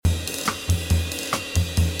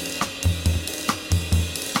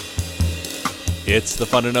It's the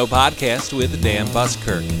Fun to Know podcast with Dan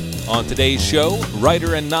Buskirk. On today's show,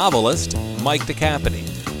 writer and novelist Mike DeCapity.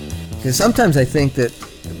 Because sometimes I think that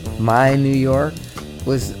my New York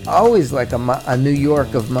was always like a New York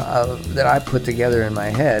that I put together in my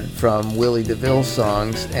head from Willie DeVille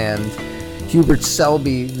songs and Hubert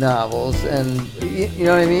Selby novels, and you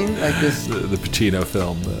know what I mean? Like this... The Pacino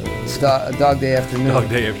film. Dog Day Afternoon. Dog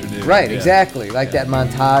Day Afternoon. Right, yeah. Exactly. Like that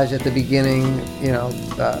montage at the beginning,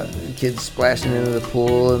 kids splashing into the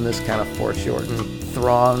pool and this kind of foreshortened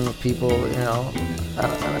throng of people,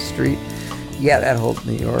 on a street. Yeah, that whole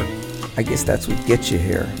New York. I guess that's what gets you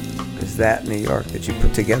here, is that New York that you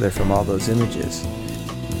put together from all those images.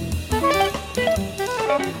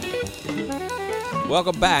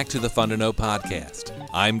 Welcome back to the Fun to Know podcast.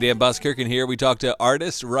 I'm Dan Buskirk, and here we talk to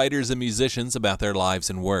artists, writers, and musicians about their lives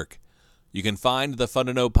and work. You can find the Fun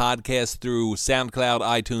to Know podcast through SoundCloud,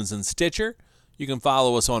 iTunes, and Stitcher. You can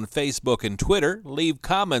follow us on Facebook and Twitter, leave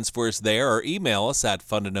comments for us there, or email us at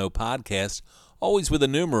funtoKnowPodcast, always with a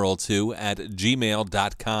numeral 2, at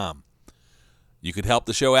gmail.com. You could help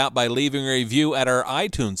the show out by leaving a review at our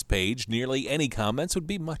iTunes page. Nearly any comments would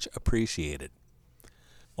be much appreciated.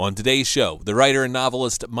 On today's show, the writer and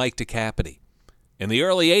novelist Mike DeCapity. In the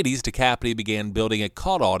early 80s, DeCapity began building a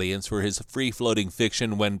cult audience for his free-floating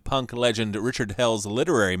fiction when punk legend Richard Hell's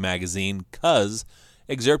literary magazine, Cuz,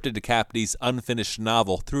 excerpted DeCapity's unfinished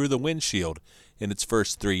novel Through the Windshield in its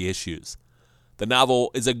first 3 issues. The novel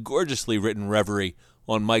is a gorgeously written reverie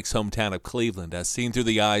on Mike's hometown of Cleveland, as seen through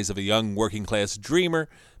the eyes of a young working-class dreamer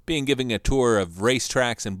being given a tour of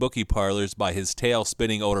racetracks and bookie parlors by his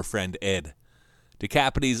tail-spinning older friend Ed.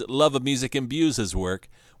 DeCapity's love of music imbues his work,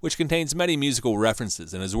 which contains many musical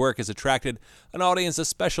references, and his work has attracted an audience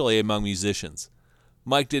especially among musicians.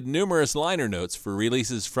 Mike did numerous liner notes for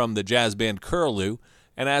releases from the jazz band Curlew,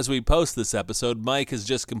 and as we post this episode, Mike has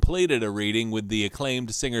just completed a reading with the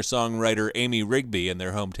acclaimed singer-songwriter Amy Rigby in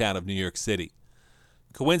their hometown of New York City.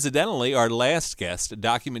 Coincidentally, our last guest,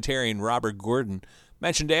 documentarian Robert Gordon,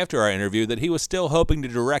 mentioned after our interview that he was still hoping to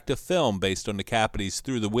direct a film based on DeCapity's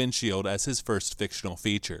Through the Windshield as his first fictional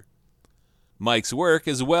feature. Mike's work,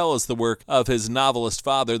 as well as the work of his novelist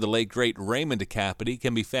father, the late great Raymond DeCapity,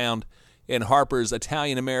 can be found in Harper's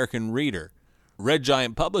Italian-American Reader. Red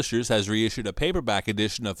Giant Publishers has reissued a paperback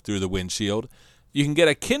edition of Through the Windshield. You can get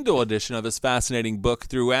a Kindle edition of his fascinating book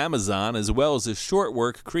through Amazon, as well as his short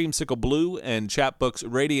work Creamsicle Blue and chapbooks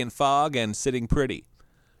Radiant Fog and Sitting Pretty.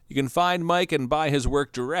 You can find Mike and buy his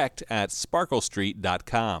work direct at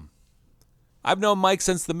sparklestreet.com. I've known Mike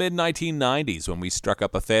since the mid-1990s when we struck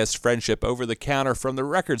up a fast friendship over the counter from the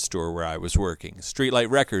record store where I was working, Streetlight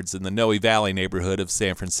Records in the Noe Valley neighborhood of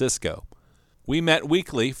San Francisco. We met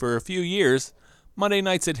weekly for a few years, Monday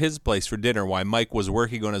nights at his place for dinner while Mike was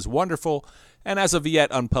working on his wonderful and as of yet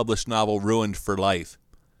unpublished novel Ruined for Life.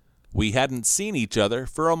 We hadn't seen each other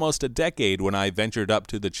for almost a decade when I ventured up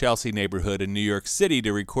to the Chelsea neighborhood in New York City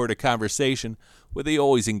to record a conversation with the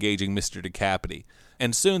always engaging Mr. DeCapity,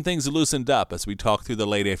 and soon things loosened up as we talked through the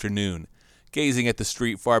late afternoon, gazing at the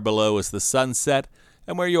street far below as the sun set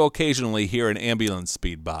and where you'll occasionally hear an ambulance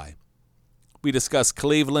speed by. We discussed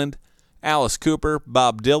Cleveland, Alice Cooper,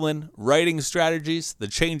 Bob Dylan, writing strategies, the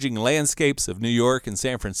changing landscapes of New York and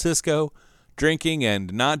San Francisco, drinking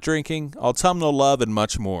and not drinking, autumnal love, and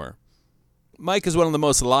much more. Mike is one of the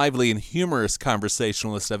most lively and humorous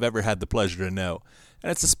conversationalists I've ever had the pleasure to know,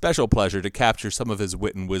 and it's a special pleasure to capture some of his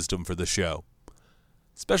wit and wisdom for the show.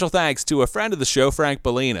 Special thanks to a friend of the show, Frank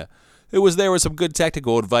Bellina, who was there with some good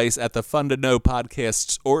technical advice at the Fun to Know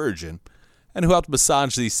podcast's origin, and who helped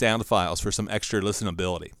massage these sound files for some extra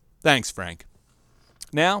listenability. Thanks, Frank.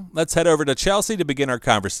 Now, let's head over to Chelsea to begin our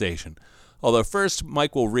conversation, although first,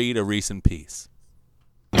 Mike will read a recent piece.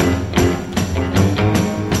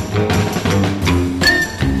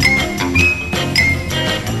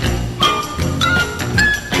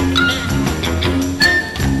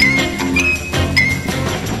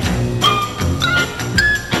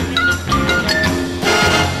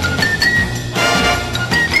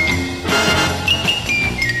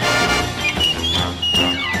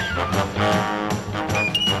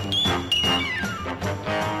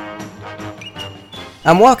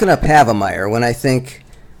 I'm walking up Havemeyer when I think,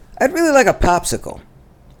 I'd really like a popsicle.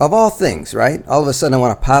 Of all things, right? All of a sudden I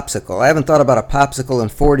want a popsicle. I haven't thought about a popsicle in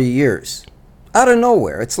 40 years. Out of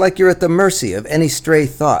nowhere, it's like you're at the mercy of any stray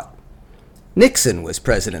thought. Nixon was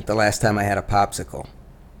president the last time I had a popsicle.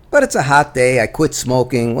 But it's a hot day, I quit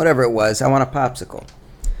smoking, whatever it was, I want a popsicle.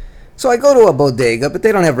 So I go to a bodega, but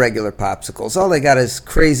they don't have regular popsicles. All they got is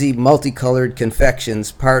crazy multicolored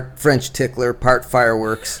confections, part French tickler, part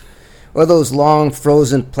fireworks, or those long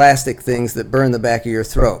frozen plastic things that burn the back of your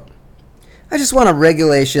throat. I just want a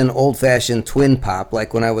regulation, old-fashioned twin pop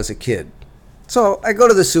like when I was a kid. So I go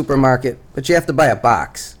to the supermarket, but you have to buy a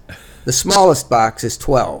box. The smallest box is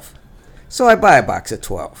 12. So I buy a box of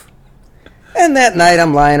 12. And that night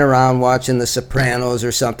I'm lying around watching The Sopranos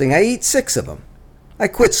or something. I eat 6 of them. I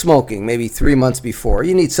quit smoking maybe 3 months before.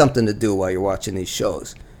 You need something to do while you're watching these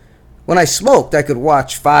shows. When I smoked, I could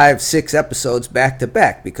watch 5, 6 episodes back to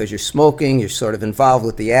back because you're smoking, you're sort of involved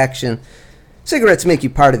with the action. Cigarettes make you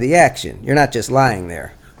part of the action. You're not just lying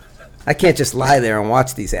there. I can't just lie there and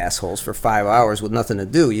watch these assholes for 5 hours with nothing to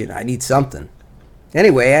do. I need something.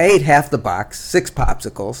 Anyway, I ate half the box, 6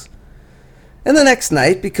 popsicles. And the next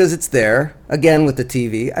night, because it's there, again with the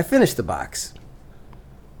TV, I finished the box.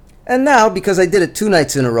 And now, because I did it 2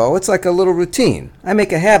 nights in a row, it's like a little routine. I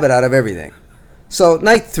make a habit out of everything. So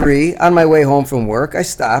night 3, on my way home from work, I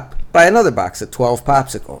stop, buy another box of 12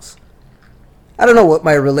 popsicles. I don't know what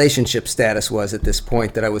my relationship status was at this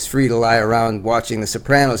point that I was free to lie around watching The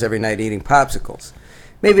Sopranos every night eating popsicles.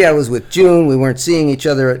 Maybe I was with June, we weren't seeing each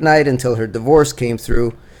other at night until her divorce came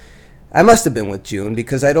through. I must have been with June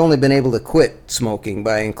because I'd only been able to quit smoking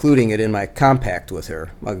by including it in my compact with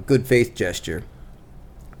her, a good faith gesture.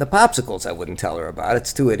 The popsicles I wouldn't tell her about.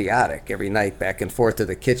 It's too idiotic. Every night back and forth to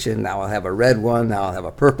the kitchen. Now I'll have a red one, now I'll have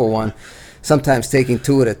a purple one. Sometimes taking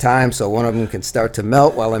 2 at a time so one of them can start to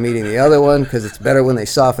melt while I'm eating the other one because it's better when they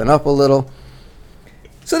soften up a little.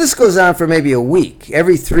 So this goes on for maybe a week.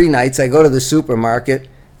 Every 3 nights I go to the supermarket,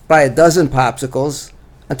 buy a dozen popsicles,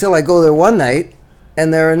 until I go there one night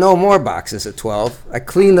and there are no more boxes of 12. I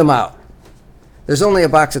clean them out. There's only a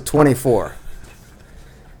box of 24.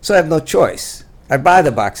 So I have no choice. I buy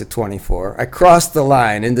the box of 24. I cross the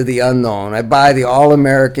line into the unknown. I buy the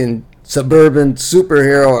all-American suburban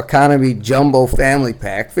superhero economy jumbo family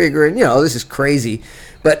pack, figuring, this is crazy,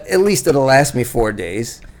 but at least it'll last me 4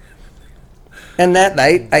 days. And that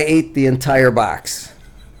night, I ate the entire box.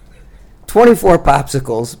 24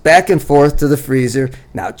 popsicles, back and forth to the freezer,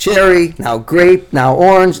 now cherry, now grape, now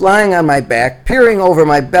orange, lying on my back, peering over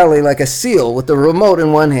my belly like a seal with the remote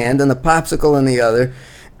in one hand and the popsicle in the other,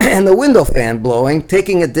 and the window fan blowing,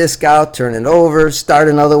 taking a disc out, turn it over, start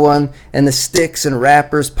another one, and the sticks and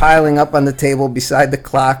wrappers piling up on the table beside the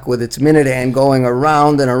clock with its minute hand going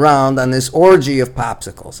around and around on this orgy of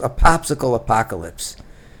popsicles, a popsicle apocalypse.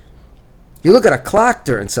 You look at a clock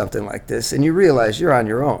during something like this and you realize you're on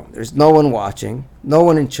your own. There's no one watching, no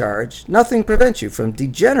one in charge. Nothing prevents you from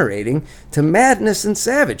degenerating to madness and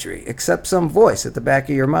savagery except some voice at the back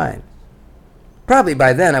of your mind. Probably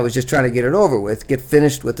by then I was just trying to get it over with, get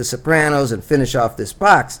finished with The Sopranos and finish off this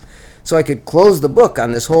box so I could close the book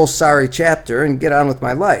on this whole sorry chapter and get on with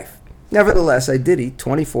my life. Nevertheless, I did eat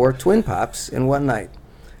 24 twin pops in one night.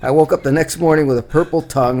 I woke up the next morning with a purple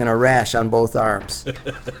tongue and a rash on both arms.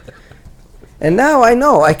 And now I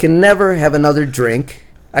know I can never have another drink.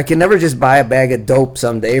 I can never just buy a bag of dope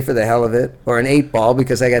someday for the hell of it, or an 8-ball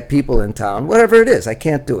because I got people in town. Whatever it is, I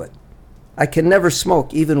can't do it. I can never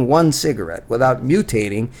smoke even one cigarette without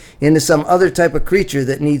mutating into some other type of creature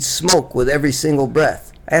that needs smoke with every single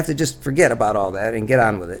breath. I have to just forget about all that and get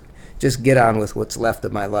on with it. Just get on with what's left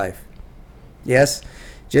of my life. Yes,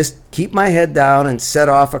 just keep my head down and set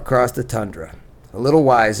off across the tundra. A little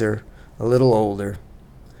wiser, a little older,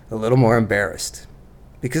 a little more embarrassed.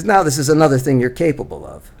 Because now this is another thing you're capable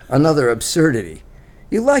of. Another absurdity.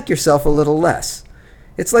 You like yourself a little less.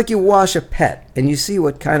 It's like you wash a pet and you see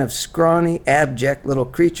what kind of scrawny, abject little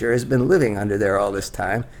creature has been living under there all this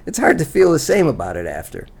time. It's hard to feel the same about it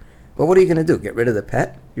after. But what are you going to do? Get rid of the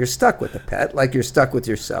pet? You're stuck with the pet like you're stuck with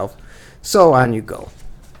yourself. So on you go.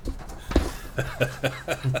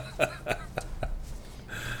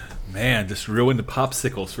 Man, just ruined the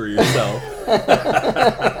popsicles for yourself.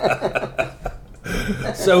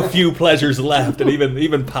 So few pleasures left, and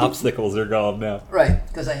even popsicles are gone now. Right,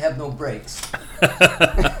 because I have no brakes.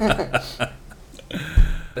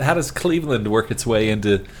 How does Cleveland work its way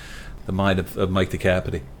into the mind of Mike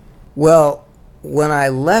Decapity? Well, when I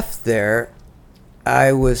left there,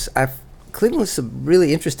 Cleveland was a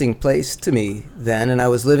really interesting place to me then, and I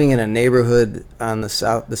was living in a neighborhood on the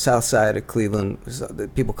south side of Cleveland.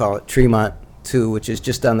 People call it Tremont, too, which is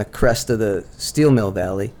just on the crest of the Steel Mill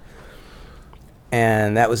Valley.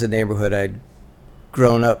 And that was a neighborhood I'd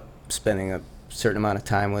grown up spending a certain amount of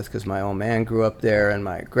time with because my old man grew up there and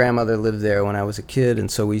my grandmother lived there when I was a kid,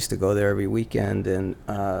 and so we used to go there every weekend. And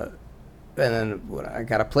then I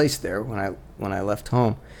got a place there when I left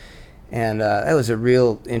home. And that was a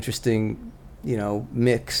real interesting,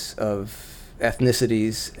 mix of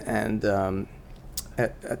ethnicities and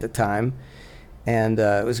at the time. And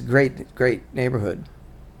it was a great neighborhood.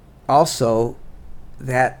 Also,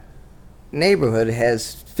 that neighborhood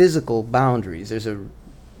has physical boundaries. There's a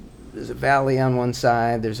valley on one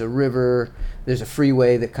side, there's a river, there's a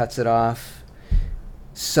freeway that cuts it off.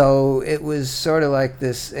 So it was sort of like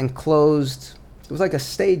this enclosed, it was like a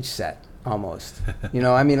stage set almost.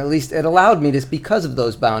 I mean, at least it allowed me to, because of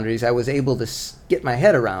those boundaries, I was able to get my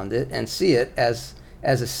head around it and see it as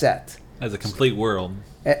a set. As a complete world.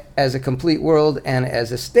 As a complete world and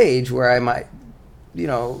as a stage where I might,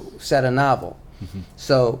 set a novel. Mm-hmm.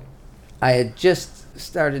 So I had just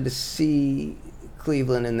started to see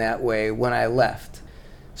Cleveland in that way when I left.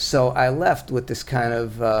 So I left with this kind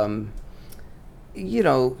of,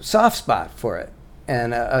 soft spot for it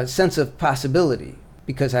and a sense of possibility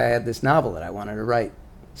because I had this novel that I wanted to write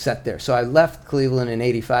set there. So I left Cleveland in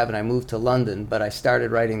 85 and I moved to London, but I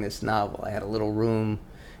started writing this novel. I had a little room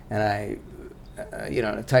and I,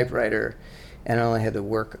 a typewriter, and I only had to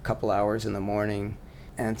work a couple hours in the morning.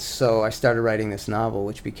 And so I started writing this novel,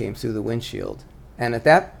 which became Through the Windshield. And at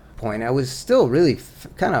that point, I was still really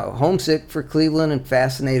kind of homesick for Cleveland and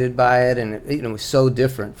fascinated by it, and it was so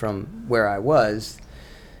different from where I was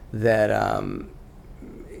that,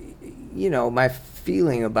 my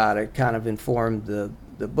feeling about it kind of informed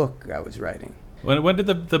the book I was writing. When did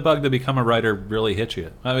the bug to become a writer really hit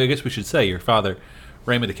you? I guess we should say your father,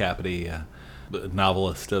 Raymond DeCapity, a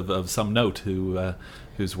novelist of some note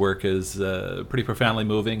whose work is pretty profoundly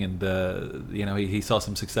moving, and he saw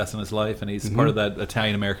some success in his life, and he's part of that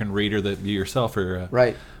Italian American reader that you yourself are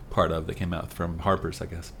right. part of, that came out from Harper's, I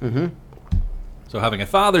guess. Mm-hmm. So having a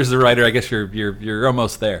father as a writer, I guess you're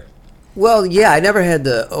almost there. Well, yeah, I never had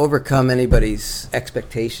to overcome anybody's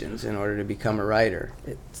expectations in order to become a writer.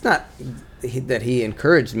 It's not that he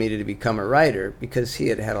encouraged me to become a writer, because he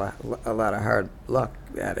had a lot of hard luck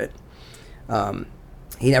at it.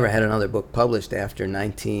 He never had another book published after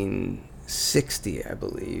 1960, I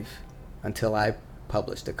believe, until I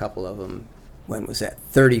published a couple of them. When was that?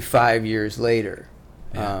 35 years later.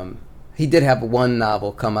 Yeah. He did have one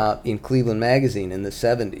novel come out in Cleveland Magazine in the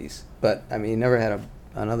 70s, but he never had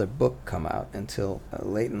another book come out until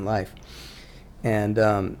late in life.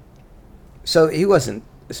 And so he wasn't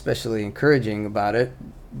especially encouraging about it,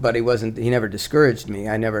 but he never discouraged me.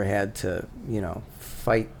 I never had to,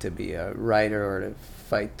 fight to be a writer or to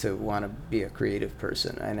fight to want to be a creative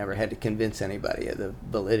person. I never had to convince anybody of the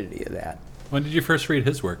validity of that. When did you first read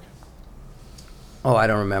his work? Oh, I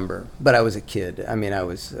don't remember, but I was a kid. I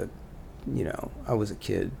was a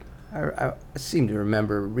kid. I seem to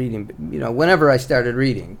remember reading, whenever I started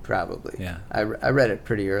reading, probably. Yeah. I read it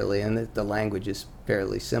pretty early, and the language is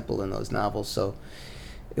fairly simple in those novels, so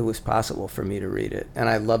it was possible for me to read it. And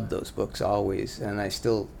I loved those books always, and I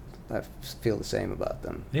feel the same about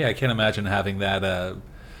them. Yeah, I can't imagine having that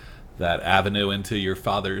avenue into your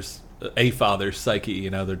father's psyche,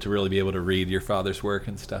 to really be able to read your father's work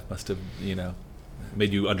and stuff must have,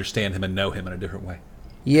 made you understand him and know him in a different way.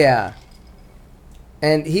 Yeah.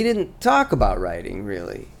 And he didn't talk about writing,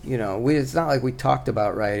 really. It's not like we talked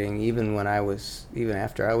about writing even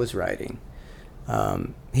after I was writing.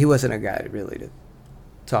 He wasn't a guy really to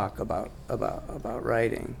talk about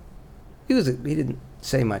writing. He didn't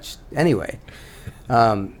say much anyway.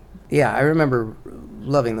 Yeah, I remember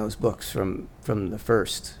loving those books from the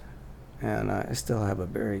first, and I still have a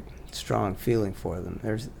very strong feeling for them.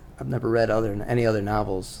 I've never read any other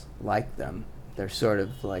novels like them. They're sort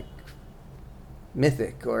of like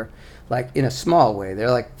mythic, or like in a small way,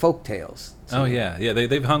 they're like folk tales. Oh yeah,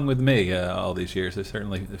 they've hung with me all these years. They're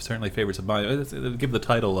certainly favorites of mine. Give the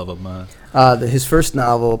title of them. His first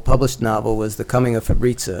published novel, was The Coming of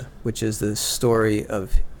Fabrizia, which is the story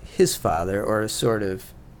of his father, or a sort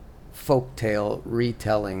of folk tale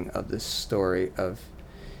retelling of the story of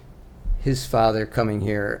his father coming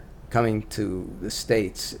to the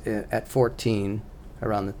States at 14,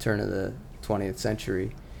 around the turn of the 20th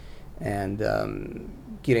century, and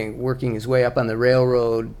working his way up on the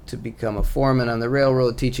railroad to become a foreman on the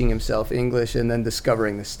railroad, teaching himself English, and then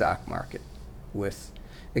discovering the stock market with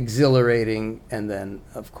exhilarating and then,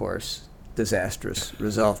 of course, disastrous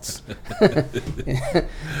results. The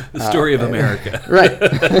story of America. Right.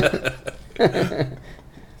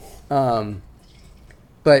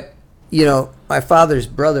 But, my father's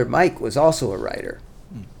brother, Mike, was also a writer.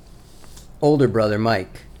 Older brother,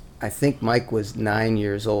 Mike. I think Mike was 9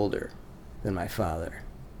 years older than my father.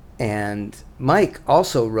 And Mike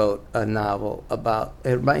also wrote a novel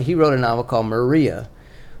he wrote a novel called Maria,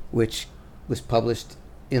 which was published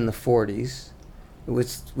in the 40s. It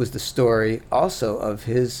was the story also of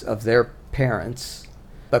their parents.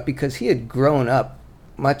 But because he had grown up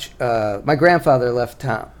my grandfather left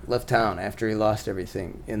town after he lost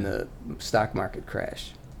everything in the stock market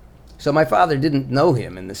crash. So my father didn't know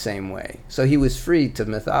him in the same way. So he was free to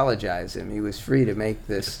mythologize him. He was free to make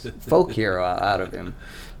this folk hero out of him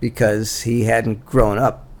because he hadn't grown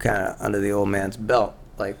up kind of under the old man's belt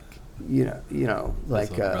like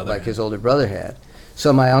like his older brother had.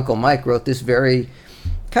 So my Uncle Mike wrote this very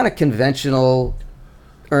kind of conventional,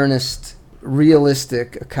 earnest,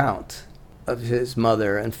 realistic account of his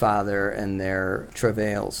mother and father and their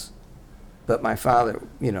travails. But my father,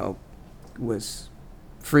 was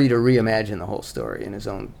free to reimagine the whole story in his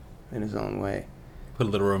own way. Put a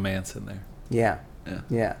little romance in there. Yeah.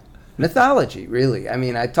 Mythology, really. I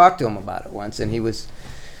mean, I talked to him about it once, and he was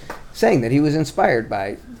saying that he was inspired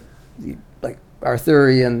by like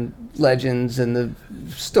Arthurian legends and the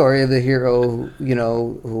story of the hero,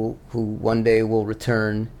 who one day will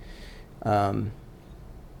return. It's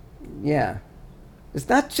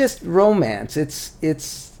not just romance. It's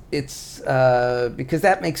because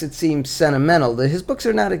that makes it seem sentimental. His books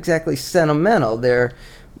are not exactly sentimental. They're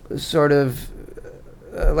sort of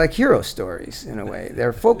like hero stories in a way.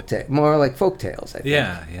 They're more like folk tales, I think.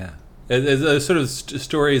 Yeah. There's sort of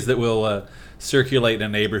stories that will circulate in a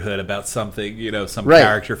neighborhood about something, some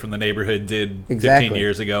character from the neighborhood did 15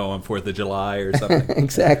 years ago on 4th of July or something.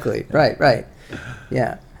 Exactly. Right.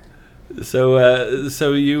 Yeah.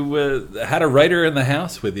 So you had a writer in the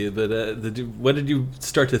house with you, but when did you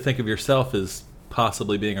start to think of yourself as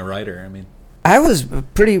possibly being a writer? I mean, I was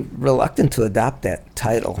pretty reluctant to adopt that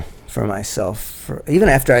title for myself, even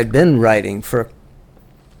after I'd been writing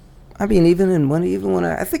even when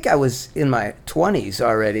I think I was in my 20s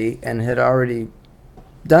already and had already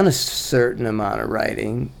done a certain amount of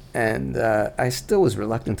writing, and I still was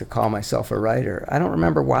reluctant to call myself a writer. I don't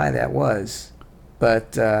remember why that was,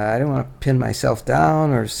 but I didn't want to pin myself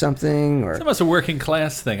down or something. Or it's almost a working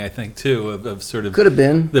class thing, I think, too, of sort of could have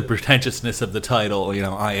been the pretentiousness of the title.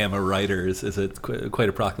 I am a writer is quite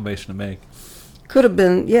a proclamation to make. Could have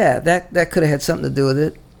been, yeah. That could have had something to do with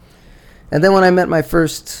it. And then when I met my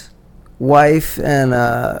first wife,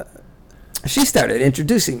 and she started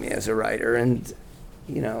introducing me as a writer, and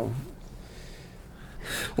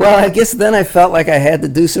well, I guess then I felt like I had to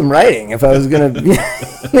do some writing if I was going to,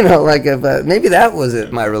 maybe that was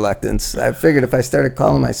it, my reluctance. I figured if I started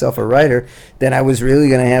calling myself a writer, then I was really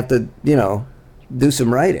going to have to, do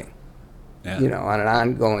some writing,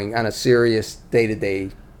 on a serious day-to-day,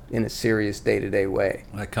 in a serious day-to-day way.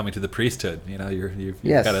 Like coming to the priesthood, you've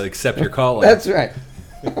yes. got to accept your calling. That's right.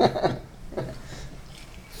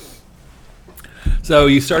 So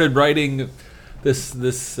you started writing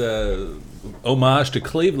this homage to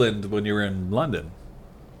Cleveland when you were in London.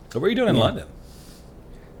 So what were you doing in London?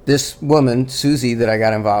 This woman, Susie, that I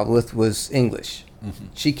got involved with was English. Mm-hmm.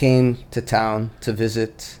 She came to town to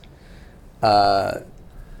visit her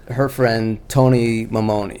friend Tony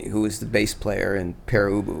Mamoni, who was the bass player in Pere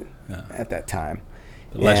Ubu at that time.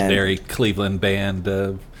 The legendary Cleveland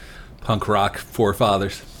band, punk rock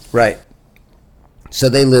forefathers. Right. So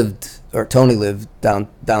Tony lived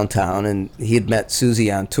downtown, and he had met Susie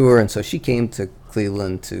on tour, and so she came to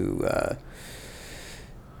Cleveland to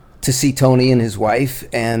see Tony and his wife,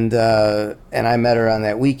 and I met her on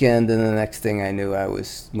that weekend, and the next thing I knew, I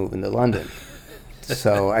was moving to London.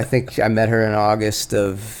 So I think I met her in August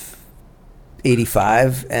of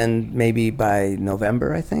 '85, and maybe by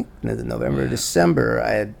November, December,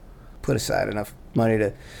 I had put aside enough money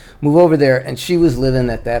to move over there, and she was living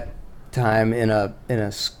at that time in a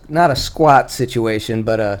not a squat situation,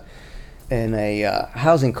 but in a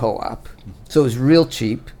housing co-op. So it was real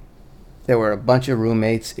cheap. There were a bunch of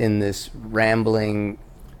roommates in this rambling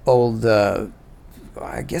old, I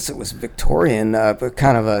guess it was Victorian, but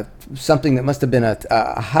kind of something that must have been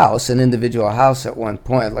a house, an individual house at one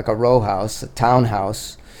point, like a row house, a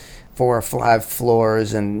townhouse, 4 or 5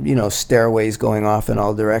 floors, and stairways going off in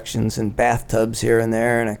all directions, and bathtubs here and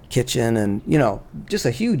there, and a kitchen, and just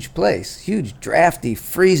a huge place, huge, drafty,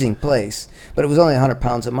 freezing place. But it was only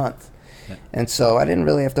 £100 a month, and so I didn't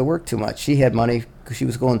really have to work too much. She had money because she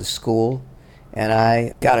was going to school, and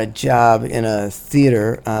I got a job in a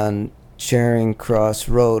theater on Charing Cross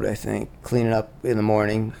Road, I think, cleaning up in the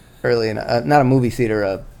morning, early, not a movie theater,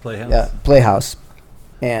 a playhouse.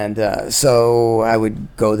 And so I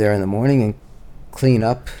would go there in the morning and clean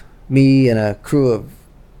up. Me and a crew of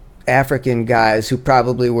African guys who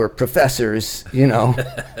probably were professors, I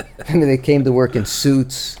mean, they came to work in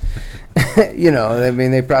suits.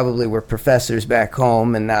 They probably were professors back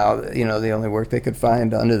home, and now, the only work they could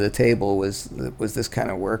find under the table was this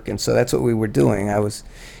kind of work. And so that's what we were doing. I was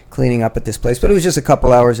cleaning up at this place, but it was just a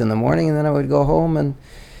couple hours in the morning, and then I would go home and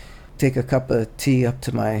take a cup of tea up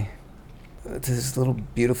to this little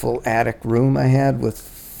beautiful attic room I had with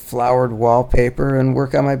flowered wallpaper and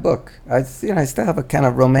work on my book. I still have a kind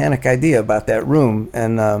of romantic idea about that room,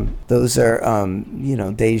 and those are,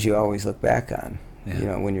 days you always look back on,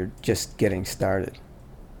 when you're just getting started.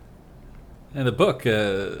 And the book,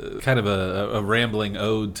 kind of a rambling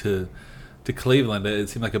ode to Cleveland. It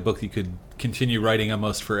seemed like a book you could continue writing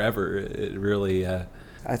almost forever. It really...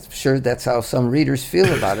 I'm sure that's how some readers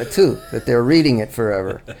feel about it, too, that they're reading it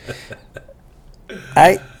forever.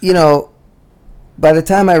 By the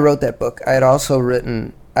time I wrote that book, I had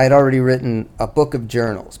already written a book of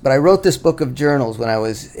journals. But I wrote this book of journals when I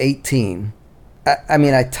was 18.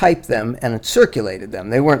 I typed them and circulated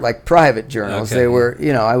them. They weren't like private journals. Okay. They were,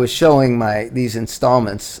 I was showing these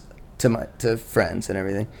installments to friends and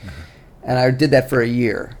everything. Uh-huh. And I did that for a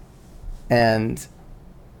year. And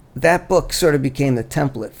that book sort of became the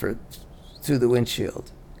template for Through the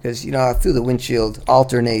Windshield. Because, Through the Windshield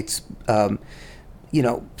alternates,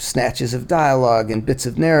 snatches of dialogue and bits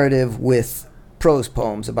of narrative with prose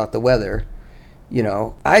poems about the weather.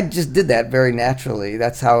 I just did that very naturally.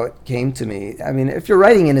 That's how it came to me. If you're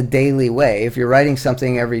writing in a daily way, if you're writing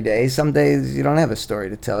something every day, some days you don't have a story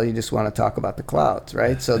to tell. You just want to talk about the clouds,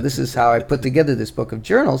 right? So this is how I put together this book of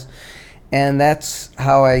journals. And that's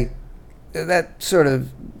how that sort of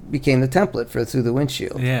became the template for Through the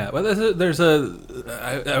Windshield. Yeah, well, I was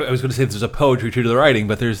going to say there's a poetry to the writing,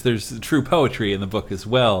 but there's true poetry in the book as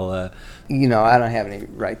well. I don't have any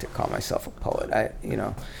right to call myself a poet.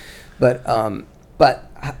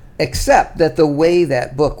 But except that the way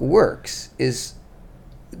that book works is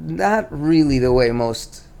not really the way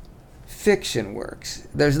most fiction works.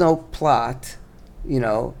 There's no plot.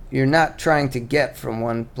 You're not trying to get from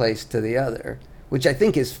one place to the other, which I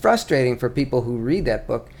think is frustrating for people who read that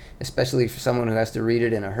book, especially for someone who has to read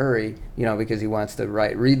it in a hurry, because he wants to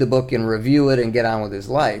read the book and review it and get on with his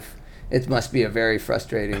life. It must be a very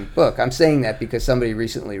frustrating book. I'm saying that because somebody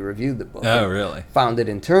recently reviewed the book. Oh, really? Found it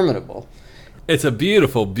interminable. It's a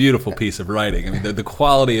beautiful, beautiful piece of writing. The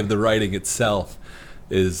quality of the writing itself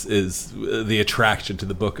is the attraction to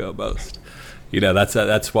the book almost.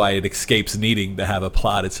 That's why it escapes needing to have a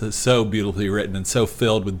plot. It's so beautifully written and so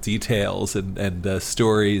filled with details and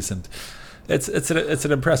stories, and it's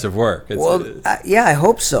an impressive work. I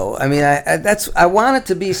hope so. I want it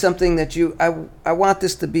to be something that I want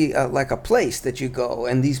this to be like a place that you go,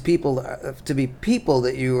 and these people to be people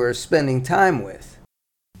that you are spending time with.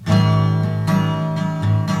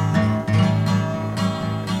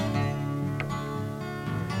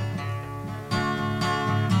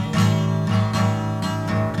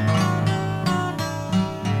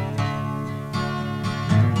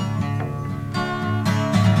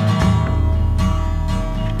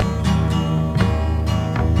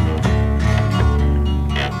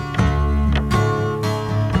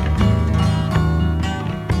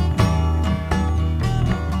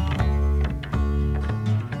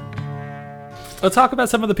 Let's talk about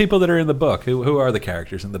some of the people that are in the book. Who are the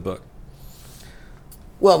characters in the book?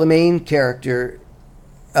 Well, the main character,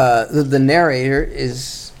 the narrator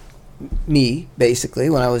is me, basically,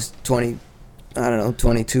 when I was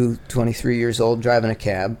 22, 23 years old, driving a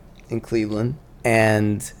cab in Cleveland.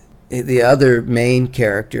 And the other main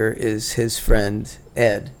character is his friend,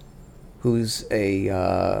 Ed, who's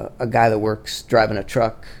a guy that works driving a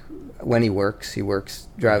truck. When he works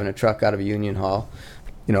driving a truck out of a union hall,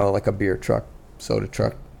 like a beer truck, soda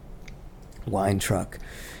truck, wine truck.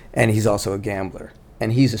 And he's also a gambler.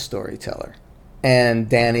 And he's a storyteller. And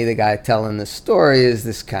Danny, the guy telling the story, is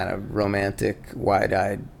this kind of romantic,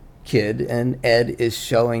 wide-eyed kid. And Ed is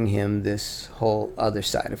showing him this whole other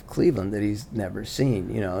side of Cleveland that he's never seen.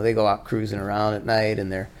 They go out cruising around at night,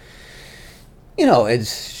 and they're,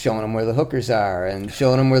 Ed's showing him where the hookers are and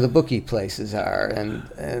showing him where the bookie places are.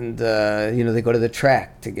 And they go to the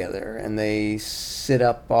track together, and they sit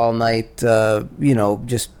up all night,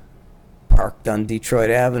 just parked on Detroit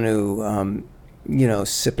Avenue,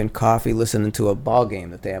 sipping coffee, listening to a ball game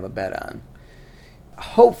that they have a bet on.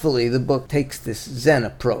 Hopefully the book takes this Zen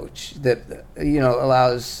approach that,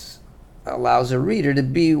 allows a reader to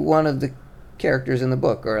be one of the characters in the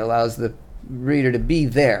book, or allows the reader to be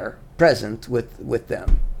there, present with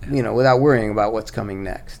them, without worrying about what's coming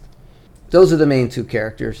next. Those are the main two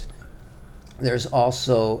characters. There's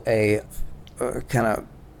also a kind of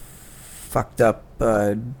fucked up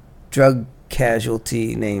drug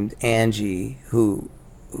casualty named Angie who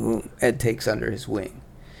Ed takes under his wing.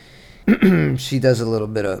 She does a little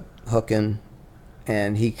bit of hooking,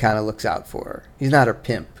 and he kind of looks out for her. He's not her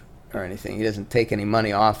pimp or anything. He doesn't take any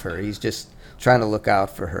money off her. He's just trying to look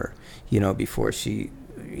out for her, before she,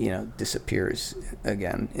 disappears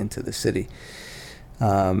again into the city.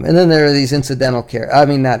 And then there are these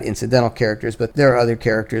not incidental characters, but there are other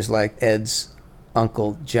characters like Ed's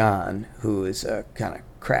Uncle John, who is a kind of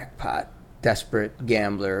crackpot, desperate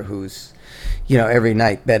gambler who's, every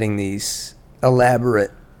night betting these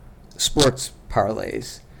elaborate sports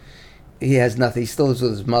parlays. He has nothing. He still lives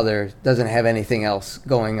with his mother, doesn't have anything else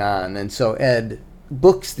going on. And so Ed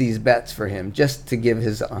books these bets for him just to give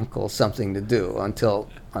his uncle something to do until,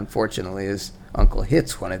 unfortunately, his uncle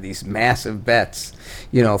hits one of these massive bets,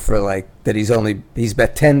 for that he's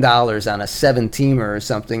bet $10 on a 7-teamer or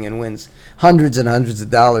something and wins hundreds and hundreds of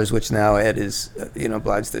dollars, which now Ed is,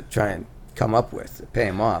 obliged to try and come up with to pay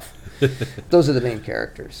him off. Those are the main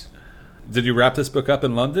characters. Did you wrap this book up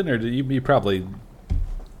in London, or did you probably...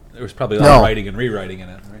 There was probably a lot of writing and rewriting in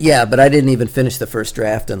it, right? Yeah, but I didn't even finish the first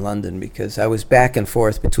draft in London because I was back and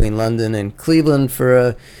forth between London and Cleveland for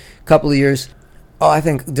a couple of years. I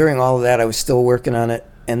think during all of that I was still working on it.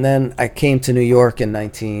 And then I came to New York in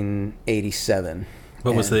 1987.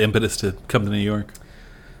 What was the impetus to come to New York?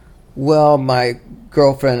 Well, my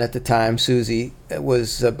girlfriend at the time, Susie,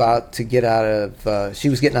 was about to get out of... she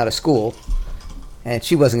was getting out of school, and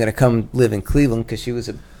she wasn't going to come live in Cleveland because she was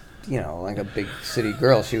a big city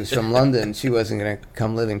girl. She was from London. She wasn't going to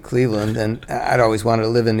come live in Cleveland. And I'd always wanted to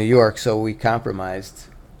live in New York, so we compromised.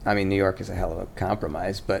 I mean, New York is a hell of a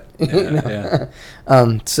compromise, but,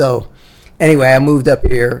 so anyway, I moved up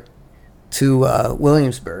here to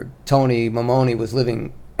Williamsburg. Tony Mamoni was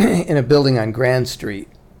living in a building on Grand Street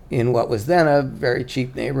in what was then a very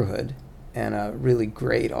cheap neighborhood and a really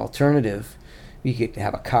great alternative. You could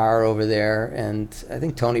have a car over there, and I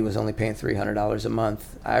think Tony was only paying $300 a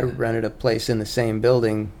month. I rented a place in the same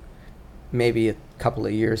building maybe a couple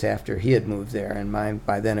of years after he had moved there, and mine,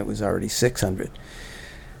 by then it was already $600.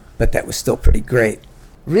 But that was still pretty great.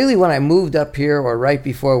 Really, when I moved up here, or right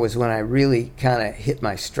before, was when I really kind of hit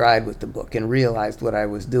my stride with the book and realized what I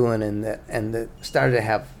was doing and started to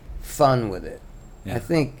have fun with it. Yeah. I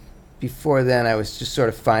think before then I was just sort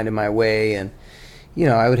of finding my way, and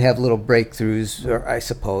I would have little breakthroughs, or I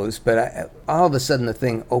suppose, but all of a sudden the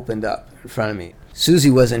thing opened up in front of me.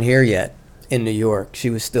 Susie wasn't here yet in New York.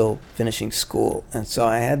 She was still finishing school, and so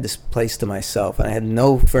I had this place to myself, and I had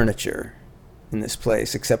no furniture in this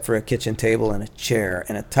place except for a kitchen table and a chair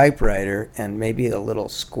and a typewriter and maybe a little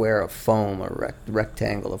square of foam or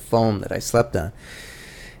rectangle of foam that I slept on.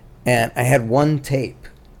 And I had one tape.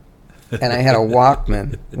 And I had a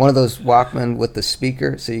Walkman, one of those Walkman with the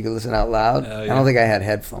speaker so you could listen out loud. Yeah. I don't think I had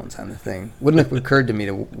headphones on the thing. Wouldn't have occurred to me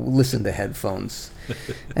to listen to headphones.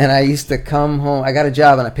 And I used to come home. I got a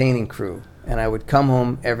job on a painting crew, and I would come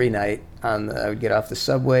home every night. I would get off the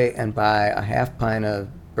subway and buy a half pint of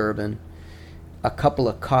bourbon, a couple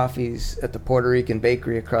of coffees at the Puerto Rican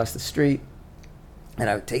bakery across the street, and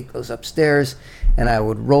I would take those upstairs, and I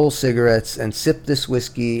would roll cigarettes and sip this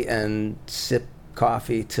whiskey and sip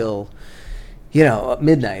coffee till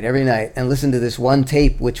midnight every night, and listen to this one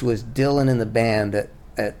tape, which was Dylan and the band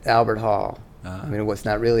at Albert Hall. I mean, it was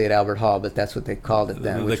not really at Albert Hall, but that's what they called it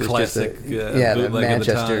then, which the was classic, just the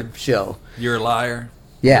Manchester show. You're a Liar.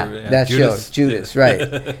 Yeah, that Judas. Show, Judas,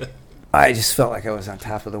 right. I just felt like I was on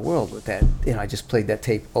top of the world with that. I just played that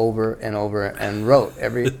tape over and over and wrote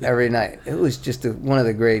every night. It was just one of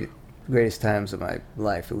the greatest times of my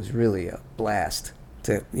life. It was really a blast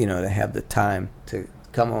to have the time to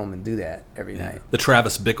come home and do that every night. The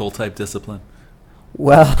Travis Bickle type discipline.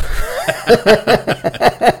 Well,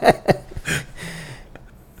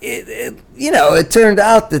 it turned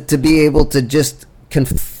out that to be able to just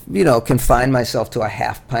confine myself to a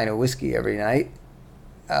half pint of whiskey every night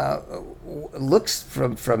looks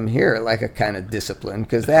from here like a kind of discipline,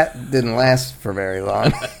 because that didn't last for very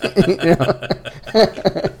long.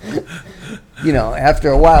 After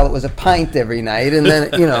a while it was a pint every night, and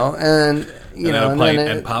then and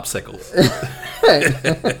popsicles.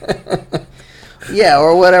 Yeah,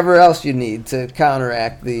 or whatever else you need to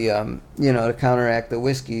counteract the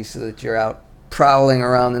whiskey, so that you're out prowling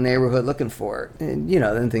around the neighborhood looking for it. And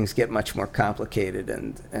then things get much more complicated,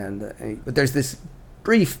 but there's this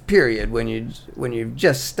brief period when you've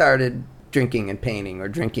just started drinking and painting, or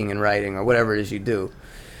drinking and writing, or whatever it is you do,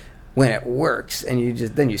 when it works, and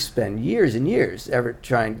you spend years and years ever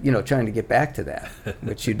trying to get back to that,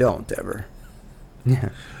 which you don't ever. Yeah.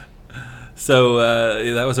 So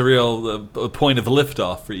that was a real point of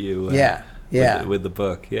liftoff for you. With the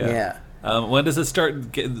book. Yeah. When does it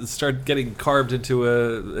start getting carved into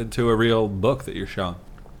a real book that you're showing?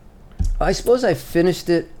 I suppose I finished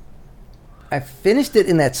it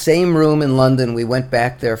in that same room in London. We went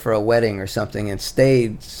back there for a wedding or something and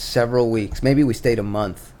stayed several weeks. Maybe we stayed a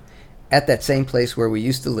month. at that same place where we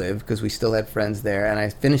used to live, because we still had friends there, and I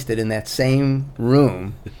finished it in that same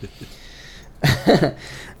room.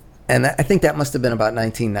 And I think that must have been about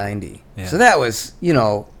 1990. Yeah. So that was,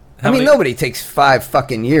 nobody takes 5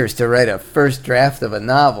 fucking years to write a first draft of a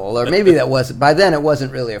novel, or maybe that wasn't, by then it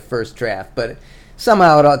wasn't really a first draft, but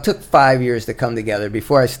somehow it all took 5 years to come together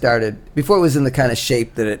before it was in the kind of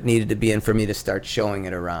shape that it needed to be in for me to start showing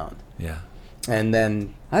it around. Yeah. And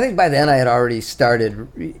then I think by then I had already started,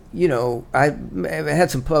 I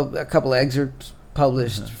had a couple excerpts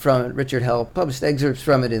published from it. Richard Hell published excerpts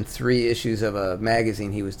from it in 3 issues of a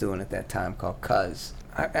magazine he was doing at that time called Cuz.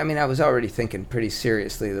 I was already thinking pretty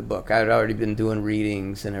seriously of the book. I had already been doing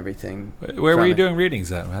readings and everything. Where were you doing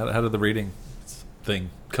readings at? How did the reading thing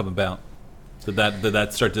come about? Did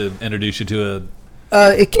that start to introduce you to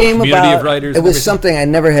it came community about, of writers? It was something I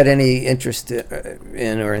never had any interest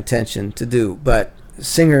in or intention to do. But a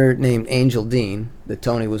singer named Angel Dean, that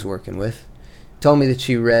Tony was working with, told me that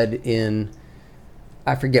she read in,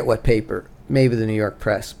 I forget what paper, maybe the New York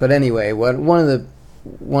Press. But anyway, one of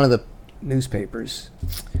the newspapers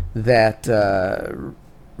that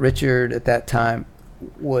Richard at that time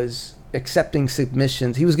was accepting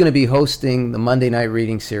submissions. He was going to be hosting the Monday night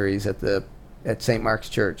reading series at St. Mark's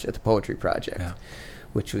Church at the Poetry Project,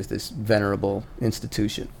 which was this venerable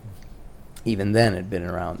institution. Even then, it had been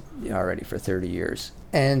around already for 30 years.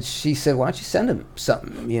 And she said, why don't you send him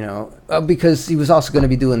something, because he was also going to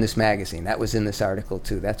be doing this magazine. That was in this article,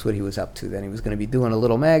 too. That's what he was up to then. He was going to be doing a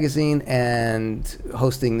little magazine and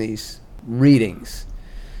hosting these readings.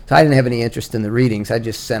 So I didn't have any interest in the readings. I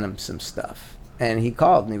just sent him some stuff. And he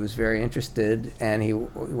called, and he was very interested, and he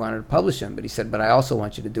wanted to publish them. But he said, but I also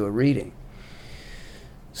want you to do a reading.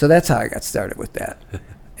 So that's how I got started with that.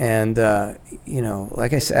 And,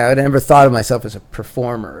 like I said, I never thought of myself as a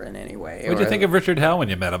performer in any way. What did you think of Richard Hell when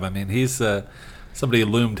you met him? I mean, he's somebody who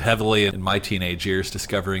loomed heavily in my teenage years,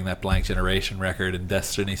 discovering that Blank Generation record and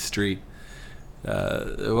Destiny Street.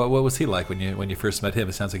 What was he like when you first met him?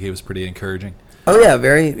 It sounds like he was pretty encouraging. Oh,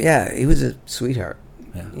 yeah, he was a sweetheart.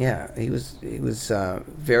 Yeah, he was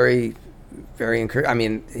very, very encouraging. I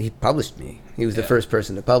mean, he published me. He was the first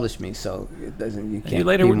person to publish me, so you can't. You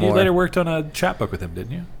later worked on a chapbook with him,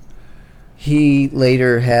 didn't you? He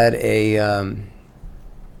later had a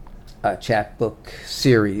chapbook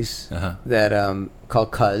series that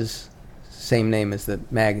called Cuz, same name as the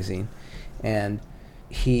magazine, and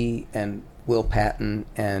he and Will Patton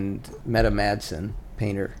and Meta Madsen,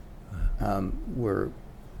 painter, were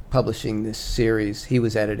publishing this series. He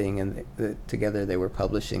was editing, and together they were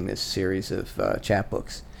publishing this series of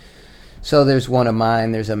chapbooks. So there's one of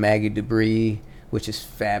mine. There's a Maggie Debris, which is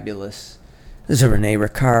fabulous. There's a Rene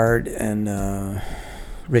Ricard, and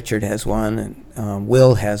Richard has one, and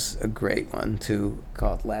Will has a great one too,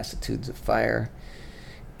 called Lassitudes of Fire.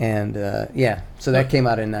 And so that came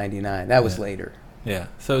out in '99. That was later. Yeah.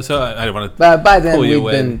 So I don't want to. But by then we'd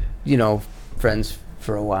been, friends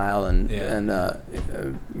for a while, and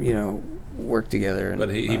worked together. But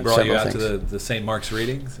he brought you out to the St. Mark's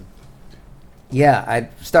readings? Yeah, I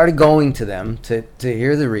started going to them to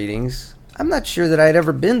hear the readings. I'm not sure that I'd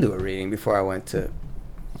ever been to a reading before I went to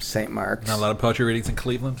St. Mark's. Not a lot of poetry readings in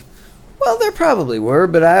Cleveland? Well, there probably were,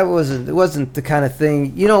 but it wasn't the kind of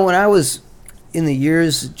thing. When I was in the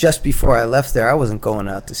years just before I left there, I wasn't going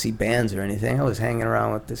out to see bands or anything. I was hanging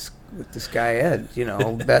around with this guy Ed,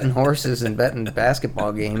 betting horses and betting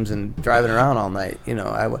basketball games and driving around all night.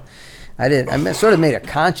 I sort of made a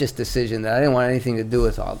conscious decision that I didn't want anything to do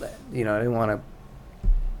with all that. I didn't want to.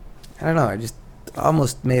 I don't know. I just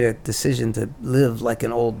almost made a decision to live like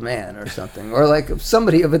an old man or something, or like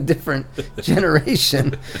somebody of a different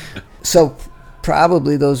generation. So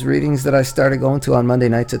probably those readings that I started going to on Monday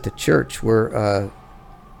nights at the church were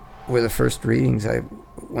the first readings I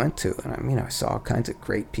went to, and I saw all kinds of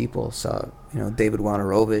great people. Saw David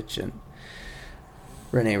Wojnarowicz and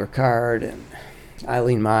Rene Ricard and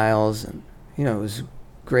Eileen Miles, and it was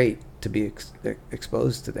great to be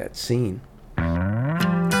exposed to that scene.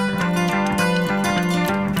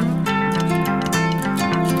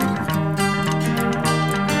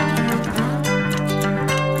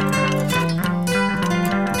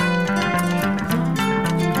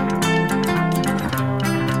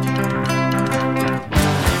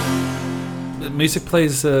 Music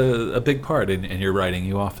plays a big part in your writing.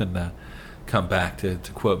 You often come back to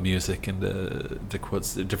quote music and to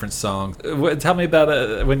quote different songs. Tell me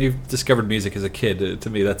about when you discovered music as a kid. To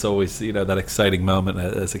me, that's always that exciting moment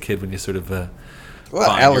as a kid when you sort of find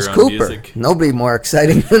Alice your own Cooper. Music. Nobody more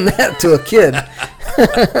exciting than that to a kid.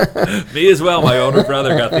 Me as well. My older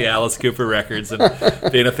brother got the Alice Cooper records, and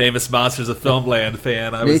being a famous Monsters of Filmland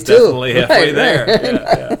fan, I was definitely halfway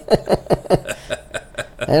there.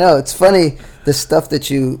 I know, it's funny, the stuff that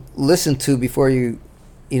you listen to before the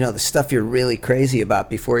stuff you're really crazy about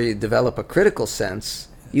before you develop a critical sense,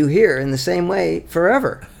 you hear in the same way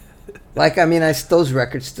forever. Like, I mean, those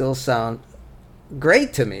records still sound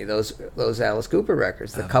great to me, those Alice Cooper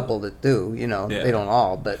records, the couple that do, they don't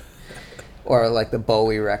all, but, or like the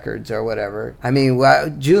Bowie records or whatever. I mean,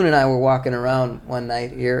 June and I were walking around one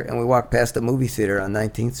night here, and we walked past a movie theater on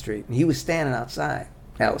 19th Street, and he was standing outside,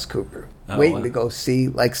 Alice Cooper, waiting to go see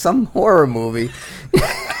like some horror movie,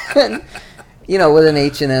 and, with an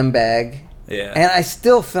H&M bag. Yeah. And I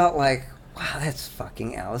still felt like, wow, that's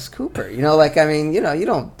fucking Alice Cooper. You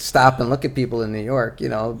don't stop and look at people in New York.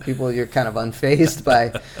 People, you're kind of unfazed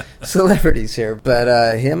by celebrities here.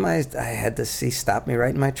 But him, I had to stop me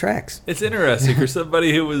right in my tracks. It's interesting for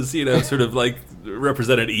somebody who was, sort of like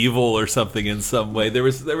represented evil or something in some way. There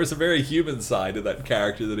was a very human side to that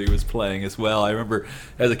character that he was playing as well. I remember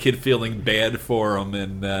as a kid feeling bad for him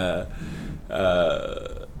and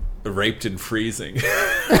Raped and Freezing. Is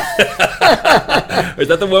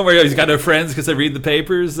that the one where he's got no friends because they read the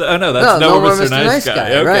papers? Oh no, that's No More Mr. Nice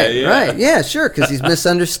Guy. Okay, right, yeah, sure, because he's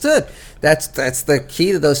misunderstood. That's the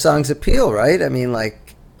key to those songs' appeal, right? I mean,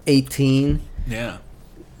 like 18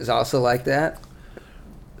 is also like that.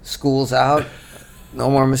 School's Out,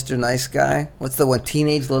 No More Mr. Nice Guy. What's the one?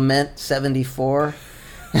 Teenage Lament, 74.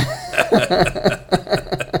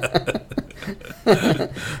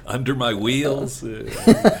 Under My Wheels.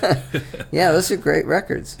 Yeah, those are great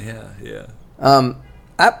records. Yeah.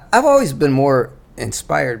 I've always been more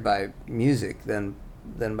inspired by music than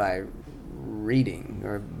by reading,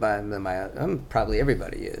 or probably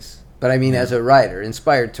everybody is. But I mean, as a writer,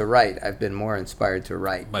 inspired to write, I've been more inspired to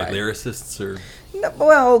write by lyricists, or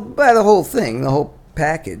by the whole thing, the whole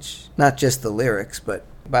package, not just the lyrics, but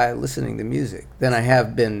by listening to music than I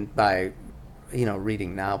have been by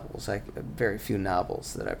reading novels. Very few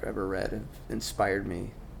novels that I've ever read have inspired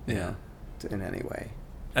me, in any way.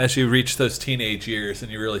 As you reach those teenage years and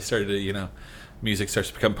you really started to, music starts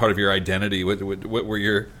to become part of your identity. Who were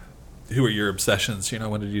your obsessions?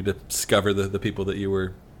 When did you discover the people that you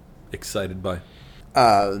were excited by?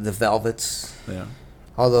 The Velvets. Yeah.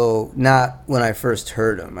 Although not when I first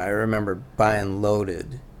heard them. I remember buying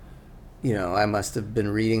Loaded. I must have been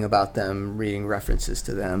reading about them, reading references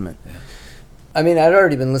to them, and. Yeah. I mean, I'd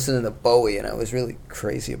already been listening to Bowie, and I was really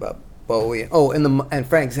crazy about Bowie. Oh, and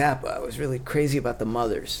Frank Zappa. I was really crazy about the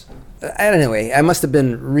Mothers. Anyway, I must have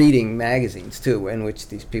been reading magazines too, in which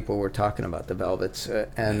these people were talking about the Velvets. I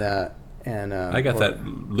got that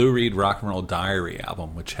Lou Reed Rock and Roll Diary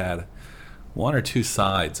album, which had one or two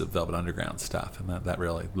sides of Velvet Underground stuff, and that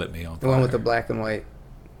really lit me on fire. The one with the black and white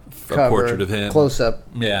cover, portrait of him, close up.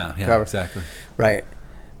 Yeah, cover. Exactly. Right.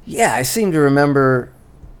 Yeah, I seem to remember.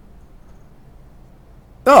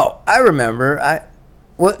 Oh, I remember.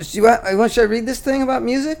 Should I read this thing about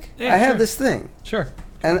music? Yeah, I have this thing. Sure.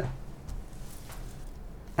 And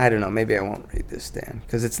I don't know. Maybe I won't read this, Dan,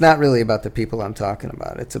 because it's not really about the people I'm talking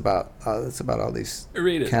about. It's about all these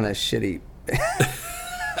kind of shitty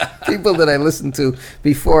people that I listened to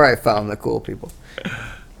before I found the cool people.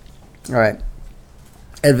 All right.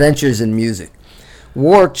 Adventures in Music.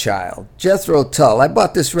 War Child, Jethro Tull. I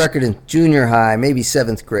bought this record in junior high, maybe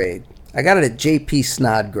 7th grade. I got it at J.P.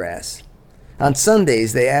 Snodgrass. On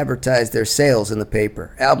Sundays, they advertised their sales in the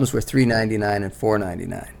paper. Albums were $3.99 and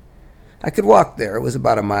 $4.99. I could walk there. It was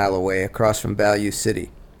about a mile away, across from Bayou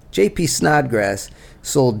City. J.P. Snodgrass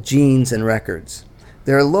sold jeans and records.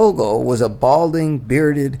 Their logo was a balding,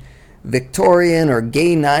 bearded, Victorian or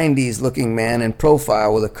gay 90s-looking man in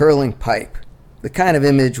profile with a curling pipe. The kind of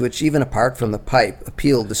image which, even apart from the pipe,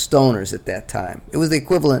 appealed to stoners at that time. It was the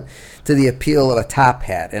equivalent to the appeal of a top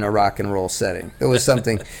hat in a rock and roll setting. There was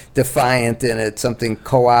something defiant in it, something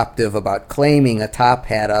co-optive about claiming a top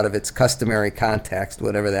hat out of its customary context,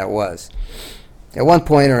 whatever that was. At one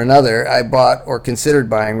point or another, I bought or considered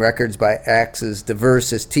buying records by acts as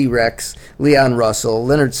diverse as T-Rex, Leon Russell,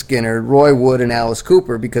 Lynyrd Skynyrd, Roy Wood, and Alice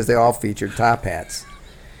Cooper because they all featured top hats.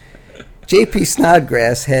 J.P.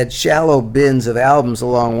 Snodgrass had shallow bins of albums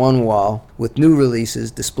along one wall with new releases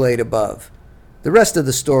displayed above. The rest of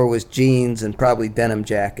the store was jeans and probably denim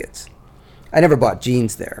jackets. I never bought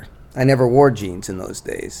jeans there. I never wore jeans in those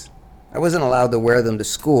days. I wasn't allowed to wear them to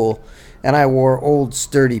school, and I wore old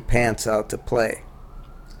sturdy pants out to play.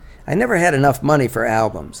 I never had enough money for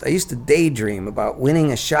albums. I used to daydream about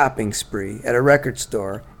winning a shopping spree at a record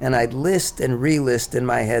store, and I'd list and relist in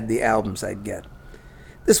my head the albums I'd get.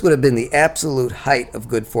 This would have been the absolute height of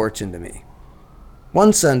good fortune to me.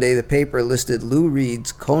 One Sunday, the paper listed Lou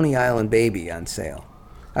Reed's Coney Island Baby on sale.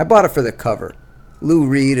 I bought it for the cover. Lou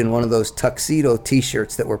Reed in one of those tuxedo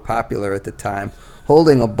t-shirts that were popular at the time,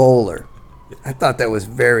 holding a bowler. I thought that was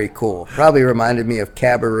very cool. Probably reminded me of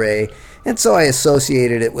Cabaret, and so I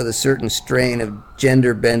associated it with a certain strain of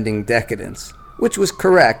gender-bending decadence, which was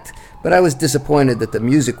correct, but I was disappointed that the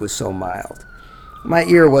music was so mild. My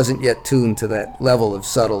ear wasn't yet tuned to that level of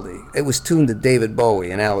subtlety. It was tuned to David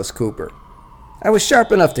Bowie and Alice Cooper. I was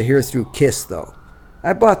sharp enough to hear through Kiss, though.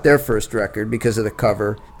 I bought their first record because of the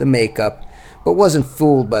cover, the makeup, but wasn't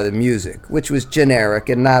fooled by the music, which was generic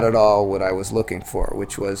and not at all what I was looking for,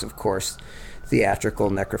 which was, of course, theatrical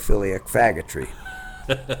necrophiliac faggotry.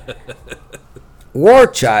 War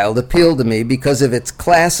Child appealed to me because of its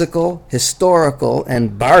classical, historical,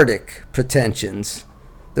 and bardic pretensions,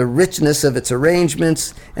 the richness of its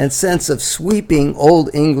arrangements, and sense of sweeping Old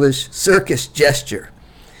English circus gesture.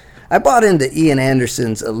 I bought into Ian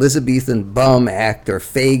Anderson's Elizabethan bum act or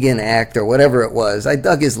Fagin act or whatever it was. I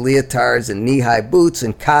dug his leotards and knee-high boots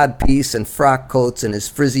and codpiece and frock coats and his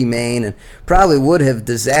frizzy mane, and probably would have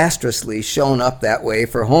disastrously shown up that way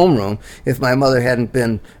for homeroom if my mother hadn't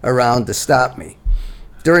been around to stop me.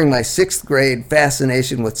 During my 6th grade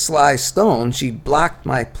fascination with Sly Stone, she blocked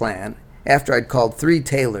my plan after I'd called 3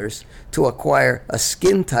 tailors to acquire a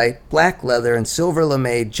skin-tight black leather and silver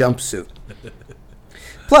lame jumpsuit.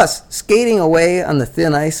 Plus, skating away on the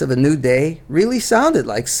thin ice of a new day really sounded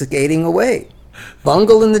like skating away.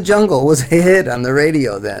 Bungle in the Jungle was a hit on the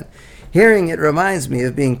radio then. Hearing it reminds me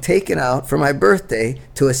of being taken out for my birthday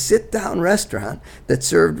to a sit-down restaurant that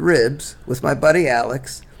served ribs with my buddy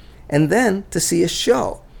Alex, and then to see a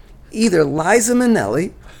show, either Liza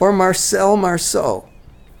Minnelli or Marcel Marceau.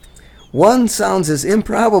 One sounds as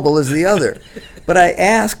improbable as the other, but I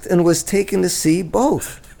asked and was taken to see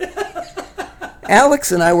both.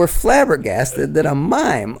 Alex and I were flabbergasted that a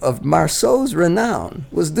mime of Marceau's renown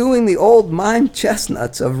was doing the old mime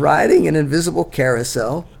chestnuts of riding an invisible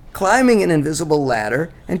carousel, climbing an invisible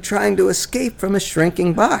ladder, and trying to escape from a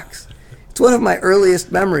shrinking box. It's one of my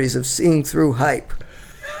earliest memories of seeing through hype,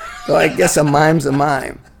 though I guess a mime's a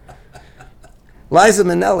mime. Liza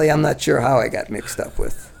Minnelli, I'm not sure how I got mixed up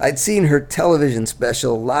with. I'd seen her television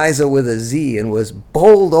special, Liza with a Z, and was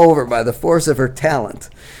bowled over by the force of her talent.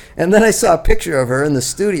 And then I saw a picture of her in the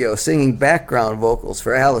studio singing background vocals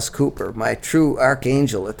for Alice Cooper, my true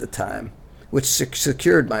archangel at the time, which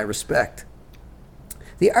secured my respect.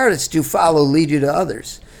 The artists you follow lead you to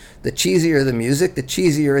others. The cheesier the music, the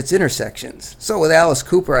cheesier its intersections. So with Alice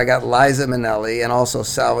Cooper, I got Liza Minnelli and also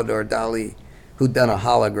Salvador Dali, who'd done a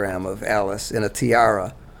hologram of Alice in a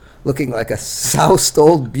tiara, looking like a soused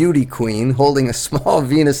old beauty queen holding a small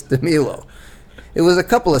Venus de Milo. It was a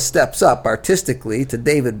couple of steps up artistically to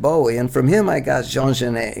David Bowie, and from him I got Jean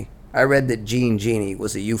Genet. I read that Jean Genie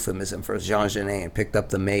was a euphemism for Jean Genet and picked up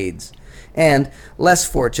the maids. And, less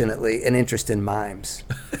fortunately, an interest in mimes.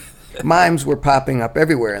 Mimes were popping up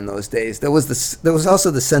everywhere in those days. There was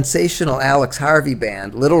also the sensational Alex Harvey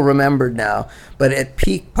band, little remembered now, but at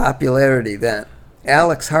peak popularity then.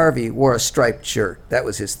 Alex Harvey wore a striped shirt. That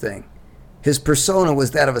was his thing. His persona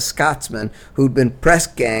was that of a Scotsman who'd been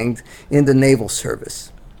press-ganged into naval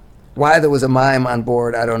service. Why there was a mime on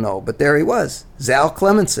board, I don't know, but there he was. Zal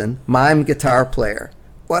Clemenson, mime guitar player.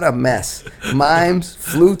 What a mess. Mimes,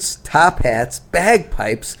 flutes, top hats,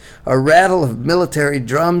 bagpipes, a rattle of military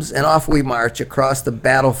drums, and off we march across the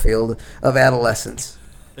battlefield of adolescence.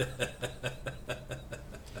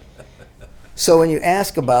 So when you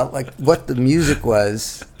ask about like what the music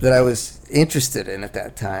was that I was interested in at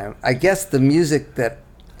that time, I guess the music that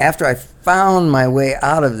after I found my way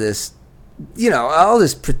out of this, all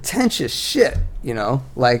this pretentious shit,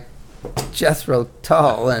 like Jethro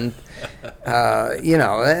Tull and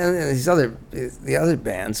the other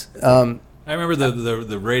bands. I remember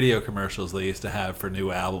the radio commercials they used to have for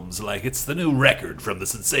new albums, like it's the new record from the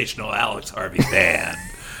sensational Alex Harvey band.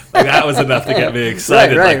 Like that was enough to get me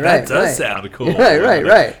excited. That does sound cool.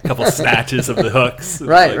 Right. A couple snatches of the hooks.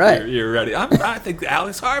 Right. You're ready. I think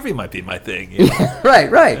Alex Harvey might be my thing.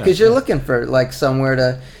 Right. Because you're looking for like somewhere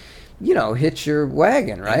to, hitch your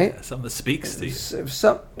wagon, right? Yeah, something that speaks to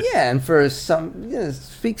you. And for some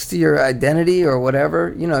speaks to your identity or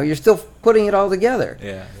whatever. You're still putting it all together.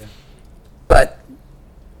 Yeah. But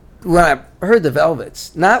when I heard the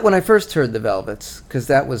Velvets, not when I first heard the Velvets, because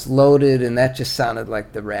that was loaded and that just sounded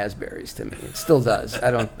like the Raspberries to me. It still does.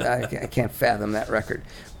 I can't fathom that record.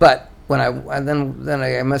 But when I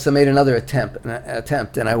must have made another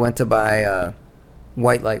attempt, and I went to buy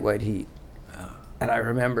White Light, White Heat, and I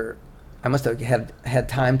remember I must have had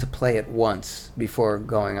time to play it once before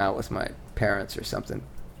going out with my parents or something.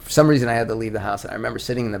 For some reason, I had to leave the house, and I remember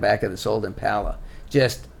sitting in the back of this old Impala,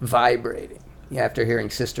 just vibrating after hearing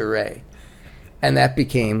Sister Ray. And that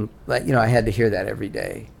became, like, I had to hear that every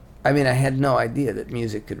day. I mean, I had no idea that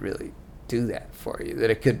music could really do that for you, that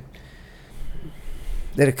it could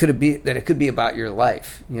be about your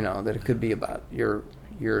life, that it could be about your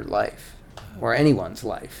life or anyone's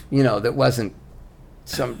life, that wasn't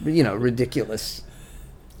some, ridiculous,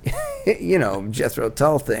 Jethro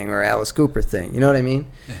Tull thing or Alice Cooper thing. You know what I mean?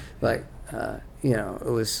 Like, it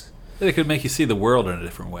was... It could make you see the world in a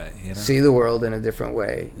different way. See the world in a different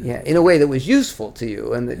way. Yeah, in a way that was useful to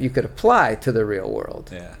you and that you could apply to the real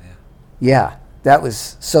world. Yeah, that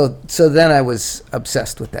was... So then I was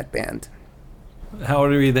obsessed with that band. How old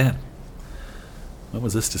were you then? When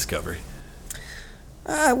was this discovery?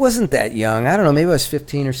 I wasn't that young. I don't know, maybe I was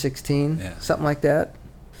 15 or 16, something like that.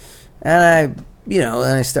 And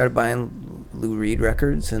then I started buying Lou Reed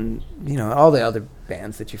records and, all the other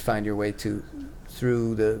bands that you find your way to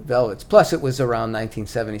through the Velvets. Plus, it was around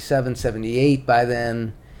 1977, 78 by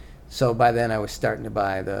then. So by then I was starting to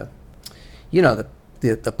buy the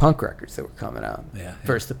punk records that were coming out.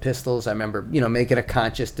 First the Pistols. I remember, making a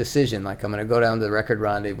conscious decision, like I'm going to go down to the Record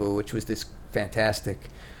Rendezvous, which was this fantastic,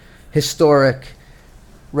 historic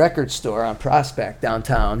record store on Prospect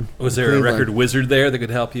downtown. Was there Cleveland. A record wizard there that could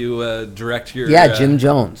help you direct your... Yeah, Jim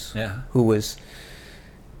Jones, who was,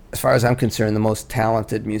 as far as I'm concerned, the most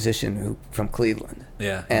talented musician from Cleveland.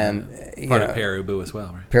 And part of Pere Ubu as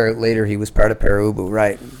well, right? Later he was part of Pere Ubu,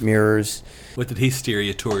 right? Mirrors. What did he steer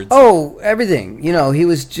you towards? Oh, everything. He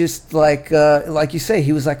was just like you say,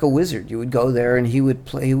 he was like a wizard. You would go there and he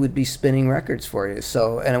would be spinning records for you.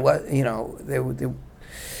 So, and it was,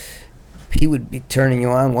 he would be turning you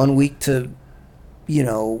on one week to,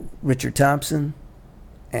 Richard Thompson,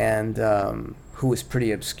 and who was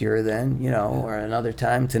pretty obscure then, or another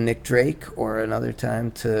time to Nick Drake, or another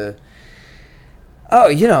time to,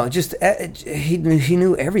 just he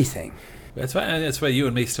knew everything. That's why you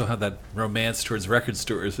and me still have that romance towards record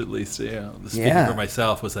stores, at least. Speaking for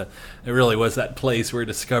myself, was that it really was that place where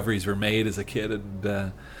discoveries were made as a kid, and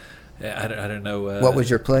I don't know. What was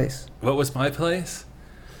your place? What was my place?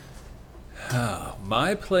 Oh,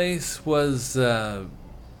 my place was. There's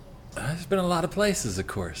been a lot of places, of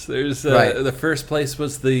course. There's the first place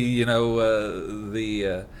was the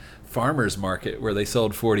farmers market where they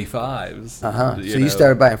sold 45s. So you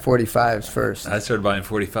started buying 45s first. I started buying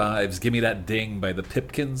 45s. Give Me That Ding by the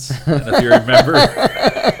Pipkins. I don't know if you remember.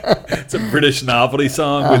 It's a British novelty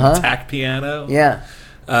song with tack piano. Yeah.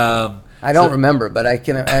 I don't remember, but I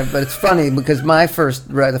can. But it's funny because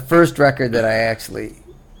the first record that I actually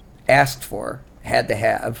asked for, had to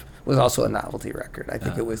have, was also a novelty record. I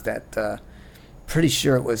think it was that. Pretty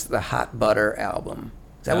sure it was the Hot Butter album.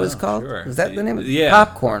 Is that what it's called? Sure. Was that the name? Yeah.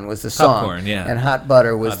 Popcorn was the song. Popcorn, yeah. And Hot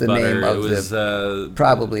Butter was Hot the name Butter, of was,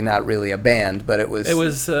 probably not really a band, but it was... It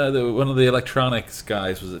was one of the electronics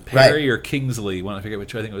guys. Was it Perry or Kingsley? I forget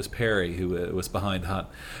which. I think it was Perry who was behind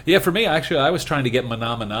Hot. Yeah, for me, actually, I was trying to get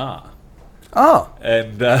Mana Mana. Oh.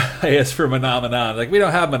 And I asked for Mana Mana. Like, we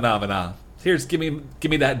don't have Mana Mana. Here's, give me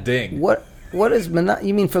that ding. What is Mana?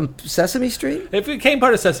 You mean from Sesame Street? If it came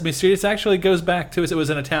part of Sesame Street, it actually goes back to it was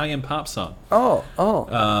an Italian pop song. Oh.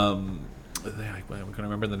 I'm going to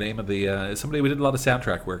remember the name of the somebody we did a lot of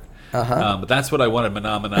soundtrack work. But that's what I wanted,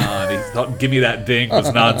 Mana Mana. And he thought "Give Me That Ding"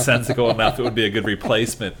 was nonsensical enough; it would be a good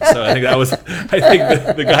replacement. So I think that was. I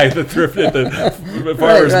think the guy at the thrift at the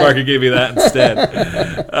farmers market gave me that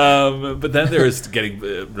instead. But then there was getting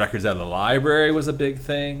records out of the library was a big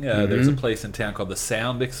thing. There's a place in town called the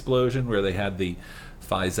Sound Explosion where they had the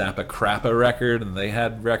Phi Zappa Crappa record, and they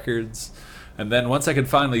had records. And then once I could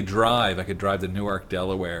finally drive, I could drive to Newark,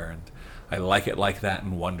 Delaware, and I Like It Like That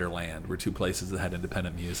and Wonderland were two places that had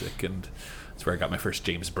independent music, and that's where I got my first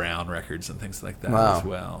James Brown records and things like that as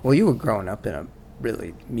well. Well, you were growing up in a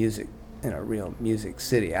real music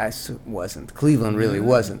city. I wasn't. Cleveland really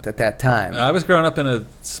wasn't at that time. I was growing up in a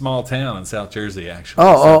small town in South Jersey, actually.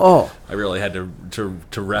 Oh. I really had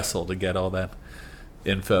to wrestle to get all that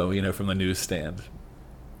info, from the newsstand.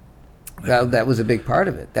 That was a big part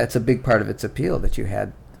of it. That's a big part of its appeal that you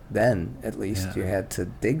had then, at least. You had to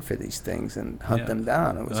dig for these things and hunt them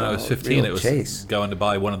down. It was when I was 15, it was chase. going to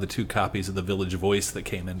buy one of the 2 copies of the Village Voice that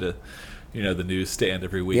came into, the newsstand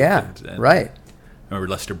every week. Yeah, right. I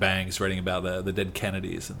remember Lester Bangs writing about the dead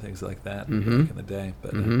Kennedys and things like that back in the day.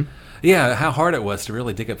 But how hard it was to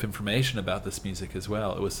really dig up information about this music as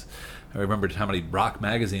well. It was. I remember how many rock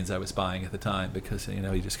magazines I was buying at the time because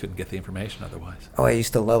you just couldn't get the information otherwise. Oh, I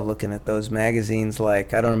used to love looking at those magazines.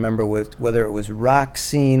 Like, I don't remember whether it was Rock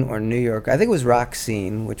Scene or New York. I think it was Rock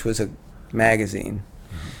Scene, which was a magazine.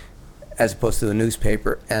 as opposed to the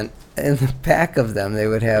newspaper. And in the back of them, they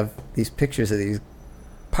would have these pictures of these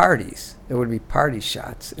parties. There would be party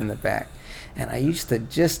shots in the back. And I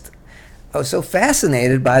was so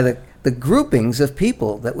fascinated by the groupings of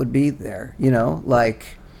people that would be there,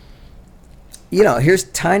 here's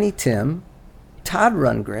Tiny Tim, Todd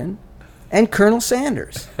Rundgren, and Colonel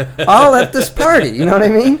Sanders, all at this party, you know what I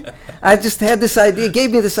mean? I just had this idea, it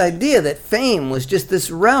gave me this idea that fame was just this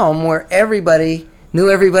realm where everybody knew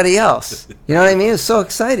everybody else. You know what I mean? It was so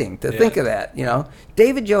exciting to think of that,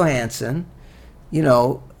 David Johansen,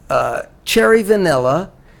 Cherry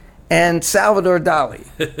Vanilla, and Salvador Dali,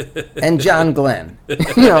 and John Glenn,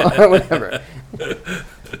 whatever.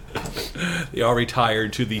 They all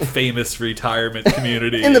retired to the famous retirement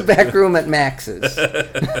community. In the back room at Max's.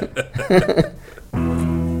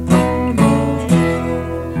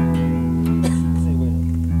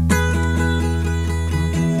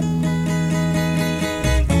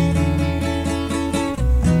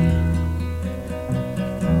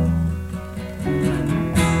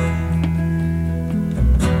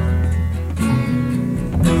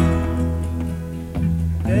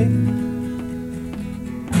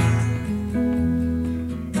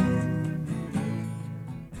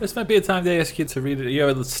 This might be a time to ask you to read it. You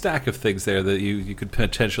have a stack of things there that you could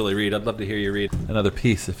potentially read. I'd love to hear you read another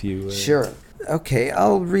piece if you... Sure. Okay,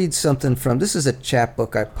 I'll read something from... This is a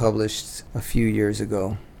chapbook I published a few years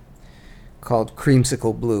ago called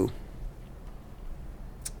Creamsicle Blue.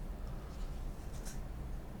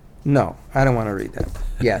 No, I don't want to read that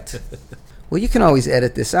yet. Well, you can always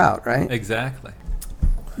edit this out, right? Exactly.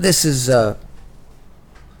 This is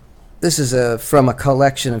from a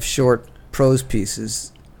collection of short prose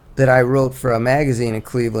pieces that I wrote for a magazine in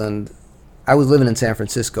Cleveland. I was living in San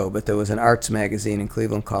Francisco, but there was an arts magazine in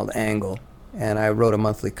Cleveland called Angle, and I wrote a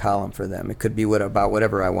monthly column for them. It could be about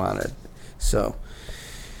whatever I wanted. So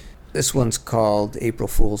this one's called April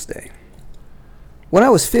Fool's Day. When I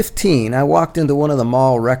was 15, I walked into one of the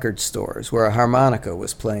mall record stores where a harmonica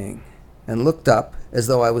was playing and looked up as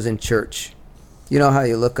though I was in church. You know how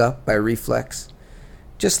you look up by reflex?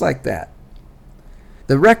 Just like that.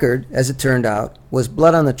 The record, as it turned out, was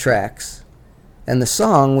Blood on the Tracks, and the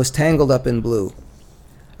song was Tangled Up in Blue.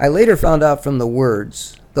 I later found out from the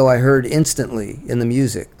words, though I heard instantly in the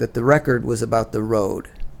music, that the record was about the road.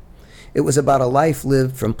 It was about a life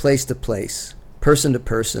lived from place to place, person to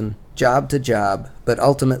person, job to job, but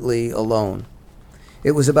ultimately alone.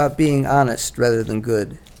 It was about being honest rather than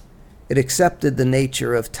good. It accepted the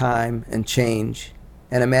nature of time and change,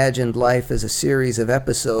 and imagined life as a series of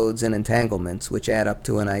episodes and entanglements which add up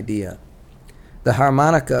to an idea. The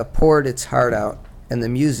harmonica poured its heart out, and the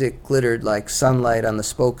music glittered like sunlight on the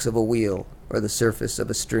spokes of a wheel or the surface of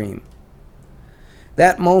a stream.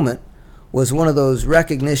 That moment was one of those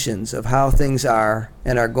recognitions of how things are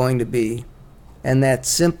and are going to be, and that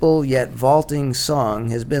simple yet vaulting song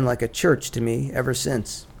has been like a church to me ever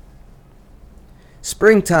since.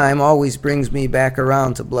 Springtime always brings me back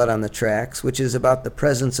around to Blood on the Tracks, which is about the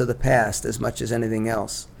presence of the past as much as anything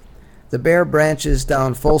else. The bare branches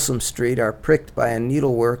down Folsom Street are pricked by a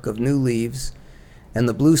needlework of new leaves, and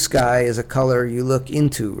the blue sky is a color you look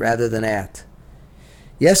into rather than at.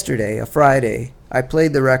 Yesterday, a Friday, I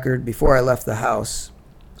played the record before I left the house.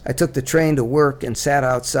 I took the train to work and sat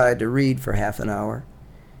outside to read for half an hour.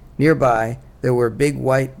 Nearby, there were big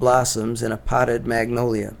white blossoms and a potted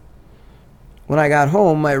magnolia. When I got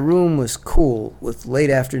home, my room was cool with late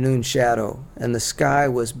afternoon shadow, and the sky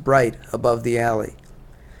was bright above the alley.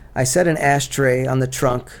 I set an ashtray on the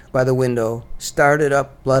trunk by the window, started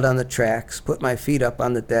up Blood on the Tracks, put my feet up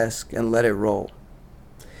on the desk, and let it roll.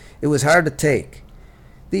 It was hard to take.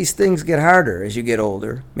 These things get harder as you get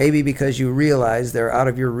older, maybe because you realize they're out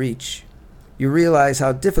of your reach. You realize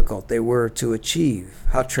how difficult they were to achieve,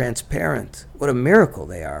 how transparent, what a miracle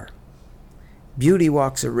they are. Beauty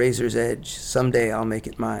walks a razor's edge. Someday I'll make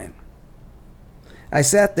it mine. I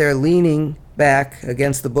sat there leaning back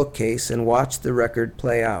against the bookcase and watched the record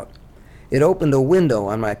play out. It opened a window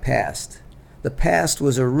on my past. The past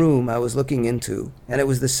was a room I was looking into, and it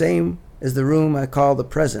was the same as the room I call the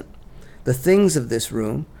present. The things of this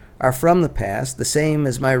room are from the past, the same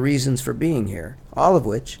as my reasons for being here, all of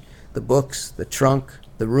which, the books, the trunk,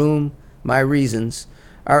 the room, my reasons,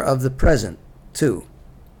 are of the present, too.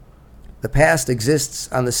 The past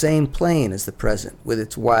exists on the same plane as the present, with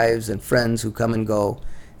its wives and friends who come and go,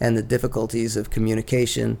 and the difficulties of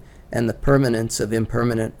communication, and the permanence of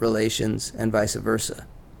impermanent relations, and vice versa.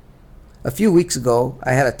 A few weeks ago,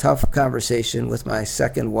 I had a tough conversation with my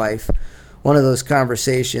second wife, one of those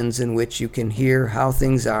conversations in which you can hear how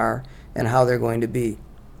things are and how they're going to be.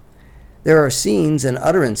 There are scenes and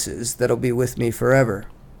utterances that'll be with me forever.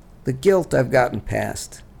 The guilt I've gotten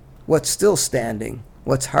past. What's still standing,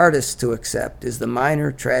 what's hardest to accept, is the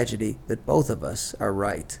minor tragedy that both of us are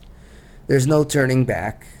right. There's no turning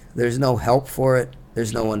back. There's no help for it.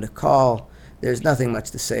 There's no one to call. There's nothing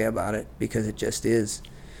much to say about it because it just is.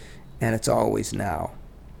 And it's always now.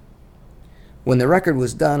 When the record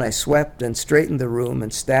was done, I swept and straightened the room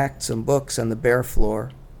and stacked some books on the bare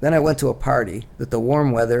floor. Then I went to a party that the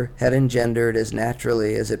warm weather had engendered as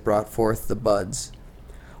naturally as it brought forth the buds.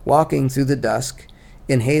 Walking through the dusk,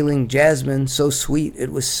 inhaling jasmine so sweet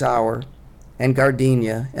it was sour, and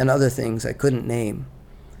gardenia and other things I couldn't name.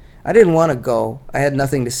 I didn't want to go. I had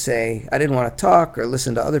nothing to say. I didn't want to talk or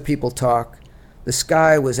listen to other people talk. The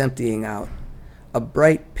sky was emptying out. A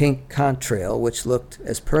bright pink contrail, which looked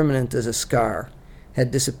as permanent as a scar,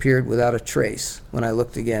 had disappeared without a trace when I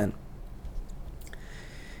looked again.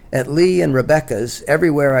 At Lee and Rebecca's,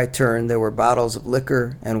 everywhere I turned, there were bottles of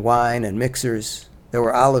liquor and wine and mixers. There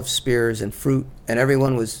were olive spears and fruit, and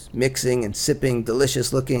everyone was mixing and sipping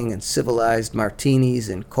delicious-looking and civilized martinis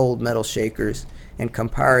and cold metal shakers and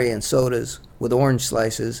Campari and sodas with orange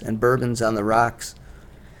slices and bourbons on the rocks.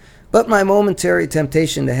 But my momentary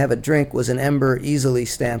temptation to have a drink was an ember easily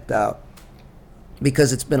stamped out,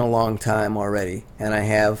 because it's been a long time already, and I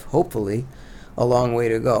have, hopefully, a long way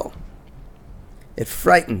to go. It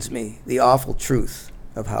frightens me, the awful truth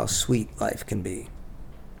of how sweet life can be.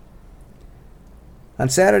 On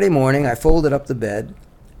Saturday morning, I folded up the bed,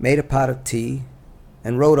 made a pot of tea,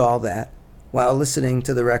 and wrote all that while listening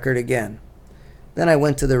to the record again. Then I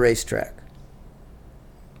went to the racetrack.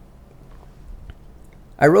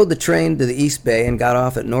 I rode the train to the East Bay and got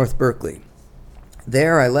off at North Berkeley.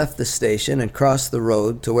 There I left the station and crossed the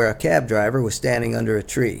road to where a cab driver was standing under a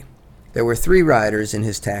tree. There were 3 riders in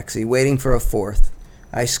his taxi, waiting for a 4th.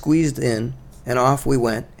 I squeezed in, and off we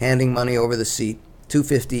went, handing money over the seat,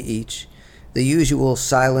 $2.50 each. The usual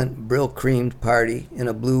silent, brill-creamed party in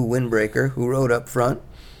a blue windbreaker who rode up front,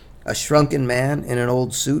 a shrunken man in an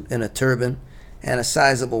old suit and a turban, and a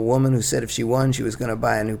sizable woman who said if she won, she was going to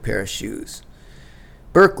buy a new pair of shoes.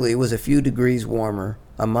 Berkeley was a few degrees warmer,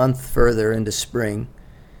 a month further into spring.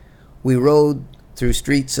 We rode through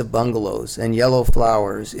streets of bungalows and yellow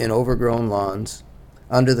flowers in overgrown lawns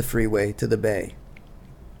under the freeway to the bay.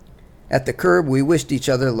 At the curb, we wished each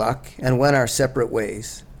other luck and went our separate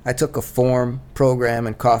ways. I took a form, program,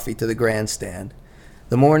 and coffee to the grandstand.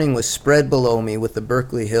 The morning was spread below me with the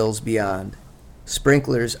Berkeley hills beyond.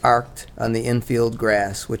 Sprinklers arced on the infield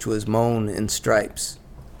grass, which was mown in stripes.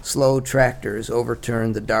 Slow tractors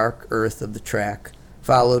overturned the dark earth of the track,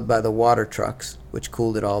 followed by the water trucks, which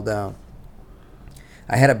cooled it all down.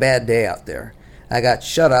 I had a bad day out there. I got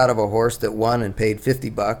shut out of a horse that won and paid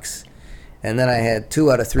 $50, and then I had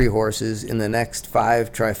 2 out of 3 horses in the next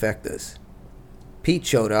 5 trifectas. Pete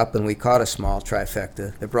showed up, and we caught a small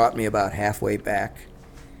trifecta that brought me about halfway back.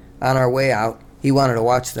 On our way out, he wanted to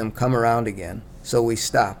watch them come around again, so we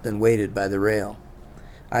stopped and waited by the rail.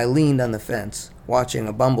 I leaned on the fence, watching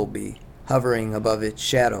a bumblebee hovering above its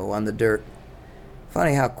shadow on the dirt.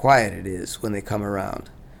 Funny how quiet it is when they come around.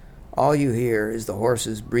 All you hear is the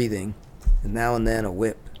horses breathing, and now and then a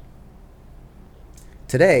whip.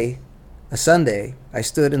 Today, a Sunday, I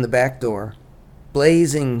stood in the back door.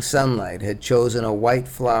 Blazing sunlight had chosen a white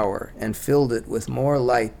flower and filled it with more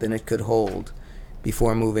light than it could hold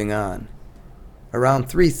before moving on. Around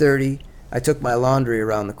 3:30, I took my laundry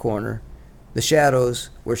around the corner. The shadows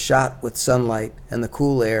were shot with sunlight, and the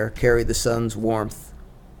cool air carried the sun's warmth.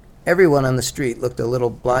 Everyone on the street looked a little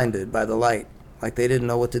blinded by the light, like they didn't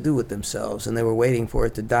know what to do with themselves, and they were waiting for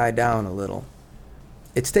it to die down a little.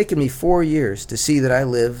 It's taken me 4 years to see that I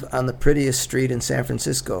live on the prettiest street in San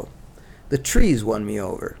Francisco. The trees won me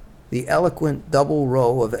over, the eloquent double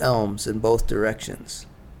row of elms in both directions.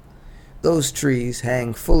 Those trees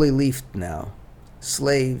hang fully leafed now,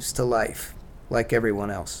 slaves to life, like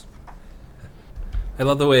everyone else. I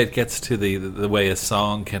love the way it gets to the way a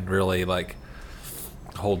song can really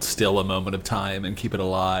hold still a moment of time and keep it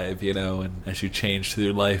alive, and as you change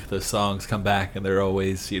through life, the songs come back and they're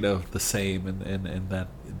always, the same in that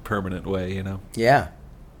permanent way, Yeah.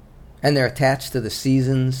 And they're attached to the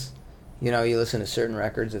seasons. You listen to certain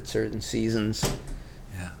records at certain seasons.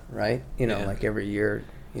 Yeah. Right? Like every year,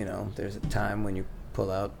 there's a time when you pull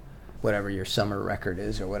out whatever your summer record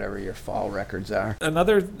is or whatever your fall records are.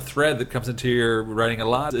 Another thread that comes into your writing a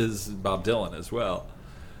lot is Bob Dylan as well.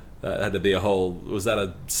 That had to be was that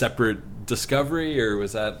a separate discovery, or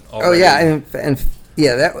was that already? Oh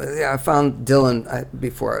yeah, I found Dylan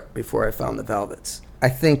before I found the Velvets. I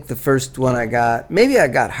think the first one I got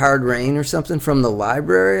Hard Rain or something from the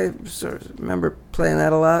library. I remember playing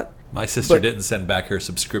that a lot. My sister But- didn't send back her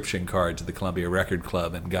subscription card to the Columbia Record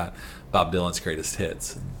Club and got Bob Dylan's greatest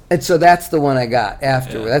hits. And so that's the one I got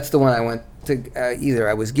after. Yeah. That's the one I went to. Either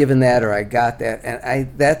I was given that or I got that,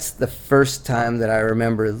 and that's the first time that I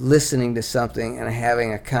remember listening to something and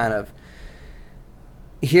having a kind of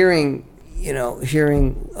hearing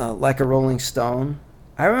like a Rolling Stone.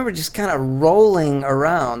 I remember just kind of rolling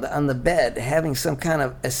around on the bed, having some kind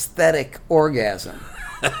of aesthetic orgasm.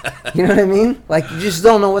 You know what I mean? Like you just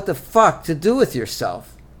don't know what the fuck to do with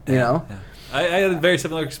yourself. You know? Yeah. I had a very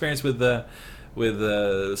similar experience with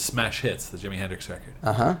Smash Hits, the Jimi Hendrix record.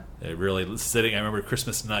 It really sitting. I remember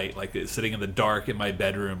Christmas night, like sitting in the dark in my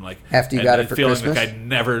bedroom, like After you got it for feeling Christmas?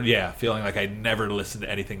 like feeling like I'd never listened to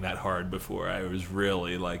anything that hard before. I was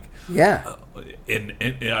really like, Yeah.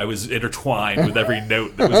 I was intertwined with every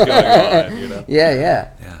note that was going on. You know?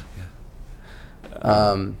 Yeah.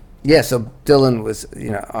 Yeah. Yeah, so Dylan was,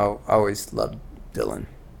 I always loved Dylan.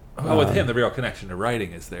 Well, with him, the real connection to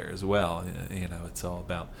writing is there as well. You know, it's all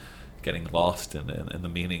about getting lost in the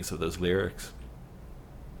meanings of those lyrics.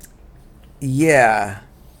 Yeah,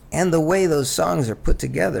 and the way those songs are put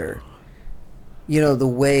together, the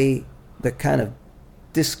way, the kind of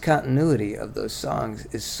discontinuity of those songs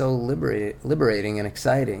is so liberating and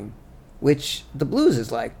exciting, which the blues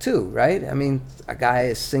is like too, right? I mean, a guy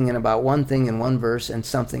is singing about one thing in one verse and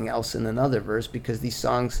something else in another verse because these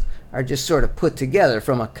songs are just sort of put together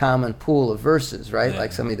from a common pool of verses, right? Yeah.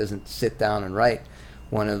 Like somebody doesn't sit down and write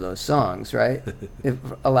one of those songs, right?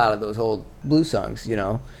 A lot of those old blues songs,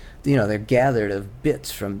 they're gathered of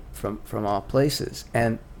bits from all places,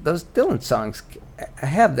 and those Dylan songs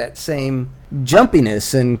have that same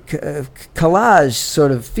jumpiness and collage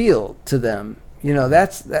sort of feel to them.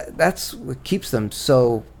 That's what keeps them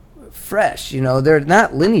so fresh. They're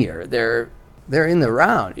not linear. They're in the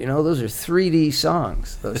round. Those are 3D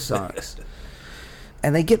songs. Those songs,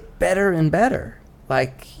 and they get better and better.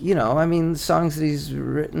 Like the songs that he's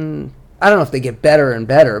written. I don't know if they get better and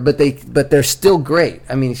better, but they're still great.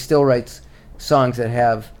 I mean, he still writes songs that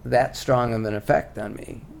have that strong of an effect on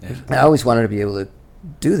me. Yeah. I always wanted to be able to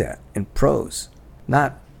do that in prose,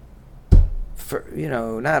 not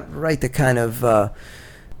write the kind of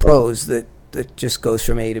prose that just goes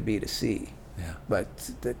from A to B to C. Yeah.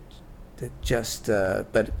 But that just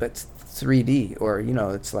but 3D, or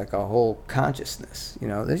it's like a whole consciousness.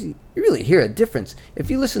 You really hear a difference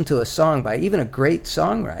if you listen to a song by even a great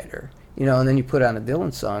songwriter. And then you put on a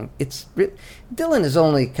Dylan song. Dylan is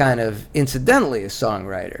only kind of incidentally a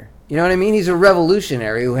songwriter. You know what I mean? He's a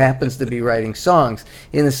revolutionary who happens to be writing songs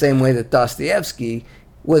in the same way that Dostoevsky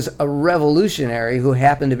was a revolutionary who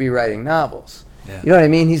happened to be writing novels. Yeah. You know what I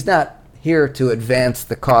mean? He's not here to advance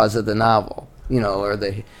the cause of the novel, or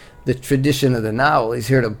the tradition of the novel. He's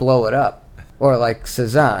here to blow it up. Or like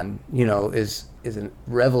Cezanne, is a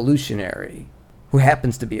revolutionary who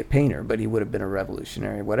happens to be a painter, but he would have been a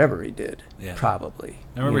revolutionary whatever he did, probably.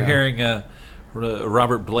 I remember hearing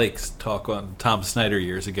Robert Blake's talk on Tom Snyder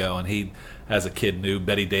years ago, and he, as a kid, knew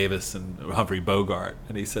Betty Davis and Humphrey Bogart,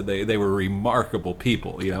 and he said they were remarkable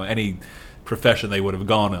people. Any profession they would have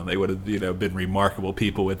gone on, they would have been remarkable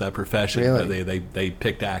people with that profession. Really? But they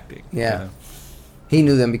picked acting. Yeah. He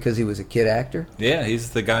knew them because he was a kid actor? Yeah, he's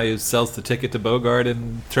the guy who sells the ticket to Bogart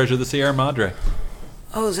in Treasure of the Sierra Madre.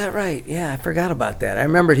 Oh, is that right? Yeah, I forgot about that. I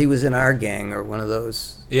remembered he was in Our Gang or one of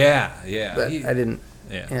those. Yeah. But I didn't.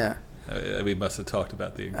 Yeah. We must have talked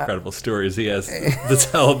about the incredible stories he has to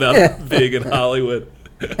tell about being in Hollywood.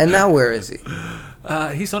 And now where is he?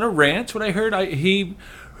 He's on a ranch. What I heard, he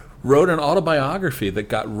wrote an autobiography that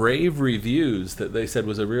got rave reviews that they said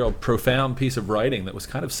was a real profound piece of writing that was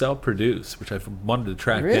kind of self-produced, which I wanted to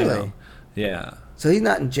track down. Yeah. So he's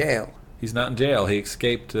not in jail. He's not in jail. He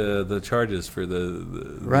escaped the charges for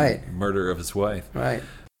the murder of his wife. Right.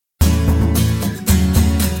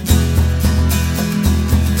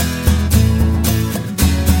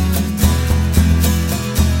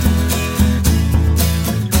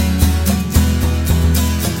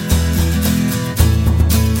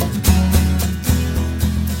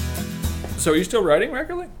 So are you still writing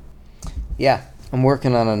regularly? Yeah, I'm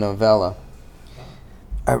working on a novella.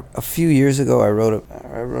 A few years ago, I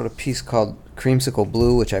wrote a piece called Creamsicle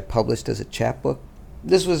Blue, which I published as a chapbook.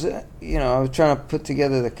 This was, I was trying to put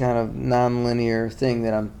together the kind of non-linear thing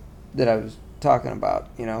that I was talking about.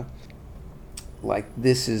 Like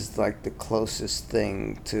this is like the closest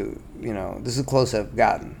thing to, this is the closest I've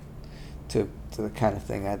gotten to the kind of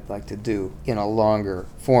thing I'd like to do in a longer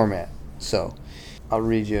format. So, I'll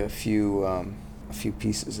read you a few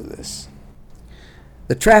pieces of this.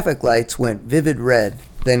 The traffic lights went vivid red,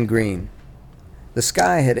 then green. The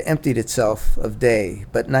sky had emptied itself of day,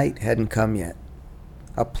 but night hadn't come yet.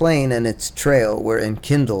 A plane and its trail were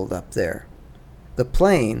enkindled up there. The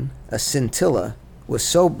plane, a scintilla, was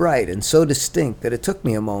so bright and so distinct that it took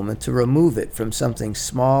me a moment to remove it from something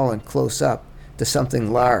small and close up to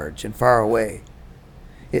something large and far away.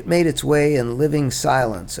 It made its way in living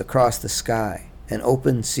silence across the sky, an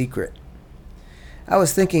open secret. I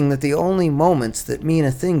was thinking that the only moments that mean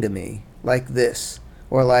a thing to me, like this,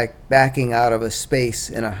 or like backing out of a space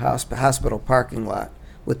in a hospital parking lot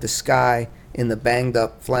with the sky in the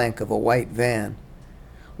banged-up flank of a white van,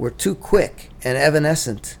 were too quick and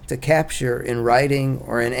evanescent to capture in writing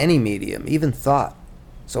or in any medium, even thought.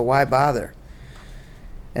 So why bother?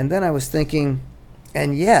 And then I was thinking,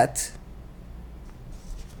 and yet,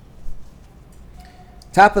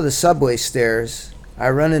 top of the subway stairs, I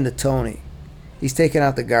run into Tony. He's taking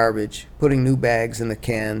out the garbage, putting new bags in the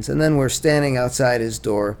cans, and then we're standing outside his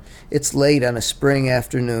door. It's late on a spring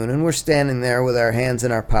afternoon, and we're standing there with our hands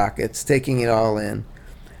in our pockets, taking it all in.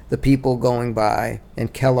 The people going by,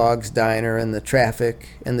 and Kellogg's Diner, and the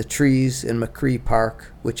traffic, and the trees in McCree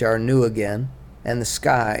Park, which are new again, and the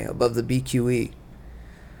sky above the BQE.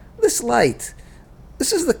 This light,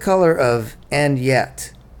 this is the color of and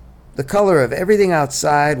yet. The color of everything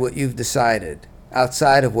outside what you've decided,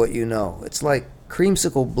 outside of what you know. It's like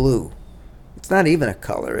creamsicle blue. It's not even a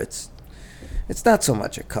color. It's not so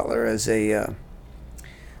much a color as it's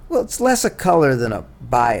less a color than a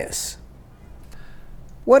bias.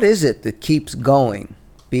 What is it that keeps going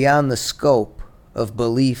beyond the scope of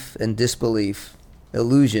belief and disbelief,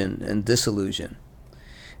 illusion and disillusion?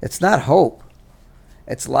 It's not hope.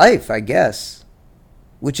 It's life, I guess,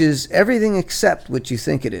 which is everything except what you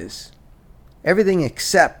think it is. Everything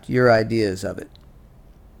except your ideas of it.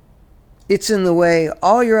 It's in the way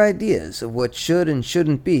all your ideas of what should and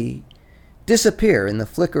shouldn't be disappear in the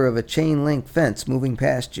flicker of a chain-link fence moving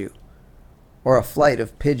past you, or a flight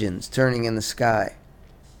of pigeons turning in the sky,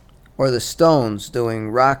 or the stones doing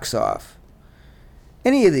rocks off.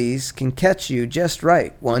 Any of these can catch you just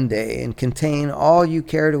right one day and contain all you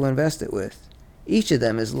care to invest it with. Each of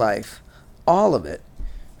them is life, all of it,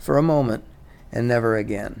 for a moment and never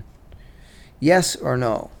again. Yes or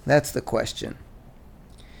no, that's the question.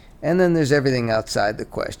 And then there's everything outside the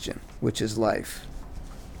question, which is life.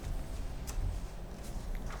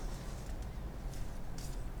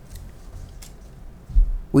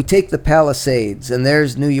 We take the Palisades, and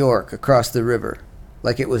there's New York across the river,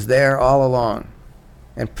 like it was there all along.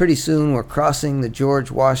 And pretty soon we're crossing the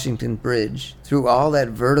George Washington Bridge through all that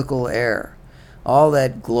vertical air, all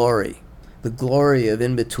that glory, the glory of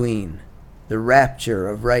in-between, the rapture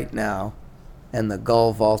of right now, and the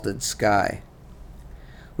gull-vaulted sky.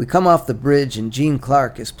 We come off the bridge and Gene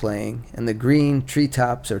Clark is playing, and the green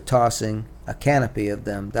treetops are tossing, a canopy of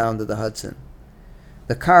them, down to the Hudson.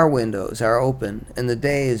 The car windows are open, and the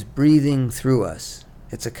day is breathing through us.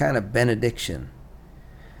 It's a kind of benediction.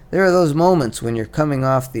 There are those moments when you're coming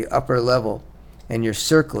off the upper level, and you're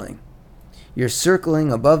circling. You're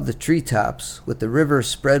circling above the treetops with the river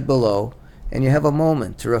spread below, and you have a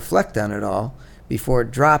moment to reflect on it all before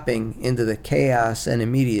dropping into the chaos and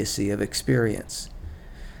immediacy of experience.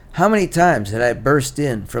 How many times had I burst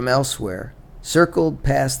in from elsewhere, circled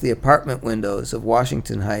past the apartment windows of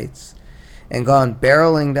Washington Heights, and gone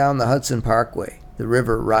barreling down the Hudson Parkway, the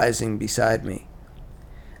river rising beside me.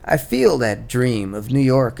 I feel that dream of New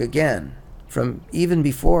York again, from even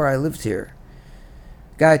before I lived here.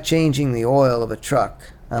 Guy changing the oil of a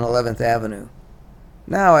truck on 11th Avenue.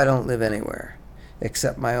 Now I don't live anywhere,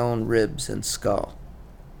 except my own ribs and skull.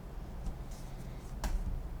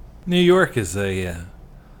 New York is a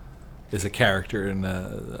character in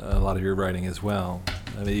a lot of your writing as well.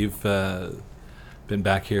 I mean, you've been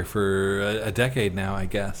back here for a decade now, I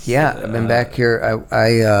guess. Yeah, I've been back here.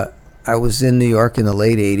 I was in New York in the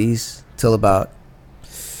late 80s till about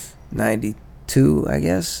 92, I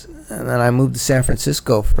guess. And then I moved to San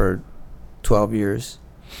Francisco for 12 years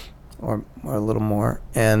or a little more.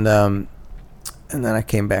 And then I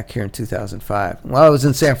came back here in 2005. While I was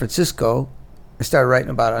in San Francisco, I started writing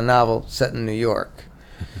about a novel set in New York.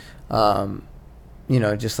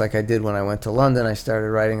 Just like I did when I went to London, I started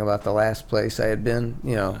writing about the last place I had been,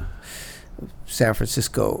 San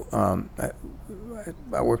Francisco.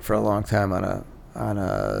 I worked for a long time on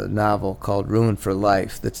a novel called Ruin for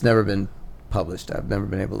Life that's never been published. I've never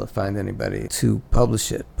been able to find anybody to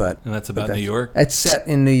publish it. And that's about New York? It's set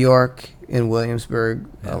in New York, in Williamsburg,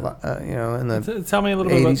 Yeah. in the Tell me a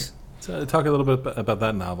little 80s. bit talk a little bit about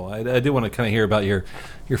that novel. I do want to kind of hear about your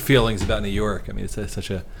feelings about New York. I mean, it's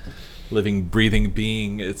such a living, breathing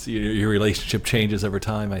being. It's your relationship changes over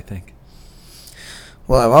time, I think.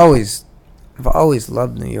 Well, I've always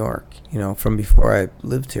loved New York. from before I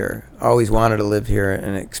lived here. Always wanted to live here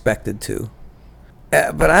and expected to.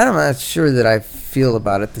 But I'm not sure that I feel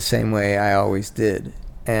about it the same way I always did.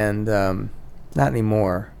 And not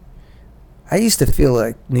anymore. I used to feel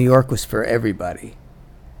like New York was for everybody.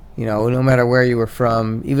 No matter where you were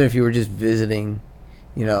from, even if you were just visiting,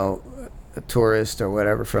 a tourist or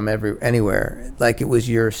whatever from anywhere, like it was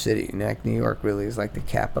your city. Like New York really is like the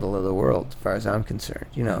capital of the world as far as I'm concerned,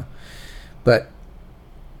 But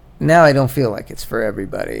now I don't feel like it's for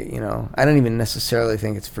everybody, I don't even necessarily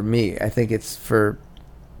think it's for me. I think it's for,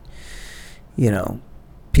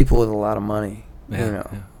 people with a lot of money, and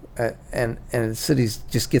the city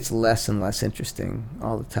just gets less and less interesting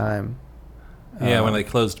all the time. Yeah, when they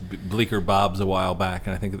closed Bleecker Bob's a while back,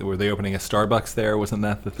 and I think were they opening a Starbucks there? Wasn't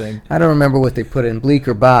that the thing? I don't remember what they put in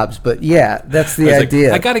Bleecker Bob's, but yeah, that's the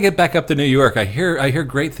idea. I got to get back up to New York. I hear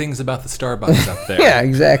great things about the Starbucks up there. Yeah,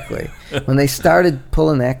 exactly. When they started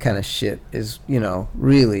pulling that kind of shit is,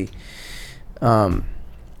 really, when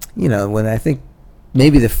I think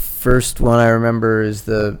maybe the first one I remember is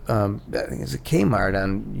I think it's a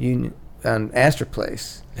Kmart on Astor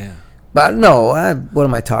Place. Yeah. But no, what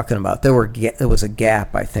am I talking about? There was a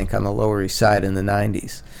Gap, I think, on the Lower East Side in the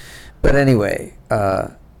 90s. But anyway,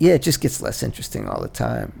 it just gets less interesting all the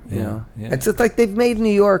time, Yeah. It's just like they've made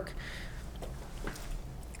New York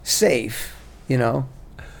safe,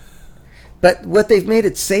 But what they've made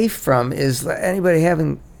it safe from is anybody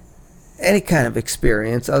having any kind of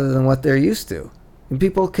experience other than what they're used to. And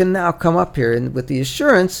people can now come up here with the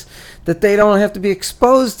assurance that they don't have to be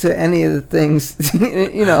exposed to any of the things,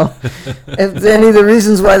 any of the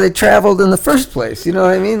reasons why they traveled in the first place. You know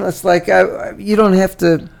what I mean? It's like they don't have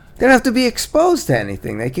to be exposed to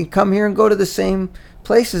anything. They can come here and go to the same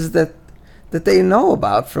places that they know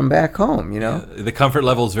about from back home. Yeah, the comfort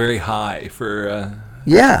level is very high for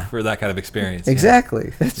that kind of experience.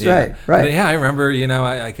 Exactly. That's right. But yeah, I remember.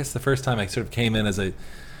 I guess the first time I sort of came in as a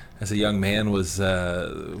young man was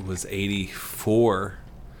 84,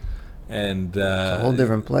 and a whole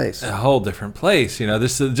different place. A whole different place.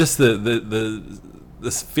 This is just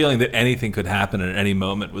this feeling that anything could happen at any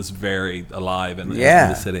moment was very alive in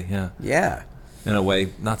the city. Yeah. In a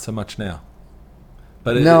way, not so much now.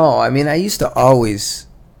 But I mean, you used to always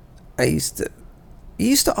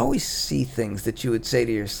see things that you would say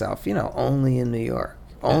to yourself, only in New York.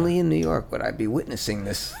 Only in New York would I be witnessing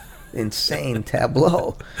this insane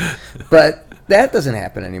tableau. But that doesn't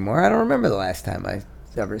happen anymore. I don't remember the last time I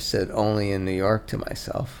ever said only in New York to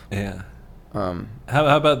myself. Yeah. How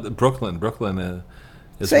about Brooklyn? Brooklyn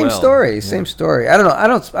as same well. story. Yeah. Same story. I don't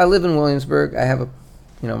know. I live in Williamsburg. I have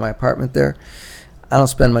my apartment there. I don't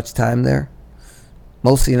spend much time there.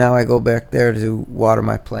 Mostly now I go back there to water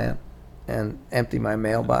my plant and empty my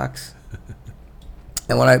mailbox.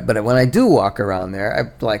 And when I do walk around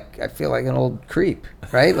there, I feel like an old creep,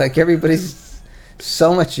 right? Like everybody's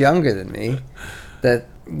so much younger than me that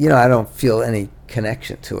I don't feel any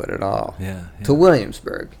connection to it at all. Yeah. To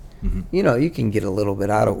Williamsburg, mm-hmm. You can get a little bit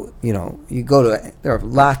out of you go to. There are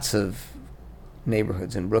lots of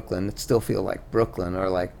neighborhoods in Brooklyn that still feel like Brooklyn or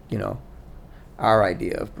like our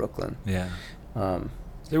idea of Brooklyn. Yeah.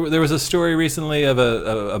 There was a story recently of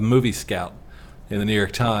a movie scout in the New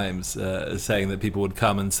York Times saying that people would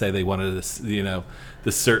come and say they wanted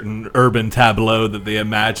this certain urban tableau that they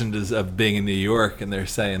imagined as of being in New York, and they're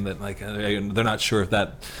saying that they're not sure if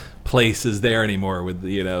that place is there anymore with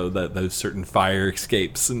those certain fire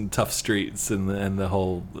escapes and tough streets and the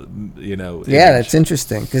whole image. Yeah, that's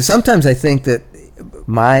interesting because sometimes I think that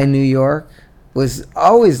my New York was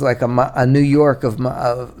always like a New York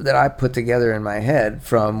that I put together in my head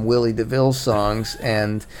from Willie DeVille songs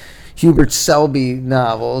and Hubert Selby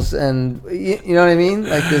novels, and you know what I mean,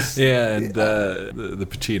 like this. Yeah, and the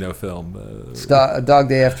Pacino film, Dog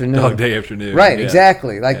Day Afternoon. Dog Day Afternoon. Right, yeah.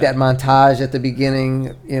 exactly. Like that montage at the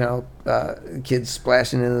beginning, kids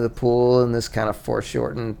splashing into the pool and this kind of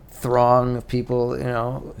foreshortened throng of people,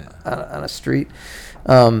 on a street.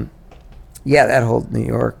 That whole New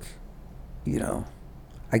York.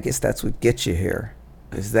 I guess that's what gets you here,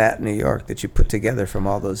 is that New York that you put together from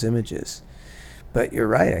all those images. But you're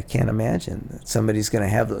right, I can't imagine that somebody's going to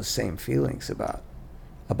have those same feelings about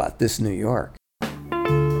this New York.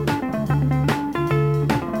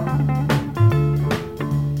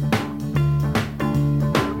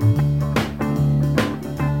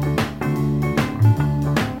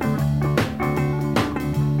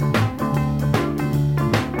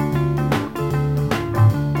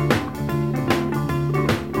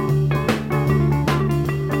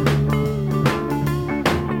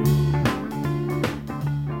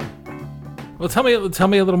 Well, tell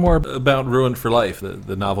me a little more about Ruined for Life,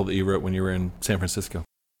 the novel that you wrote when you were in San Francisco.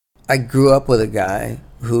 I grew up with a guy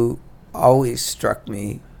who always struck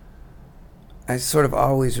me. I sort of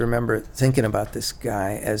always remember thinking about this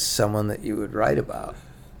guy as someone that you would write about.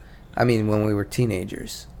 I mean, when we were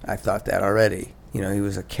teenagers, I thought that already. You know, he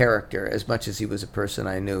was a character. As much as he was a person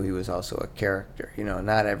I knew, he was also a character. You know,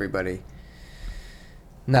 not everybody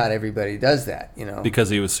does that, you know.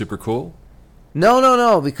 Because he was super cool?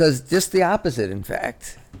 No, because just the opposite, in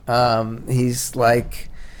fact. He's like,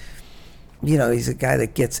 you know, he's a guy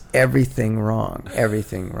that gets everything wrong.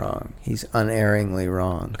 He's unerringly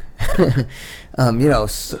wrong. You know,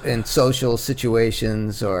 in social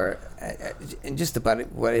situations or and just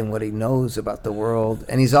about what he knows about the world.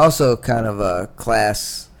 And he's also kind of a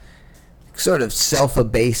sort of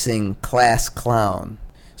self-abasing class clown.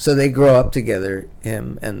 So they grow up together,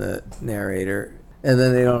 him and the narrator, and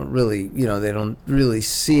then they don't really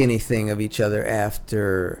see anything of each other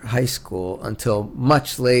after high school until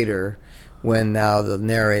much later, when now the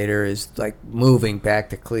narrator is like moving back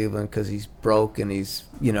to Cleveland because he's broke and he's,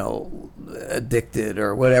 you know, addicted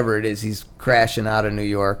or whatever it is. He's crashing out of New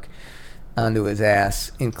York onto his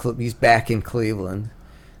ass. He's back in Cleveland,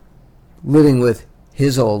 living with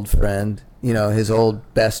his old friend, you know, his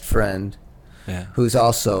old best friend, who's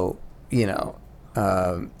also, you know,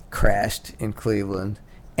 crashed in Cleveland.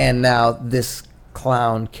 And now this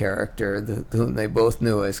clown character, whom they both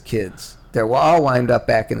knew as kids. They're all wind up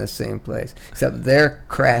back in the same place, except they're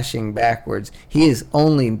crashing backwards. He is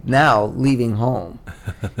only now leaving home,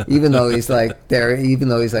 even though he's like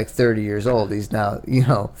 30 years old. He's now, you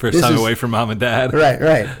know, first time away from mom and dad.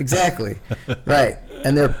 Right, exactly, right.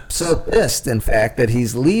 And they're so pissed, in fact, that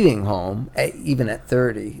he's leaving home, even at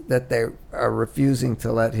 30, that they are refusing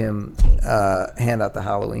to let him hand out the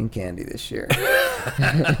Halloween candy this year.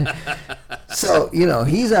 So, you know,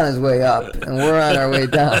 he's on his way up, and we're on our way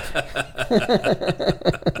down.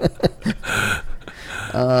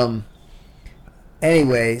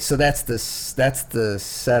 Anyway, so that's the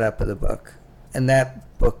setup of the book. And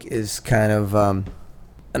that book is kind of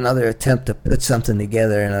another attempt to put something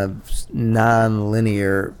together in a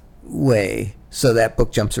non-linear way. So that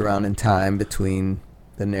book jumps around in time between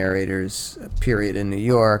the narrator's period in New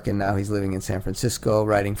York, and now he's living in San Francisco,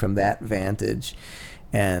 writing from that vantage,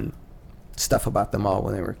 and stuff about them all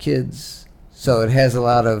when they were kids. So it has a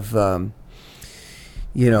lot of,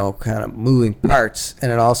 you know, kind of moving parts, and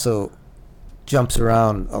it also jumps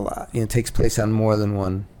around a lot. You know, it takes place on more than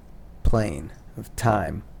one plane of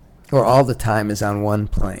time. Or all the time is on one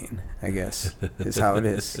plane, I guess, is how it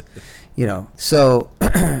is. You know, so...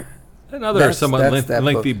 Another somewhat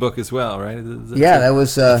lengthy book as well, right? Yeah, that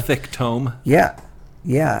was... a thick tome. Yeah.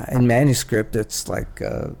 In manuscript, it's like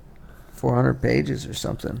 400 pages or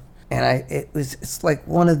something. And it's like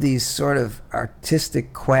one of these sort of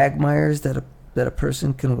artistic quagmires that a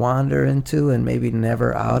person can wander into and maybe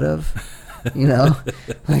never out of, you know?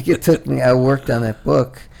 Like it took me... I worked on that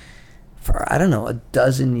book for, I don't know, a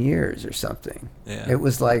dozen years or something. Yeah. It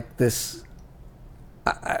was like this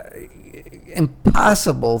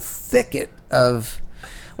impossible thicket of,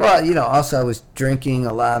 well, you know, also I was drinking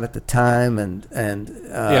a lot at the time, and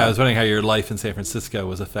I was wondering how your life in San Francisco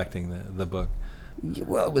was affecting the book.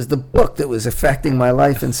 Well, it was the book that was affecting my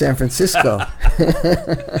life in San Francisco.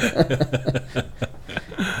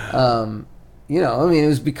 You know, I mean, it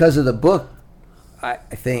was because of the book, I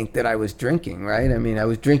think, that I was drinking, right? I mean, I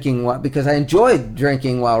was drinking because I enjoyed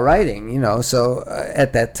drinking while writing, you know, so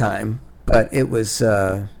at that time. But it was,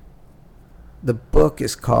 the book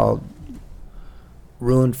is called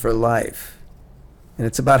Ruined for Life. And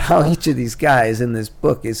it's about how each of these guys in this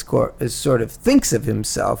book is sort of thinks of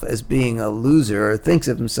himself as being a loser, or thinks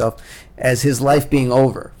of himself as his life being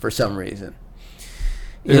over for some reason.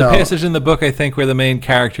 There's a passage in the book, I think, where the main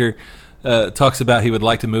character talks about he would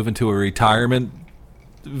like to move into a retirement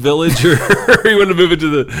village, or he wanted to move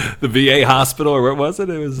into the VA hospital, or what was it?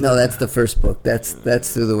 No, that's the first book. That's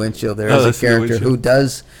Through the Windshield. There is a character who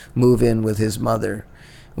does move in with his mother.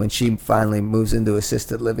 When she finally moves into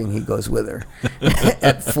assisted living, he goes with her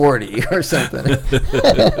at 40 or something.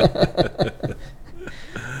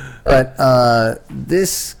 But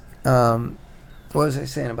this, what was I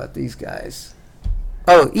saying about these guys?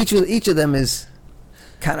 Oh, each of them is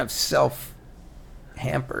kind of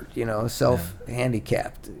self-hampered, you know,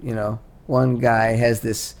 self-handicapped, you know. One guy has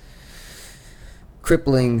this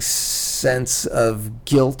crippling sense of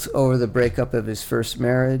guilt over the breakup of his first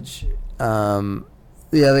marriage.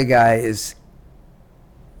 The other guy is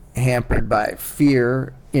hampered by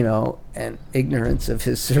fear, you know, and ignorance of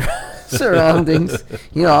his surroundings,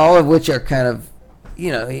 you know, all of which are kind of,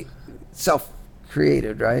 you know,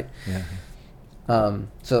 self-created, right? Yeah.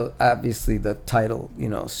 So obviously the title,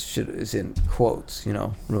 is in quotes,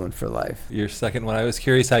 Ruined for Life. Your second one, I was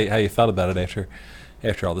curious how you felt about it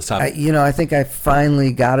after all this time. I think I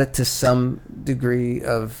finally got it to some degree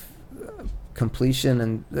of completion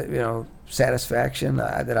and, satisfaction,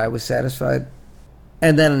 that I was satisfied.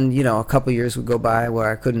 And then, a couple years would go by where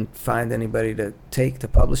I couldn't find anybody to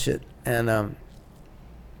publish it. And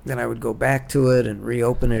then I would go back to it and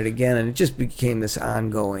reopen it again. And it just became this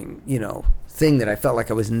ongoing, thing that I felt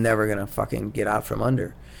like I was never going to fucking get out from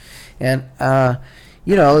under. And, there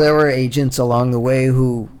were agents along the way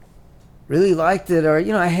who really liked it. Or,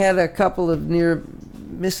 I had a couple of near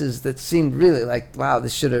misses that seemed really like, wow,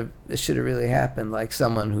 this should have really happened. Like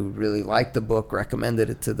someone who really liked the book recommended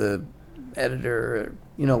it to the editor,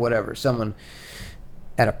 or, whatever. Someone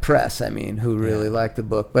at a press, who really liked the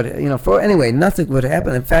book. But, anyway, nothing would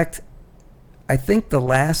happen. In fact, I think the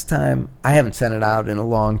last time, I haven't sent it out in a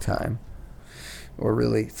long time or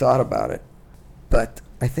really thought about it, but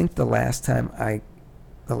I think the last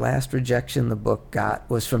rejection the book got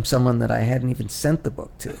was from someone that I hadn't even sent the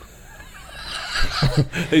book to.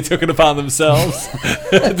 They took it upon themselves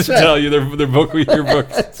to tell you their book was your book.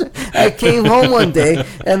 I came home one day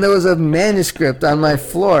and there was a manuscript on my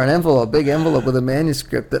floor, a big envelope with a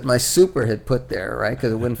manuscript that my super had put there, right?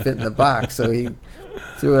 Because it wouldn't fit in the box, so he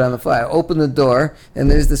threw it on the fly. I opened the door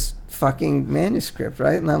and there's this fucking manuscript,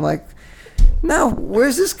 right? And I'm like, now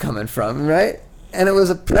where's this coming from, right? And it was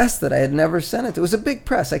a press that I had never sent it to. It was a big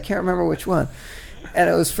press. I can't remember which one. And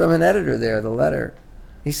it was from an editor there, the letter.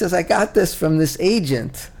 He says, I got this from this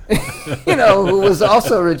agent, who was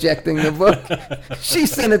also rejecting the book. She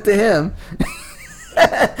sent it to him.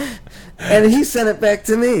 And he sent it back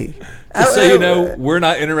to me. So we're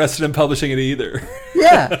not interested in publishing it either.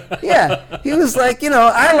 Yeah. He was like,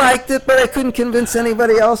 I liked it, but I couldn't convince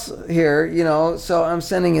anybody else here, so I'm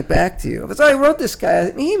sending it back to you. So I wrote this guy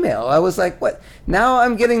an email. I was like, what? Now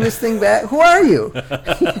I'm getting this thing back? Who are you?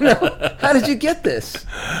 How did you get this?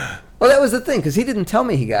 Well, that was the thing, because he didn't tell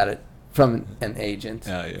me he got it from an agent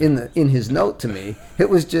in his note to me. It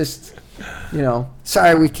was just,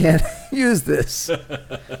 sorry, we can't use this.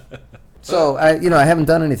 So I haven't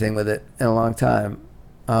done anything with it in a long time,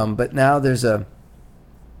 but now there's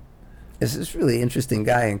this really interesting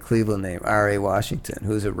guy in Cleveland named R.A. Washington,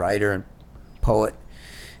 who's a writer and poet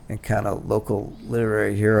and kind of local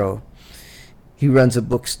literary hero. He runs a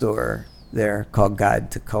bookstore there called Guide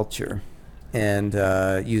to Culture, and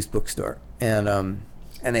used bookstore, and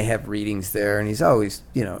they have readings there, and he's always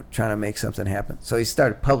trying to make something happen. So he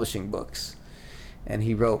started publishing books, and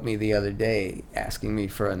he wrote me the other day asking me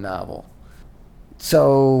for a novel.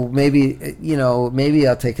 So maybe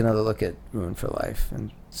I'll take another look at Ruined for Life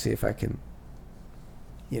and see if I can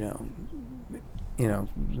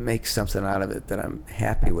make something out of it that I'm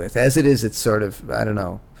happy with. As it is, it's sort of, I don't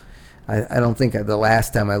know. I don't think the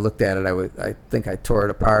last time I looked at it, I think I tore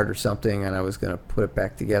it apart or something, and I was going to put it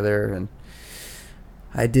back together, and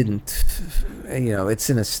I didn't. It's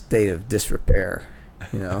in a state of disrepair.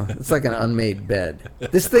 It's like an unmade bed.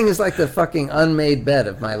 This thing is like the fucking unmade bed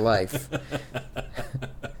of my life.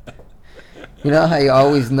 You know how you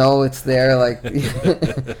always know it's there? Like,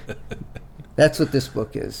 that's what this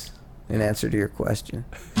book is, in answer to your question.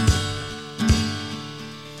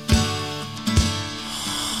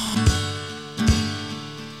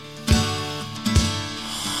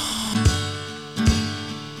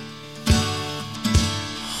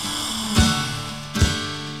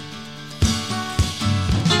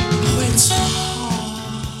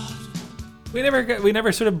 We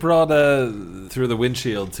never sort of brought Through the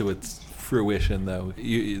Windshield to its fruition, though.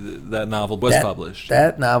 That novel was published.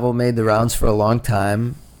 That novel made the rounds for a long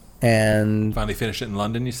time, and finally finished it in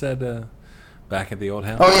London. You said back at the old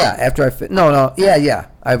house. Oh yeah, after I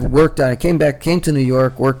I've worked on it. Came to New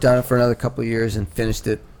York, worked on it for another couple of years, and finished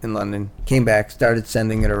it in London. Came back, started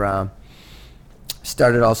sending it around.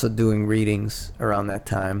 Started also doing readings around that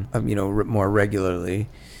time, more regularly.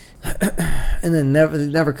 And then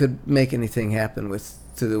never could make anything happen with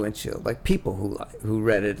Through the Windshield. Like people who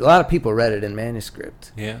read it, a lot of people read it in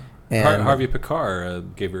manuscript. Yeah, and Harvey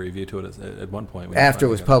Pekar gave a review to it at one point after it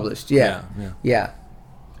was published. Yeah,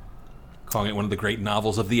 calling it one of the great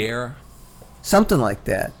novels of the era. Something like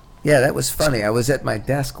that. Yeah, that was funny. I was at my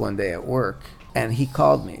desk one day at work, and he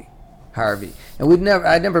called me, Harvey, and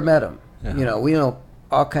I'd never met him. Yeah. We know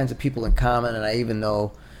all kinds of people in common, and I even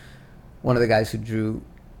know one of the guys who drew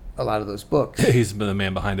a lot of those books. He's the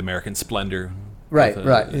man behind American Splendor. Right.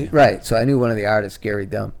 So I knew one of the artists, Gary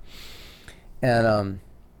Dunn. And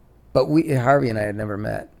but Harvey and I had never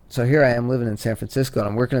met. So here I am living in San Francisco, and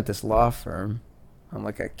I'm working at this law firm, I'm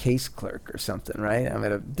like a case clerk or something, right? I'm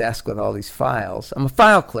at a desk with all these files. I'm a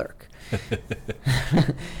file clerk.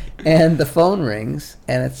 And the phone rings,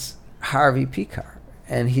 and it's Harvey Pekar.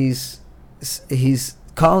 And he's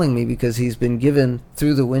calling me because he's been given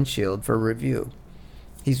Through the Windshield for review.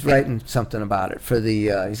 He's writing something about it for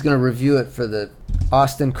the, he's going to review it for the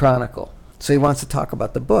Austin Chronicle. So he wants to talk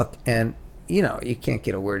about the book. And, you know, you can't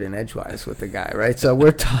get a word in edgewise with the guy, right? So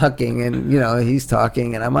we're talking, and, you know, he's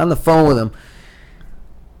talking, and I'm on the phone with him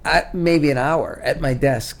maybe an hour at my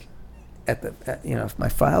desk, my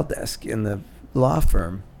file desk in the law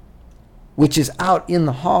firm, which is out in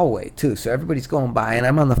the hallway, too. So everybody's going by, and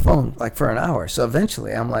I'm on the phone, like, for an hour. So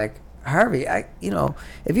eventually I'm like, Harvey, if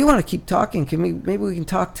you want to keep talking, maybe we can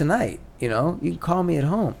talk tonight, you know? You can call me at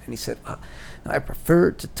home. And he said, well, I prefer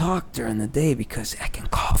to talk during the day because I can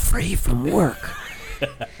call free from work.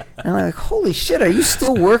 And I'm like, holy shit, are you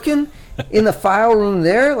still working in the file room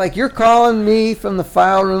there? Like, you're calling me from the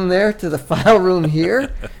file room there to the file room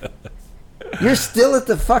here? You're still at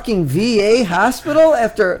the fucking VA hospital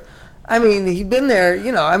after... I mean, he'd been there,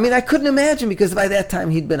 you know, I mean, I couldn't imagine, because by that time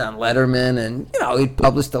he'd been on Letterman, and, you know, he'd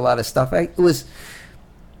published a lot of stuff. It was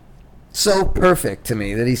so perfect to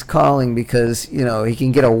me that he's calling because, you know, he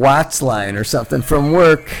can get a Watts line or something from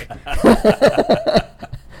work.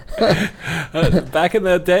 Back in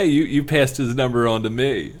that day, you passed his number on to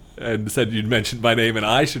me and said you'd mentioned my name and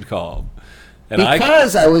I should call him. And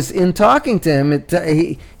because I was in talking to him,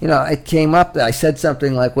 it came up that I said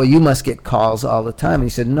something like, well, you must get calls all the time. And he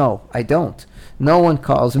said, no, I don't. No one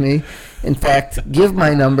calls me. In fact, give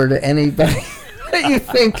my number to anybody that you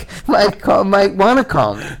think might want to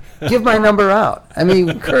call me. Give my number out. I mean,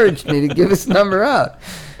 he encouraged me to give his number out.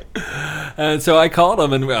 And so I called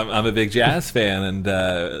him, and I'm a big jazz fan, and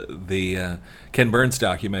the Ken Burns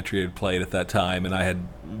documentary had played at that time, and I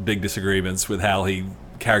had big disagreements with how he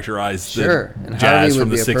characterized the and jazz Harvey from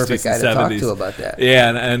the would be a 60s perfect guy and to 70s. talk to about that.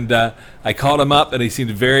 Yeah, and I called him up, and he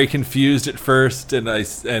seemed very confused at first. And I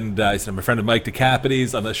said, I'm a friend of Mike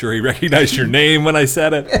DeCapity's. I'm not sure he recognized your name when I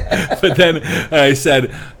said it. But then I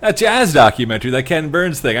said, that jazz documentary, that Ken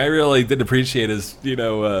Burns thing, I really did appreciate his,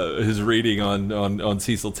 his reading on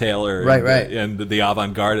Cecil Taylor and the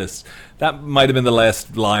avant-gardists. That might have been the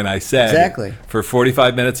last line I said. Exactly. For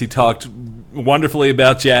 45 minutes, he talked wonderfully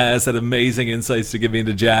about jazz, had amazing insights to give me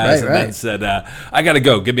into jazz, then said, I got to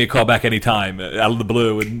go. Give me a call back anytime, out of the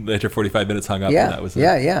blue. And after 45 minutes, hung up. Yeah, and that was it.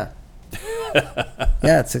 Yeah.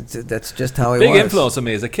 That's just how he was. Big influence on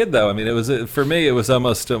me as a kid, though. I mean, it was for me, it was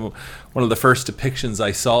almost one of the first depictions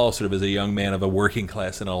I saw sort of as a young man of a working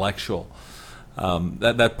class intellectual.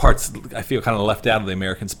 That part's, I feel, kind of left out of the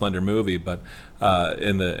American Splendor movie, but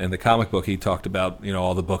in the comic book he talked about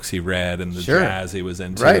all the books he read and the jazz he was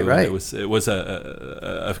into. Right. It was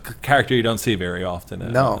a character you don't see very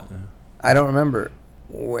often. No, I don't remember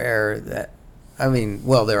where that. I mean,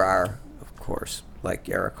 well, there are, of course, like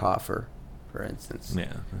Eric Hoffer, for instance.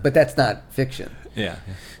 Yeah, but that's not fiction. Yeah.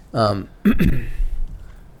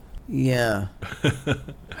 Yeah.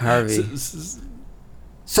 Harvey.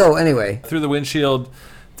 So anyway, Through the Windshield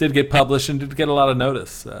did get published and did get a lot of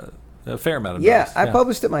notice, a fair amount of notice. I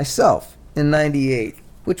published it myself in '98,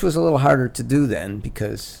 which was a little harder to do then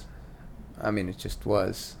because, I mean, it just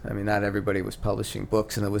was. I mean, not everybody was publishing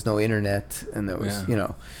books, and there was no internet, and there was,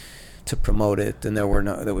 to promote it, and there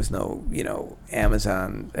was no,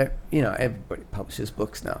 Amazon. Everybody publishes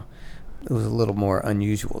books now. It was a little more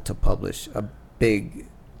unusual to publish a big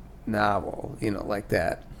novel, like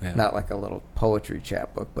that. Yeah. Not like a little poetry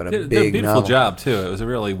chapbook, but a big beautiful novel. Job too. It was a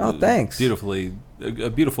really thanks. a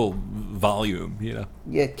beautiful volume. Yeah,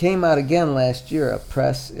 it came out again last year.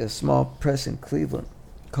 A small press in Cleveland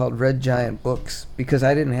called Red Giant Books, because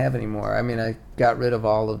I didn't have any more. I mean, I got rid of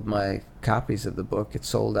all of my copies of the book. It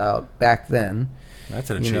sold out back then. That's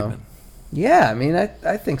an achievement. Yeah, I mean,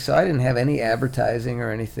 I think so. I didn't have any advertising or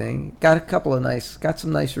anything. Got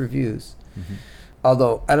some nice reviews. Mm-hmm.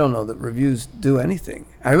 Although I don't know that reviews do anything.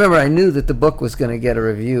 I remember I knew that the book was going to get a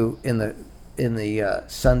review in the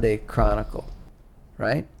Sunday Chronicle,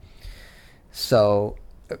 right? So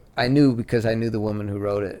I knew, because I knew the woman who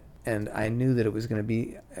wrote it, and I knew that it was going to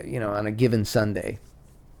be, on a given Sunday.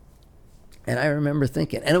 And I remember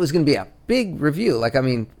thinking, and it was going to be a big review. Like, I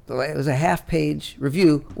mean, it was a half-page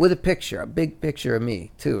review with a big picture of me,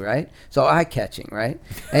 too, right? So eye-catching, right?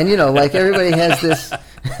 And, like everybody has this,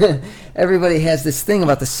 thing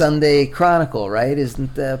about the Sunday Chronicle, right?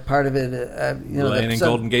 Isn't part of it, laying in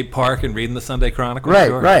Golden Gate Park and reading the Sunday Chronicle? Right,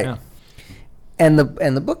 sure. right. Yeah. And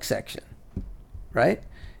the book section, right?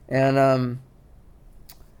 And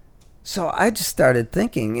so I just started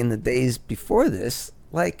thinking in the days before this,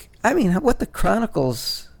 like, I mean, what the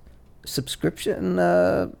Chronicle's subscription,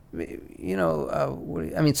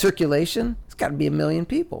 circulation, it's got to be 1 million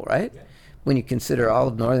people, right? Yeah. When you consider all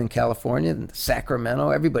of Northern California and Sacramento,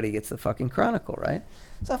 everybody gets the fucking Chronicle, right?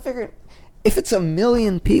 So I figured, if it's 1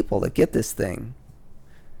 million people that get this thing,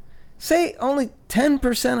 say only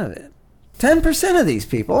 10% of it, 10% of these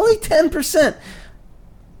people, only 10%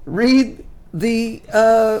 read the,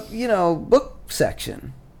 book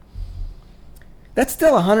section. That's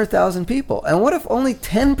still 100,000 people. And what if only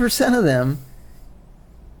 10% of them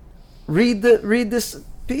read this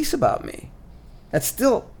piece about me? That's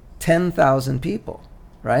still 10,000 people,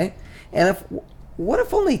 right? And what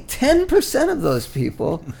if only 10% of those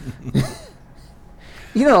people,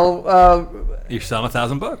 you're selling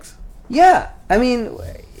 1,000 books. Yeah, I mean,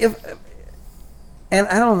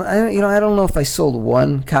 I don't know if I sold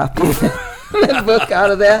one copy of that book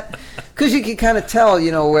out of that, because you can kind of tell,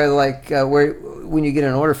 where when you get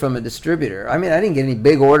an order from a distributor. I mean, I didn't get any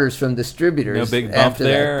big orders from distributors. No big bump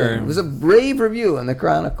there. It was a rave review in the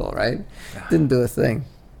Chronicle, right? Didn't do a thing.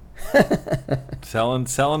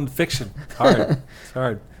 Selling fiction. It's hard. It's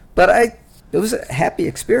hard. But it was a happy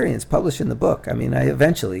experience publishing the book. I mean, I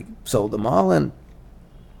eventually sold them all, and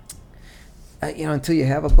until you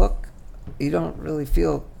have a book, you don't really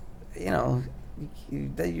feel, you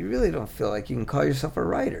really don't feel like you can call yourself a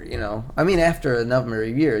writer, I mean, after a number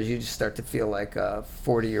of years, you just start to feel like a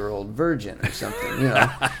 40-year-old virgin or something,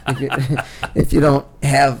 if you don't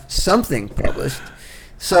have something published.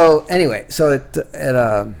 So anyway, it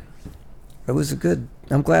was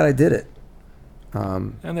I'm glad I did it.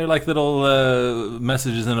 And they're like little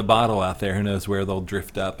messages in a bottle out there. Who knows where they'll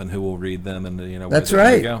drift up and who will read them, and where That's they're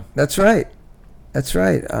right. Go. That's right. That's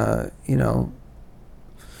right.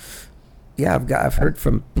 Yeah, I've heard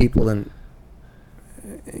from people in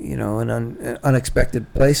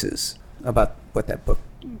unexpected places about what that book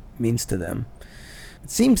means to them. It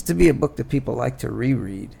seems to be a book that people like to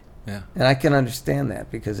reread. Yeah. And I can understand that,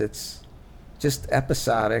 because it's just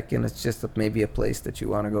episodic, and it's just maybe a place that you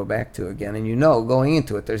want to go back to again. And going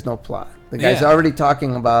into it, there's no plot. The guy's already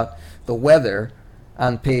talking about the weather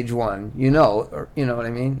on page 1, you know what I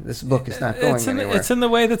mean? This book is not going anywhere. It's in the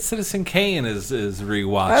way that Citizen Kane is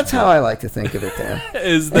rewatched. That's how I like to think of it, Dan.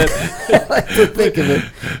 Is that I like to think of it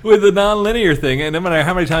with the non-linear thing? And no matter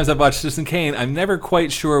how many times I've watched Citizen Kane, I'm never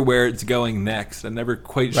quite sure where it's going next. I'm never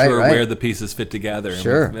quite sure where the pieces fit together.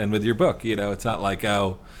 Sure. And with your book, it's not like,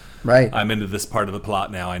 right, I'm into this part of the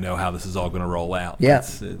plot now. I know how this is all going to roll out. Yeah.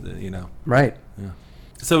 Right. Yeah.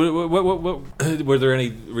 So, what were there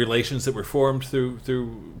any relations that were formed through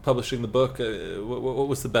publishing the book? What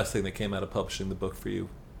was the best thing that came out of publishing the book for you?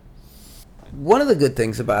 One of the good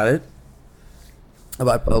things about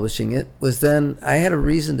publishing it, was then I had a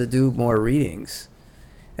reason to do more readings,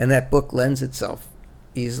 and that book lends itself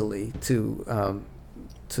easily to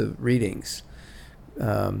readings,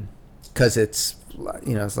 because it's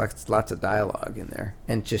it's lots of dialogue in there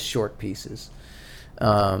and just short pieces.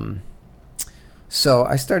 So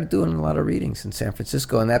I started doing a lot of readings in San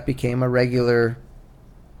Francisco, and that became a regular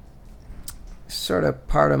sort of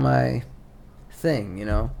part of my thing,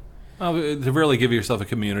 Well, to really give yourself a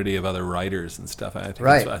community of other writers and stuff. I think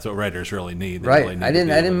that's what writers really need. Right. Really need I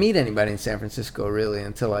didn't meet anybody in San Francisco really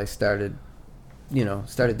until I started doing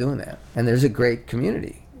that. And there's a great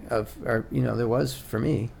community there was for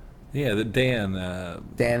me. Yeah,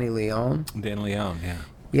 Danny Leone. Dan Leone, yeah.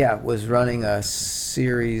 Yeah, was running a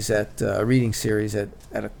series a reading series at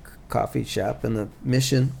a coffee shop in the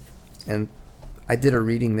Mission, and I did a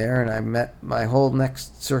reading there, and I met my whole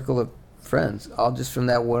next circle of friends, all just from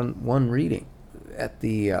that one reading at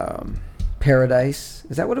the Paradise.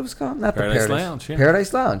 Is that what it was called? Not Paradise the Paradise Lounge. Yeah.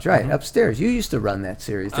 Paradise Lounge, right, upstairs. You used to run that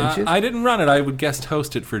series, didn't you? I didn't run it. I would guest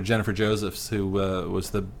host it for Jennifer Josephs, who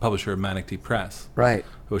was the publisher of Manic Tea Press. Right.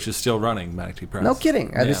 Which is still running Manic Tea Press. No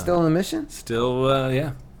kidding. Are they still in the Mission? Still,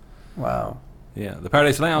 yeah. Wow. Yeah, the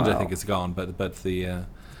Paradise Lounge I think is gone, but the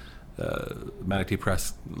Manic Tea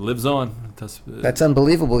Press lives on. That's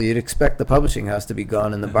unbelievable. You'd expect the publishing house to be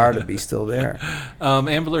gone and the bar to be still there.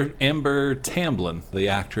 Amber Tamblyn, the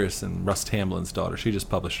actress and Russ Tamblin's daughter, she just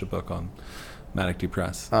published a book on Manic Tea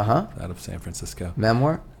Press out of San Francisco.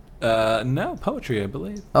 Memoir? No, poetry, I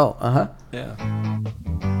believe. Oh, Yeah.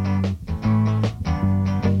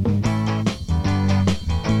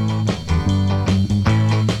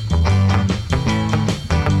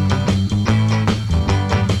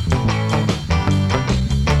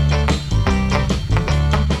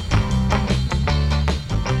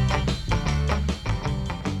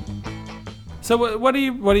 So what are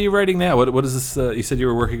you writing now? What is this? You said you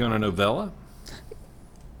were working on a novella?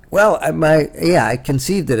 Well, I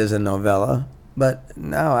conceived it as a novella, but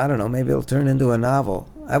now I don't know. Maybe it'll turn into a novel.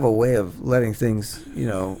 have a way of letting things,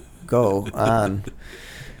 go on.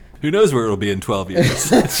 Who knows where it'll be in 12 years?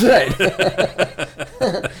 That's right.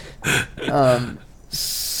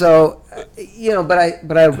 So, but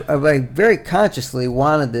I very consciously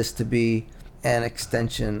wanted this to be an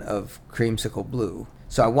extension of Creamsicle Blue.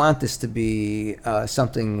 So I want this to be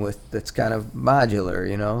something that's kind of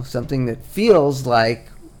modular, something that feels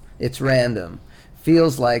like it's random.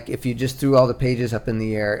 Feels like if you just threw all the pages up in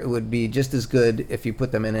the air, it would be just as good if you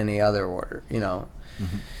put them in any other order,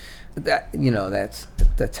 Mm-hmm.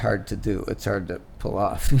 That's hard to do. It's hard to pull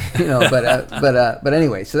off, but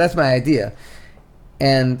anyway, so that's my idea.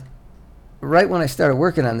 And right when I started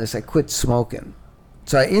working on this, I quit smoking.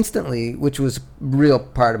 So I instantly, which was a real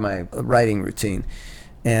part of my writing routine,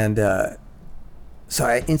 and so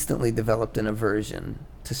I instantly developed an aversion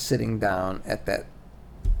to sitting down at that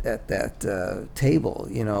table,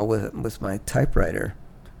 with my typewriter.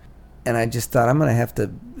 And I just thought, I'm going to have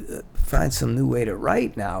to find some new way to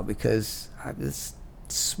write now, because this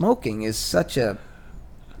smoking is such a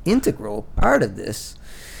integral part of this.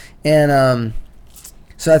 And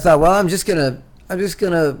so I thought, well, I'm just gonna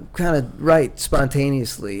kind of write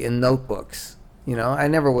spontaneously in notebooks. I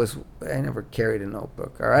never carried a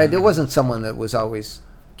notebook, or there wasn't someone that was always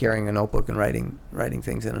carrying a notebook and writing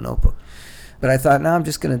things in a notebook. But I thought, now I'm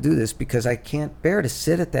just going to do this because I can't bear to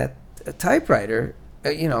sit at that typewriter,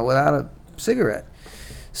 without a cigarette.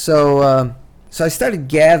 So I started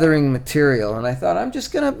gathering material, and I thought, I'm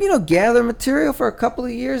just going to, gather material for a couple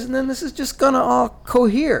of years, and then this is just going to all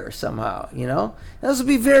cohere somehow, This will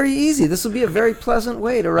be very easy. This will be a very pleasant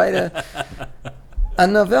way to write a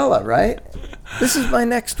novella, right? This is my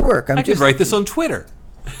next work. I could write this on Twitter.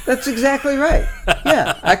 That's exactly right.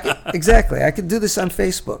 Yeah, exactly. I could do this on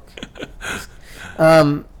Facebook.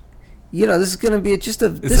 This is going to be just a...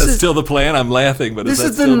 Is that still the plan? I'm laughing, but this is that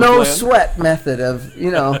is the still the no plan? sweat method of,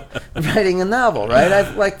 writing a novel, right?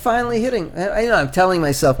 I've finally I'm telling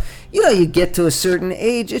myself, you get to a certain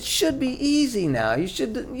age, it should be easy now. You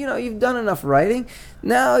should, you've done enough writing.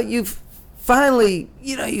 Now you've finally,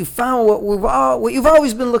 you found what you've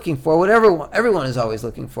always been looking for, what everyone is always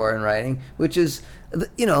looking for in writing, which is,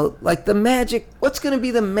 like the magic, what's going to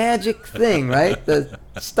be the magic thing, right? The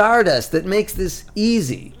stardust that makes this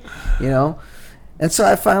easy, And so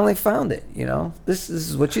I finally found it, This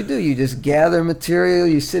is what you do. You just gather material,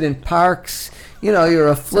 you sit in parks, you're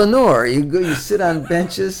a flaneur. You sit on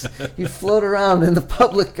benches, you float around in the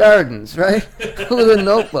public gardens, right? With a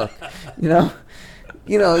notebook,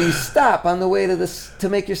 you stop on the way to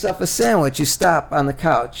make yourself a sandwich. You stop on the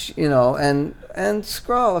couch, and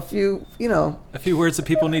scrawl a few words that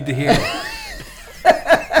people need to hear.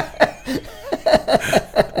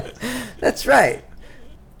 That's right.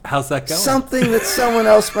 How's that going? Something that someone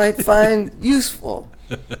else might find useful.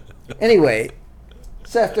 Anyway,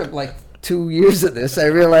 so after like 2 years of this, I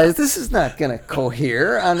realized this is not going to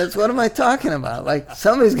cohere on this. What am I talking about? Like,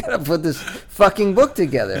 somebody's got to put this fucking book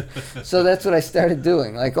together. So that's what I started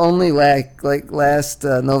doing. Like, only like last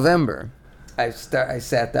November, I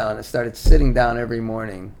sat down and started sitting down every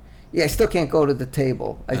morning. Yeah, I still can't go to the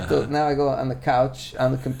table. Now I go on the couch,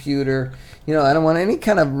 on the computer. I don't want any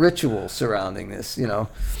kind of ritual surrounding this,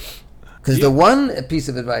 Because the one piece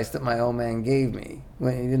of advice that my old man gave me,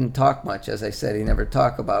 when he didn't talk much, as I said, he never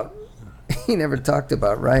talked about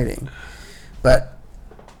writing. But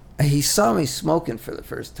he saw me smoking for the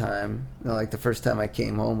first time, like the first time I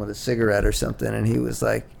came home with a cigarette or something, and he was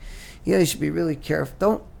like, you should be really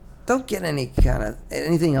careful. Don't get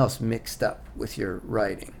anything else mixed up with your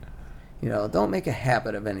writing. Don't make a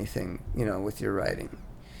habit of anything, with your writing.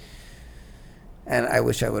 And I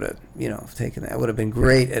wish I would have, taken that. It would have been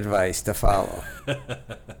great advice to follow.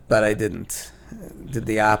 But I didn't. Did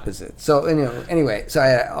the opposite. So, anyway, so I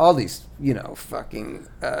had all these, fucking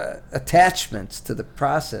attachments to the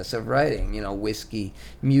process of writing. Whiskey,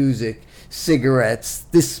 music, cigarettes,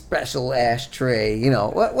 this special ashtray,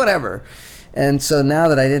 whatever. And so now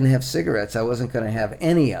that I didn't have cigarettes, I wasn't going to have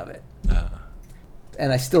any of it.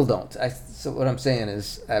 And I still don't. So what I'm saying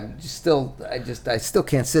is, I still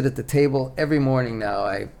can't sit at the table. Every morning now,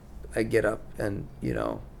 I get up and,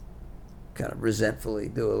 kind of resentfully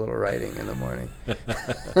do a little writing in the morning.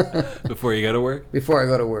 Before you go to work? Before I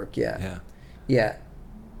go to work, yeah. Yeah.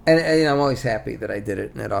 And I'm always happy that I did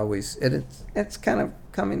it, and it's kind of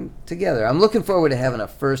coming together. I'm looking forward to having a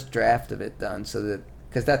first draft of it done,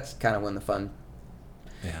 because that's kind of when the fun,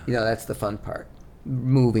 that's the fun part.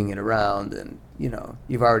 Moving it around, and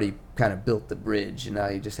you've already kind of built the bridge, and now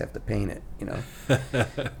you just have to paint it.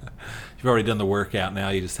 You've already done the workout. Now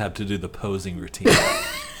you just have to do the posing routine.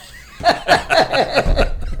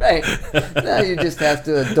 Right. Now you just have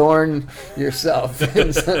to adorn yourself.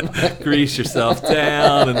 In some way. Grease yourself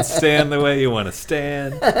down and stand the way you want to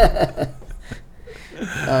stand.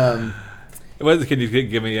 Can you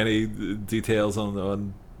give me any details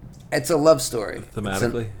on It's a love story.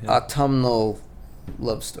 Thematically? It's an autumnal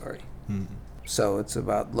love story. So it's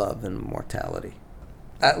about love and mortality.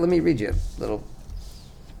 Let me read you a little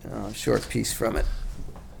short piece from it.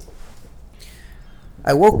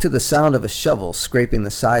 I woke to the sound of a shovel scraping the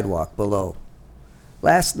sidewalk below.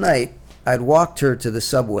 Last night, I'd walked her to the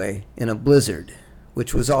subway in a blizzard,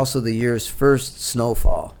 which was also the year's first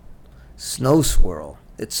snowfall. Snow swirl.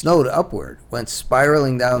 It snowed upward, went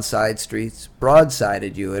spiraling down side streets,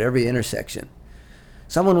 broadsided you at every intersection.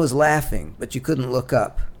 Someone was laughing, but you couldn't look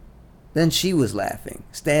up. Then she was laughing,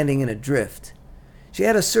 standing in a drift. She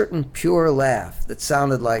had a certain pure laugh that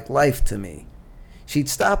sounded like life to me. She'd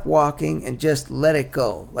stop walking and just let it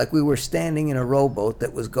go, like we were standing in a rowboat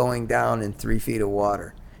that was going down in 3 feet of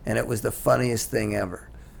water, and it was the funniest thing ever.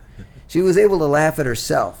 She was able to laugh at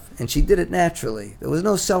herself, and she did it naturally. There was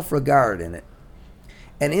no self-regard in it.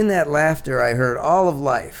 And in that laughter I heard all of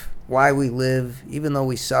life, why we live, even though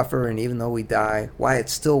we suffer and even though we die, why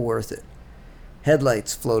it's still worth it.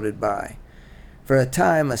 Headlights floated by. For a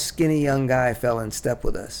time, a skinny young guy fell in step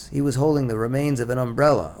with us. He was holding the remains of an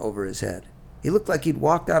umbrella over his head. He looked like he'd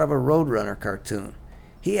walked out of a Roadrunner cartoon.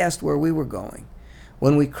 He asked where we were going.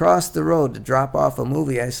 When we crossed the road to drop off a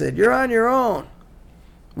movie, I said, "You're on your own."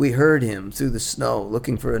 We heard him through the snow,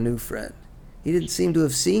 looking for a new friend. He didn't seem to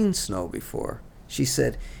have seen snow before. She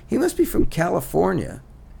said, "He must be from California."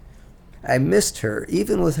 I missed her,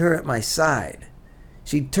 even with her at my side.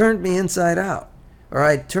 She'd turned me inside out, or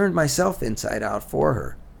I'd turned myself inside out for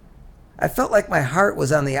her. I felt like my heart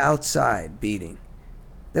was on the outside, beating.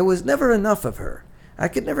 There was never enough of her. I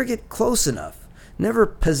could never get close enough, never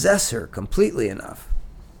possess her completely enough.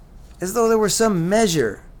 As though there were some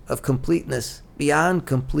measure of completeness beyond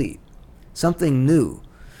complete, something new,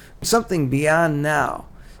 something beyond now,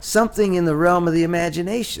 something in the realm of the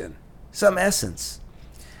imagination, some essence.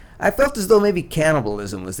 I felt as though maybe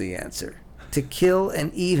cannibalism was the answer, to kill and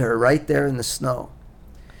eat her right there in the snow.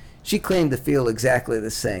 She claimed to feel exactly the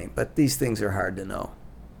same, but these things are hard to know.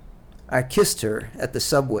 I kissed her at the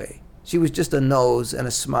subway. She was just a nose and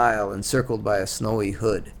a smile encircled by a snowy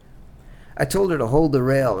hood. I told her to hold the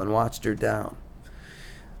rail and watched her down.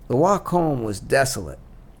 The walk home was desolate.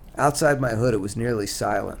 Outside my hood it was nearly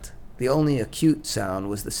silent. The only acute sound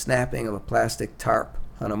was the snapping of a plastic tarp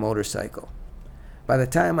on a motorcycle. By the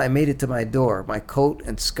time I made it to my door, my coat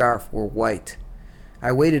and scarf were white.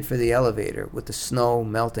 I waited for the elevator with the snow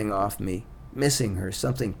melting off me, missing her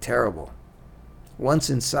something terrible. Once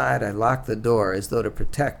inside, I locked the door as though to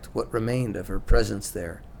protect what remained of her presence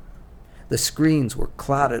there. The screens were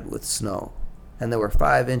clotted with snow, and there were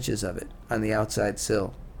 5 inches of it on the outside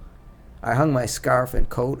sill. I hung my scarf and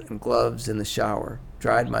coat and gloves in the shower,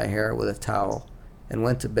 dried my hair with a towel, and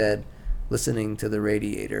went to bed listening to the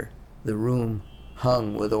radiator, the room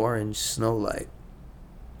hung with orange snowlight.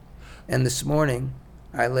 And this morning,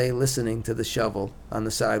 I lay listening to the shovel on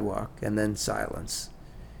the sidewalk, and then silence.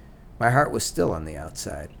 My heart was still on the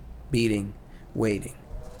outside, beating, waiting.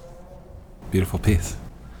 Beautiful piece.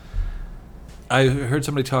 I heard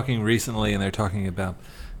somebody talking recently, and they're talking about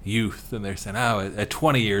youth, and they're saying, at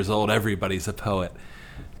 20 years old, everybody's a poet.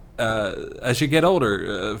 As you get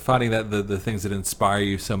older, finding that the things that inspire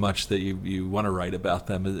you so much that you want to write about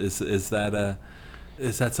them, is that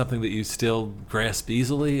something that you still grasp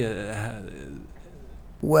easily?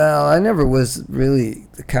 Well, I never was really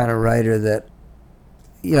the kind of writer that,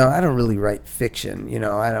 I don't really write fiction.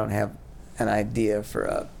 I don't have an idea for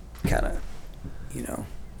a kind of,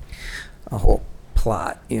 a whole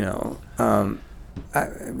plot,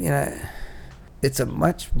 it's a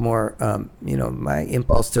much more, my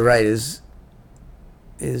impulse to write is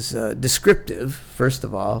descriptive, first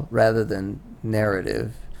of all, rather than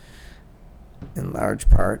narrative in large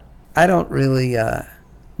part. I don't really,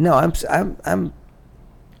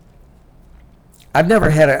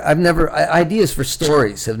 ideas for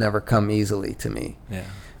stories have never come easily to me. Yeah.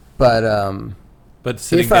 But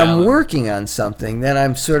if I'm working on something, then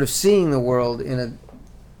I'm sort of seeing the world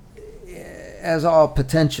as all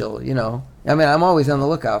potential, I'm always on the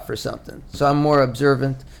lookout for something. So I'm more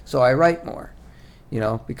observant, so I write more,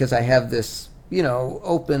 because I have this,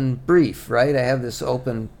 open brief, right? I have this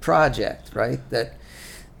open project, right?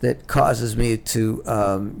 That causes me to,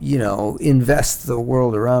 invest the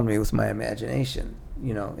world around me with my imagination,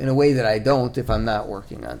 in a way that I don't if I'm not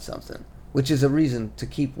working on something, which is a reason to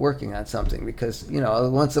keep working on something because,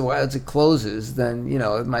 once a while as it closes, then,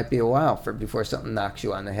 it might be a while before something knocks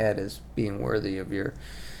you on the head as being worthy of your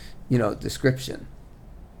description.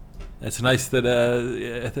 It's nice that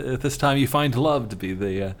at this time you find love to be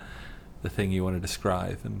the thing you want to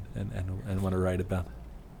describe and want to write about.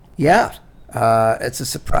 Yeah, it's a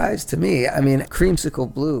surprise to me. I mean,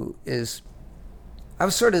 Creamsicle Blue I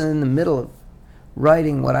was sort of in the middle of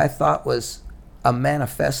writing what I thought was a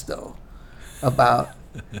manifesto about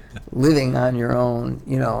living on your own,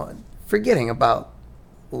 forgetting about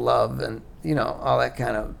love and, all that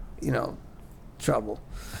kind of, trouble.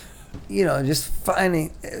 Just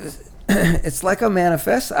finding, it's like a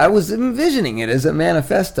manifesto. I was envisioning it as a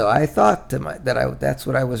manifesto. I thought that's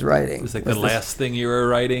what I was writing. It was like the last thing you were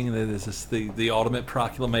writing? Is this the ultimate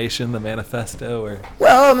proclamation, the manifesto? Or?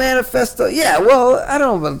 Well, a manifesto, yeah. Well, I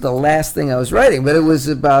don't know about the last thing I was writing, but it was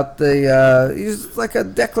about it was like a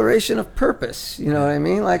declaration of purpose. You know what I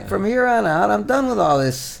mean? Like, from here on out, I'm done with all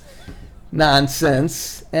this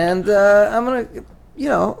nonsense, and I'm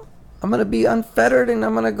gonna be unfettered, and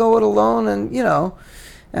I'm gonna go it alone, and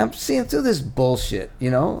I'm seeing through this bullshit,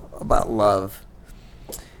 about love.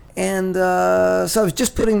 And so I was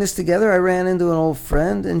just putting this together. I ran into an old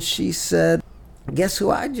friend, and she said, guess who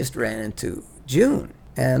I just ran into? June.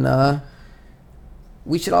 And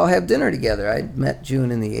we should all have dinner together. I'd met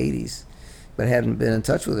June in the 80s, but hadn't been in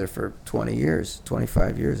touch with her for 20 years,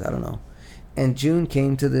 25 years, I don't know. And June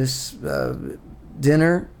came to this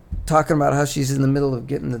dinner talking about how she's in the middle of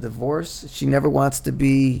getting a divorce. She never wants to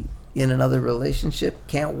be in another relationship.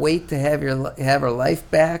 Can't wait to have her life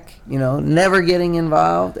back. Never getting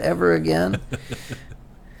involved ever again.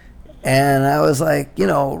 And I was like,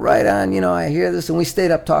 right on. I hear this, and we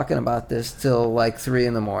stayed up talking about this till like 3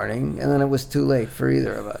 a.m, and then it was too late for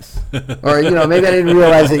either of us. Or maybe I didn't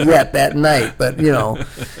realize it yet that night, but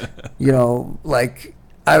like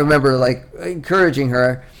I remember like encouraging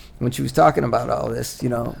her when she was talking about all this,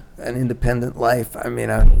 an independent life. I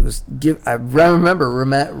mean, I remember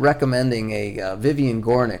recommending a Vivian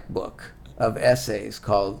Gornick book of essays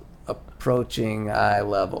called Approaching Eye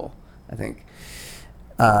Level, I think,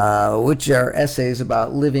 which are essays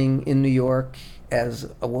about living in New York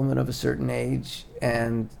as a woman of a certain age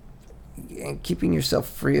and keeping yourself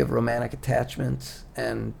free of romantic attachments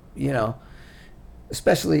and,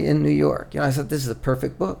 especially in New York. I thought this is a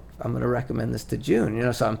perfect book. I'm going to recommend this to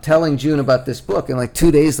June. So I'm telling June about this book, and like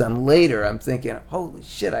 2 days later, I'm thinking, holy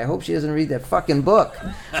shit, I hope she doesn't read that fucking book.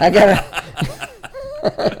 I gotta.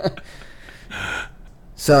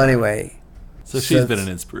 So anyway. So she's been an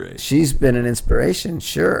inspiration. She's been an inspiration,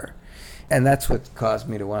 sure. And that's what caused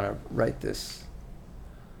me to want to write this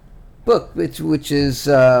book, which is,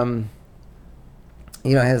 has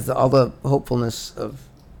all the hopefulness of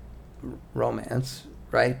romance,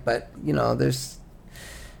 right? But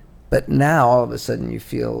but now all of a sudden you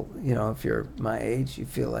feel, if you're my age, you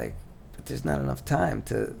feel like there's not enough time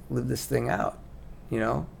to live this thing out.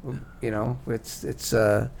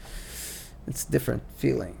 It's different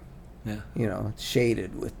feeling. Yeah. It's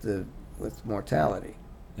shaded with mortality.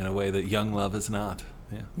 In a way that young love is not.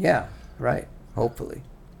 Yeah. Yeah, right. Hopefully.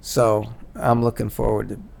 So I'm looking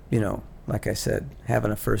forward to, like I said,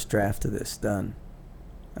 having a first draft of this done.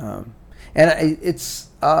 And it's,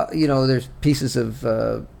 there's pieces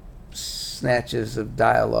of snatches of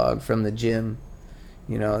dialogue from the gym.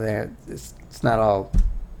 It's not all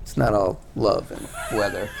love and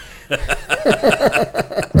weather.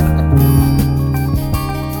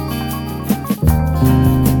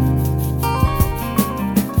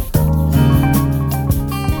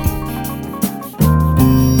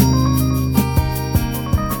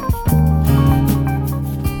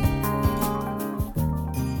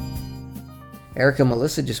 Erica and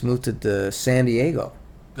Melissa just moved to San Diego.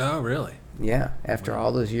 Oh, really? Yeah, after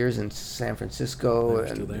all those years in San Francisco, They're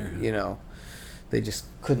still there. They just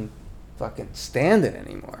couldn't fucking stand it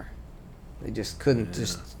anymore. They just couldn't.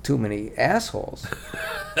 Just too many assholes.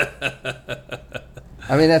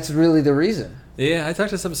 I mean, that's really the reason. Yeah, I talked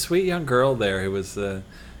to some sweet young girl there who was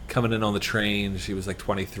coming in on the train. She was like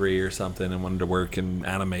 23 or something and wanted to work in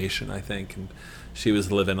animation, I think, and she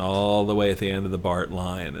was living all the way at the end of the BART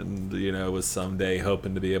line, and was someday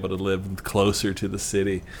hoping to be able to live closer to the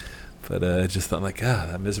city. But I just thought, like,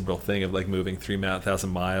 that miserable thing of like moving 3,000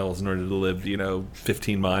 miles in order to live,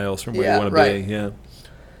 15 miles from where you want to be. Yeah.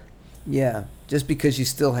 Yeah, just because you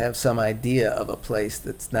still have some idea of a place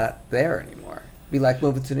that's not there anymore. Be like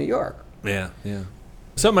moving to New York. Yeah, yeah.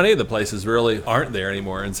 So many of the places really aren't there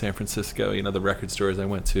anymore in San Francisco. The record stores I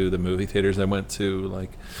went to, the movie theaters I went to,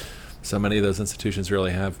 like, so many of those institutions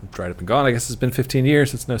really have dried up and gone. I guess it's been 15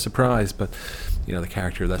 years. It's no surprise. But, the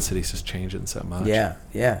character of that city is just changing so much.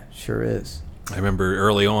 Yeah, sure is. I remember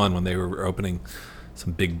early on when they were opening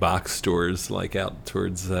some big box stores like out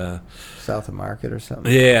towards South of Market or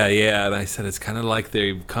something. yeah, and I said it's kind of like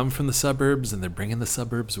they've come from the suburbs and they're bringing the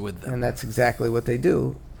suburbs with them. And that's exactly what they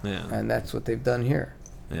do. Yeah. And that's what they've done here.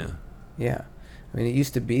 Yeah. Yeah. I mean, it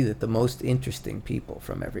used to be that the most interesting people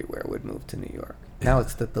from everywhere would move to New York. Now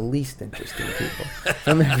it's that the least interesting people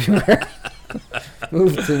from everywhere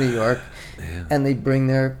move to New York, and they bring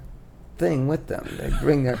their thing with them. They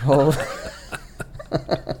bring their whole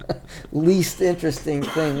least interesting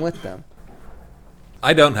thing with them.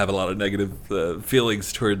 I don't have a lot of negative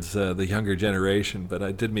feelings towards the younger generation, but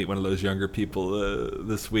I did meet one of those younger people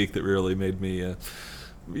this week that really made me,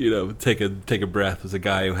 take a breath. It was a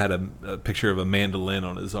guy who had a picture of a mandolin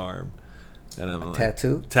on his arm, and I'm like,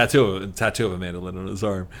 tattoo of a mandolin on his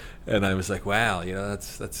arm, and I was like, wow,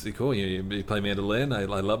 that's cool. You play mandolin? I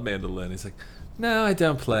love mandolin. He's like, no, I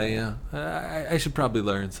don't play. I should probably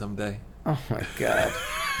learn someday. Oh my God.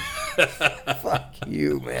 Fuck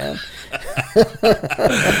you, man.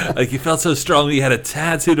 Like you felt so strongly you had a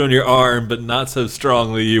tattooed on your arm, but not so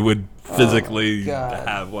strongly you would physically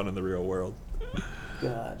have one in the real world.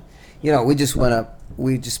 God. We just went up.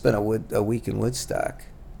 We just spent a week in Woodstock,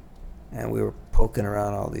 and we were poking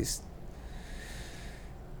around all these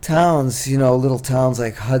towns. Little towns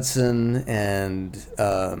like Hudson and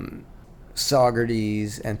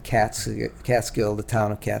Saugerties and Catskill, the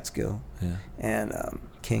town of Catskill, and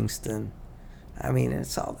Kingston. I mean,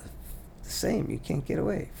 it's all the same. You can't get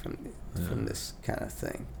away from this kind of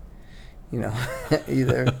thing.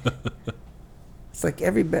 Either. It's like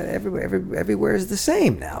everywhere is the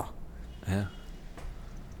same now. Yeah.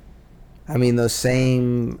 I mean, those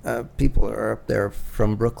same people are up there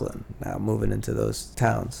from Brooklyn now, moving into those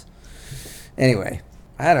towns. Anyway,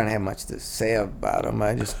 I don't have much to say about them.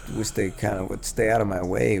 I just wish they kind of would stay out of my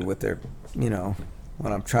way with their,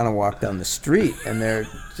 when I'm trying to walk down the street and they're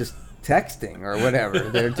just texting or whatever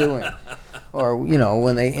they're doing. Or,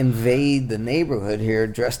 when they invade the neighborhood here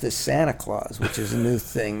dressed as Santa Claus, which is a new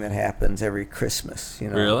thing that happens every Christmas.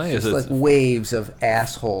 Really? It's like waves of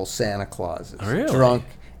asshole Santa Clauses. Really? Drunk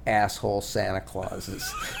asshole Santa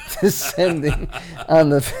Clauses descending on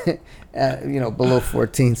the, below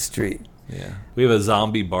 14th Street. Yeah. We have a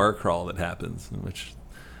zombie bar crawl that happens in which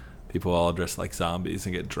people all dress like zombies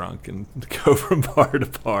and get drunk and go from bar to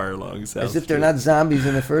bar along South As if Street. they're not zombies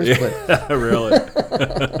in the first place. Yeah, really.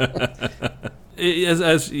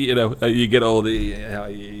 As you get older,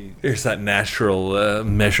 there's that natural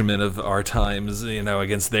measurement of our times,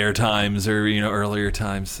 against their times or earlier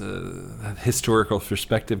times. That historical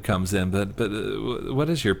perspective comes in. But what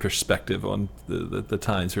is your perspective on the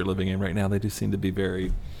times we're living in right now? They do seem to be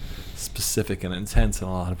very specific and intense in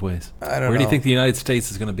a lot of ways. I don't know. Where do you think the United States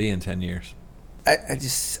is going to be in 10 years? I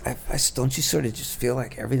don't you sort of just feel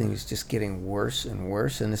like everything is just getting worse and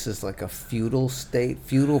worse, and this is like a feudal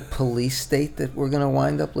police state that we're going to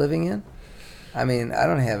wind up living in? I mean, I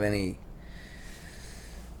don't have any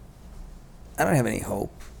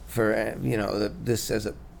hope for this as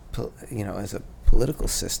a political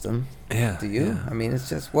system. Yeah. Do you? Yeah. I mean, it's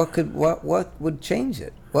just what would change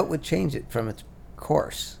it? What would change it from its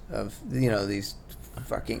course of these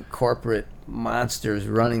fucking corporate monsters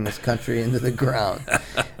running this country into the ground?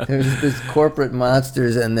 There's these corporate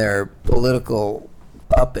monsters and their political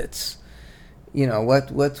puppets.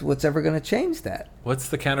 What's ever going to change that? What's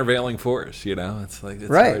the countervailing force? It's like it's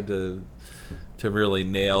Right. hard to really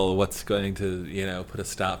nail what's going to put a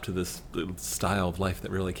stop to this style of life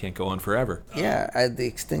that really can't go on forever. Yeah, the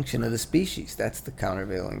extinction of the species. That's the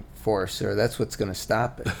countervailing force, or that's what's going to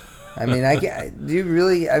stop it. I mean, do you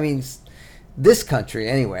really? I mean, this country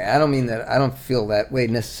anyway. I don't mean that. I don't feel that way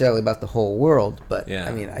necessarily about the whole world, but Yeah.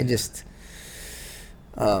 I mean, I just.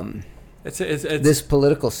 It's This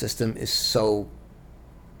political system is so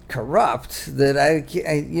corrupt that I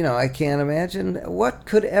can't imagine what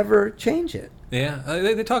could ever change it. Yeah,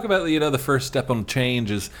 they talk about the first step on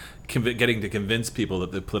change is getting to convince people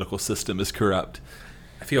that the political system is corrupt.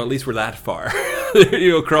 I feel at least we're that far,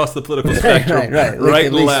 across the political spectrum, right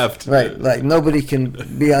and left. Right, like nobody can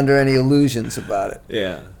be under any illusions about it.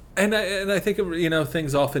 Yeah, and I think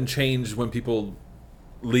things often change when people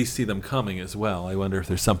least see them coming as well. I wonder if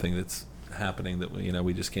there's something that's happening that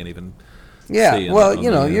we just can't even. See well,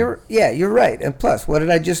 you're right. And plus, what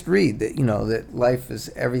did I just read? That that life is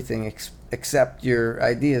everything except your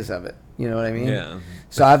ideas of it. You know what I mean? Yeah.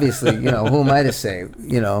 So obviously, who am I to say?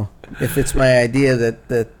 If it's my idea that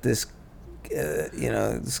this,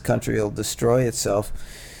 this country will destroy itself,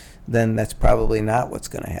 then that's probably not what's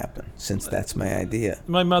going to happen. Since that's my idea.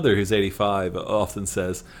 My mother, who's 85, often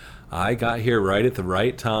says, I got here right at the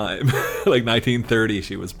right time. Like 1930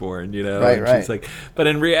 she was born, you know. Right, and right. She's like, but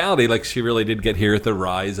in reality, like, she really did get here at the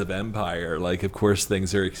rise of empire. Like, of course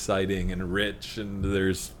things are exciting and rich, and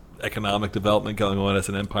there's economic development going on as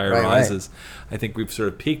an empire Right, rises. I think we've sort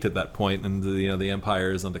of peaked at that point, and the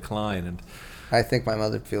empire is on decline. And I think my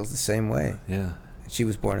mother feels the same way. yeah, She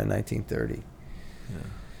was born in 1930.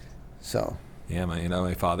 So, yeah,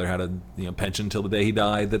 my father had a pension till the day he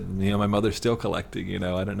died that my mother's still collecting.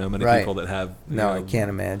 I don't know many Right. people that have no, I can't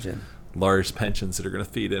imagine. large pensions that are going to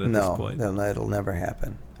feed in at this point. No, it'll never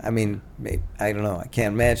happen. I mean, I don't know. I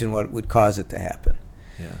can't imagine what would cause it to happen.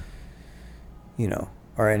 Yeah.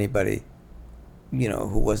 Or anybody,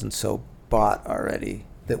 who wasn't so bought already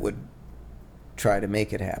that would try to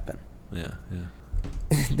make it happen. Yeah.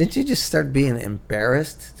 Didn't you just start being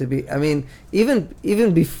embarrassed to be? I mean,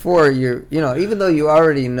 even before you're, even though you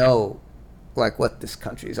already know, like, what this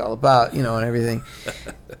country is all about, and everything,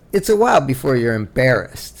 it's a while before you're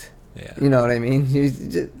embarrassed. Yeah. You know what I mean?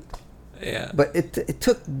 Yeah. But it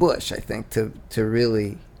took Bush, I think, to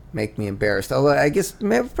really make me embarrassed. Although I guess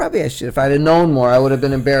probably I should. If I'd have known more, I would have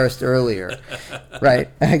been embarrassed earlier. Right?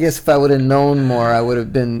 I guess if I would have known more, I would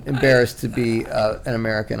have been embarrassed to be an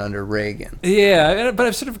American under Reagan. Yeah, but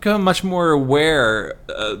I've sort of become much more aware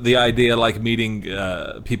the idea, like, meeting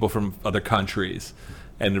people from other countries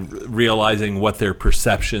and realizing what their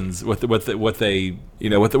perceptions, what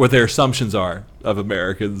their assumptions are of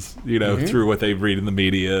Americans, through what they read in the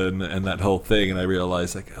media and that whole thing. And I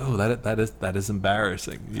realized, like, oh, that is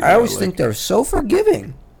embarrassing. I always think they're so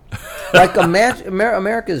forgiving. Like,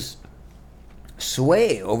 America's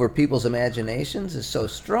sway over people's imaginations is so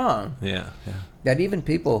strong Yeah. that even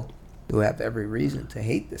people who have every reason to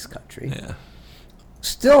hate this country Yeah.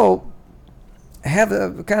 still have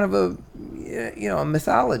a kind of a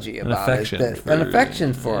mythology about an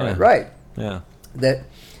affection for it, right? Yeah.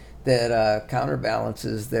 That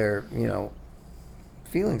counterbalances their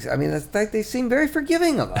feelings. I mean, it's like they seem very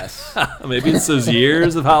forgiving of us. Maybe it's those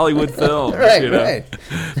years of Hollywood films. Right.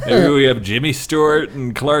 Maybe we have Jimmy Stewart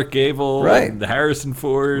and Clark Gable and Harrison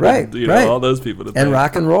Ford, and, all those people. And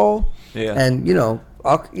rock and roll. Yeah. And,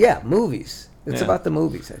 movies. It's about the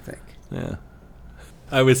movies, I think. Yeah.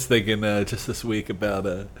 I was thinking just this week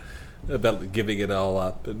about giving it all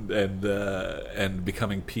up and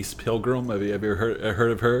becoming Peace Pilgrim. Have you ever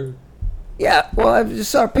heard of her? Yeah, well, I just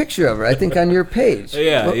saw a picture of her, I think, on your page.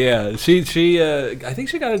 Yeah. She I think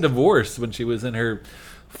she got a divorce when she was in her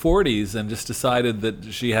 40s and just decided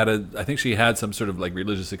that she had some sort of, like,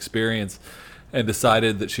 religious experience and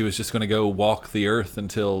decided that she was just going to go walk the earth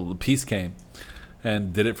until peace came,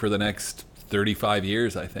 and did it for the next 35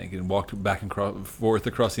 years, I think, and walked back and forth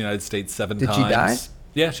across the United States 7 times. Did she die?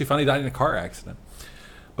 Yeah, she finally died in a car accident.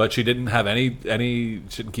 But she didn't have she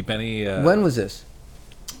didn't keep any... when was this?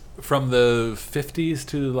 From the 50s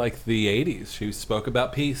to, like, the 80s. She spoke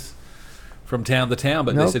about peace from town to town,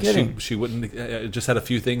 but No they said kidding. she wouldn't, just had a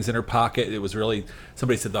few things in her pocket. It was really,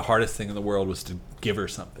 somebody said the hardest thing in the world was to give her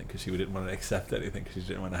something, because she didn't want to accept anything, because she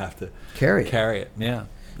didn't want to have to Carry it. Yeah.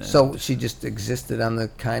 So she just existed on the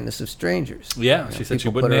kindness of strangers. Yeah, she said she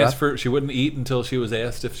people wouldn't put her she wouldn't eat until she was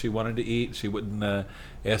asked if she wanted to eat. She wouldn't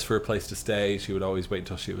ask for a place to stay. She would always wait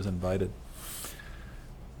until she was invited.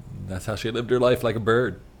 And that's how she lived her life, like a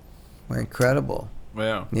bird. Well, incredible.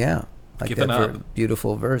 Yeah. Yeah. Like Giving that up.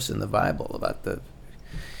 beautiful verse in the Bible about the,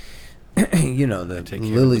 the Take care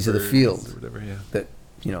lilies of the birds field. or whatever, yeah. That,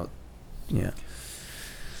 yeah.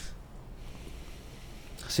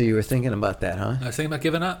 So you were thinking about that, huh? I was thinking about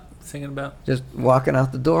giving up. Thinking about Just walking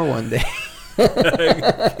out the door one day.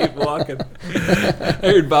 keep walking. I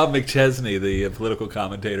heard Bob McChesney, the political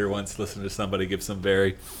commentator, once listened to somebody give some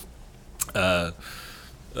very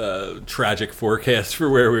tragic forecast for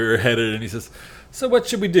where we were headed, and he says, "So what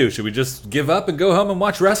should we do? Should we just give up and go home and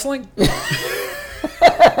watch wrestling?"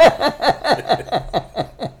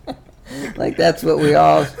 Like, that's what we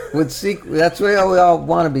all would seek. That's what we all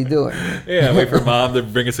want to be doing. Yeah, wait for Mom to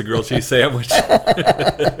bring us a grilled cheese sandwich.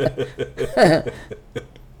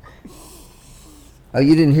 Oh,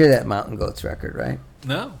 you didn't hear that Mountain Goats record, right?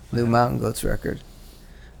 No. New Mountain Goats record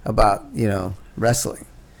about, wrestling.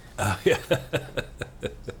 Oh, yeah.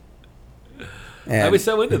 And I was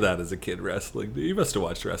so into that as a kid, wrestling. You must have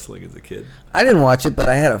watched wrestling as a kid. I didn't watch it, but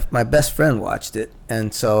I had my best friend watched it,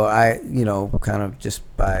 and so I, kind of just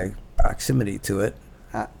by proximity to it,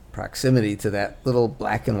 proximity to that little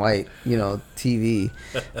black and white, TV.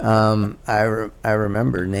 I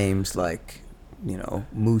remember names like,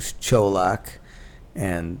 Moose Cholak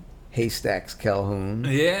and Haystacks Calhoun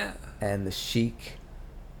Yeah. and the Sheik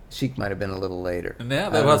Sheik might have been a little later. Yeah,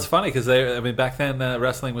 that was funny because back then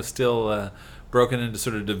wrestling was still broken into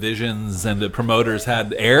sort of divisions, and the promoters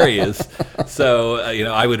had areas. So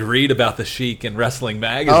I would read about the Sheik in Wrestling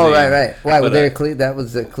Magazine. Oh, right. Why were there? That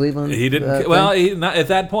was the Cleveland. He didn't. Well, not, at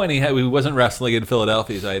that point, he wasn't wrestling in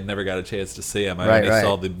Philadelphia, so I had never got a chance to see him. I only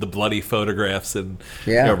saw the bloody photographs in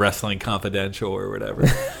Wrestling Confidential or whatever.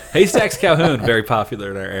 Haystacks Calhoun, very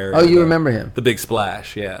popular in our area. Oh, you remember him? The Big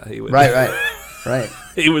Splash, yeah. He was, Right.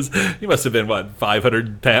 He must have been,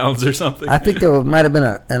 500 pounds or something? I think there might have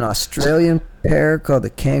been an Australian pair called the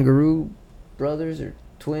Kangaroo Brothers or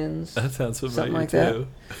Twins. That sounds familiar, something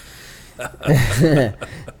like that.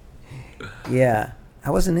 Yeah. I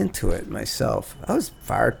wasn't into it myself. I was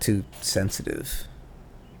far too sensitive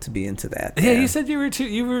to be into that. Yeah, you said you were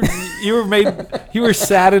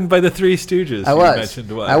saddened by the Three Stooges. I was. You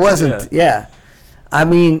mentioned once. I wasn't. Yeah. I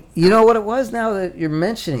mean, you know what it was? Now that you're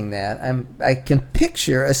mentioning that, I can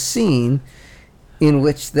picture a scene in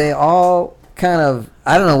which they all kind of,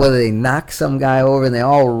 I don't know whether they knock some guy over and they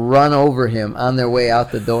all run over him on their way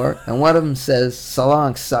out the door, and one of them says, "So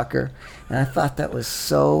long, sucker," and I thought that was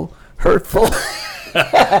so hurtful.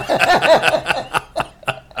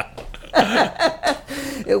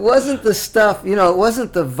 It wasn't the stuff, it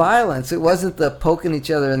wasn't the violence. It wasn't the poking each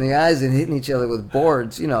other in the eyes and hitting each other with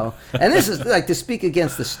boards, And this is like to speak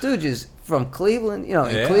against the Stooges from Cleveland,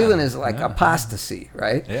 Cleveland is like apostasy,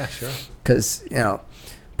 right? Yeah, sure. Because,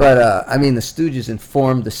 but the Stooges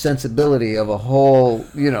informed the sensibility of a whole,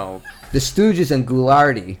 the Stooges and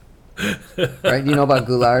Ghoulardi. Right, you know about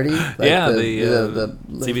Ghoulardi? Like the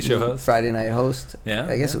TV show host, Friday night host. Yeah,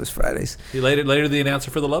 I guess it was Fridays. He later the announcer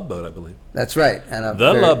for the Love Boat, I believe. That's right, and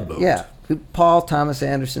Love Boat. Yeah, Paul Thomas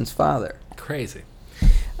Anderson's father. Crazy.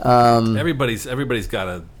 Everybody's got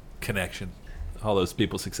a connection. All those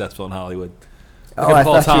people successful in Hollywood.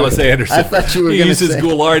 Paul Thomas Anderson. I thought you were he going to uses say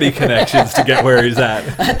Ghoulardi connections to get where he's at.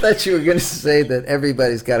 I thought you were going to say that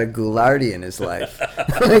everybody's got a Ghoulardi in his life.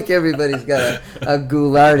 Like everybody's got a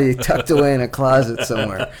Ghoulardi tucked away in a closet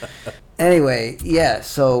somewhere. Anyway, yeah.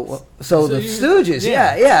 So the Stooges.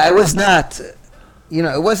 Yeah. It was not.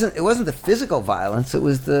 It wasn't the physical violence. It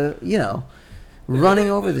was the running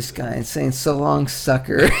over this guy and saying "so long,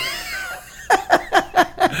 sucker."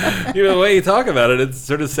 The way you talk about it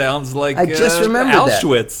sort of sounds like I just remembered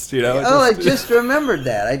Auschwitz. That. I just remembered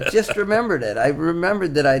that. I just remembered it. I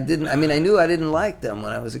remembered that I didn't. I knew I didn't like them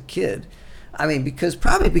when I was a kid.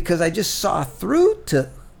 Because I just saw through to,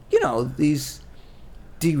 these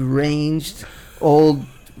deranged old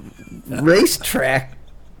racetrack,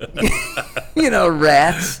 rats. You know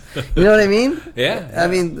what I mean? Yeah.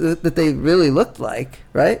 That they really looked like,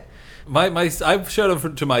 right? I've showed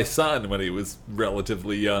him to my son when he was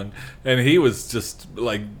relatively young, and he was just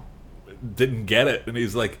like didn't get it, and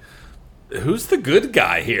he's like, "Who's the good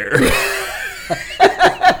guy here?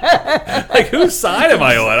 Like, whose side am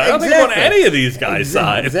I on? I don't think I'm on any of these guys'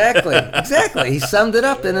 side." Exactly. He summed it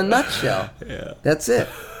up in a nutshell. Yeah, that's it.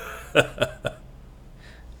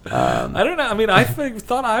 I don't know. I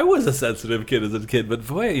thought I was a sensitive kid as a kid, but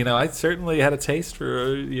boy, I certainly had a taste for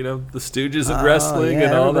the Stooges and wrestling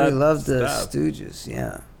and all that. Everybody loved the stuff. Stooges.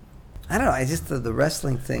 Yeah, I don't know. I just the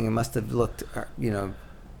wrestling thing. It must have looked. I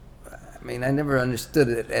never understood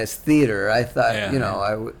it as theater. I thought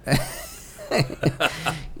I would.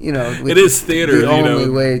 It is theater. The only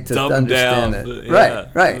way to understand down, it.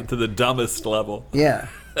 Right. To the dumbest level. Yeah.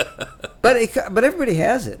 But everybody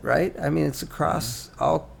has it, right? It's across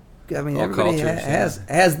all. Everybody cultures,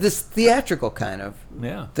 has this theatrical kind of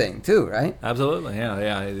thing too, right? Absolutely,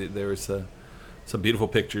 yeah. There was some beautiful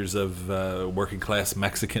pictures of working class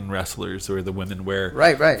Mexican wrestlers where the women wear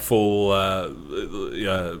full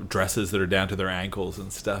dresses that are down to their ankles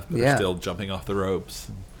and stuff, but they're still jumping off the ropes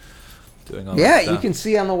and doing all that stuff. You can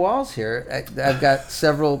see on the walls here. I've got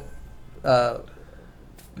several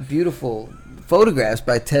beautiful photographs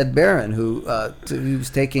by Ted Barron, who was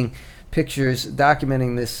taking pictures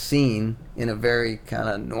documenting this scene in a very kind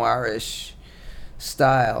of noirish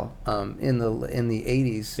style in the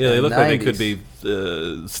 80s. Yeah, they look 90s. like they could be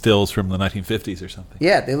stills from the 1950s or something.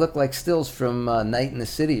 Yeah, they look like stills from Night in the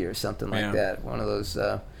City or something like that. One of those,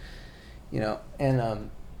 so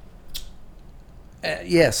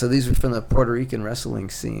these are from the Puerto Rican wrestling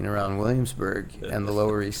scene around Williamsburg and the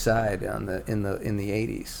Lower East Side in the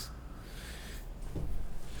 80s.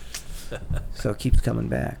 So it keeps coming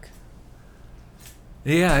back.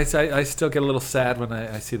 Yeah, I still get a little sad when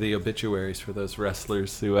I see the obituaries for those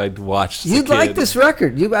wrestlers who I'd watched as a You'd kid. like this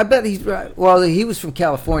record. I bet he's right. Well, he was from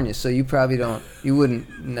California, so you probably you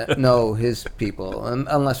wouldn't know his people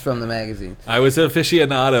unless from the magazine. I was an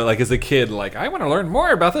aficionado, like as a kid, like I want to learn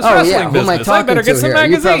more about this Oh wrestling yeah, who am I business. talking I better to get some here?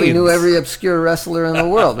 magazines. You probably knew every obscure wrestler in the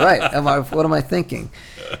world, right? What am I thinking?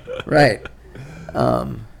 Right.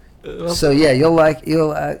 So yeah, you'll like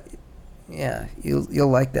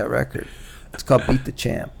that record. It's called Beat the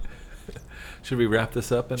Champ. Should we wrap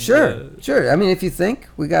this up? And, Sure. I mean, if you think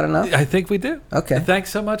we got enough. I think we do. Okay. Thanks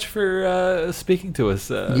so much for speaking to us.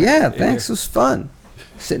 Yeah, thanks. It was fun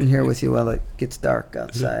sitting here with you while it gets dark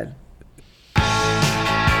outside.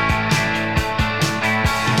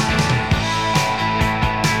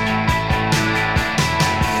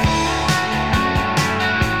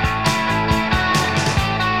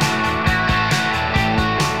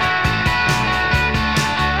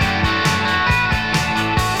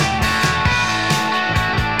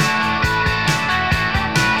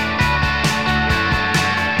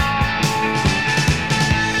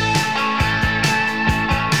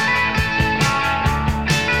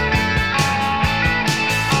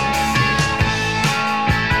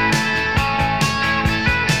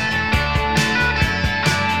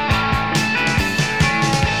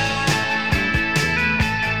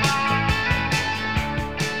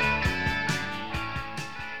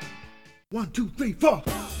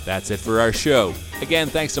 That's it for our show. Again,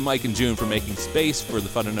 thanks to Mike and June for making space for the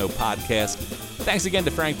Fun to Know podcast. Thanks again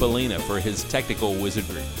to Frank Bellina for his technical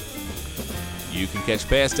wizardry. You can catch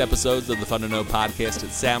past episodes of the Fun to Know podcast at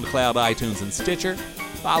SoundCloud, iTunes, and Stitcher.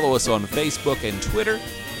 Follow us on Facebook and Twitter.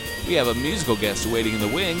 We have a musical guest waiting in the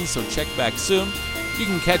wings, so check back soon. You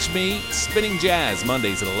can catch me spinning jazz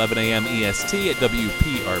Mondays at 11 a.m. EST at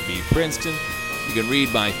WPRB Princeton. You can read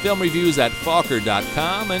my film reviews at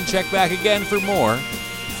Falker.com and check back again for more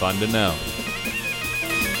Fun to Know.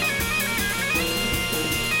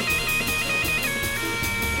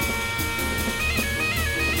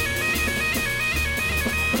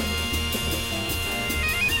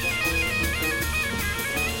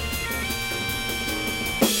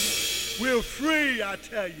 We're free, I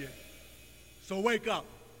tell you. So wake up.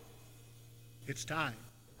 It's time.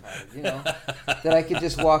 You know, that I could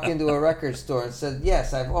just walk into a record store and said,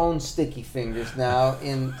 yes, I've owned Sticky Fingers now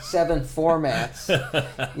in 7 formats,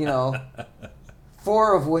 you know,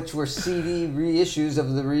 4 of which were CD reissues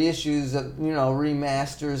of the reissues of, you know,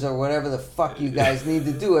 remasters or whatever the fuck you guys need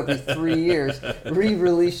to do every 3 years.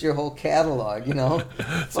 Re-release your whole catalog, you know.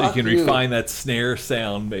 So you can refine that snare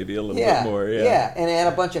sound maybe a little bit more. Yeah, and add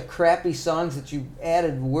a bunch of crappy songs that you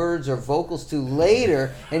added words or vocals to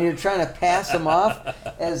later, and you're trying to pass them off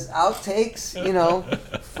as outtakes, you know.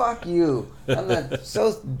 Fuck you. I'm not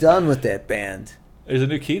so done with that band. There's a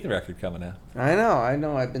new Keith record coming out. I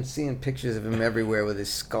know. I've been seeing pictures of him everywhere with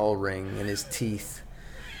his skull ring and his teeth.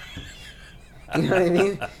 You know what I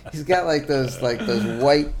mean? He's got like those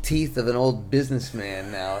white teeth of an old businessman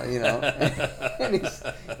now, you know.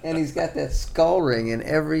 and he's got that skull ring in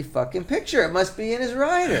every fucking picture. It must be in his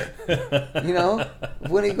rider. You know,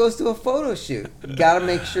 when he goes to a photo shoot, you got to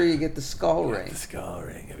make sure you get the skull ring. The skull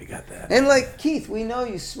ring. Have you got that? And like, Keith, we know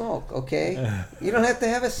you smoke, okay? You don't have to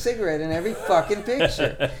have a cigarette in every fucking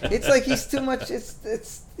picture. It's like he's too much.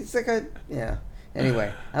 It's like a yeah.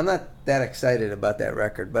 Anyway, I'm not that excited about that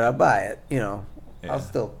record, but I'll buy it. You know, Yeah. I'll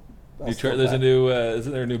still There's a new.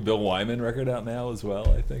 Isn't there a new Bill Wyman record out now as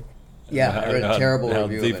well? I think. Yeah, I read a terrible how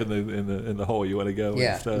review deep of it. in the hole you want to go.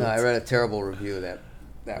 Yeah, and stuff. no, I read a terrible review of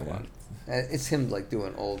that one. It's him like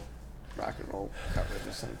doing old rock and roll covers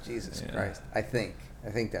or something. Jesus Christ, I think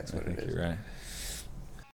that's what it is. You're right.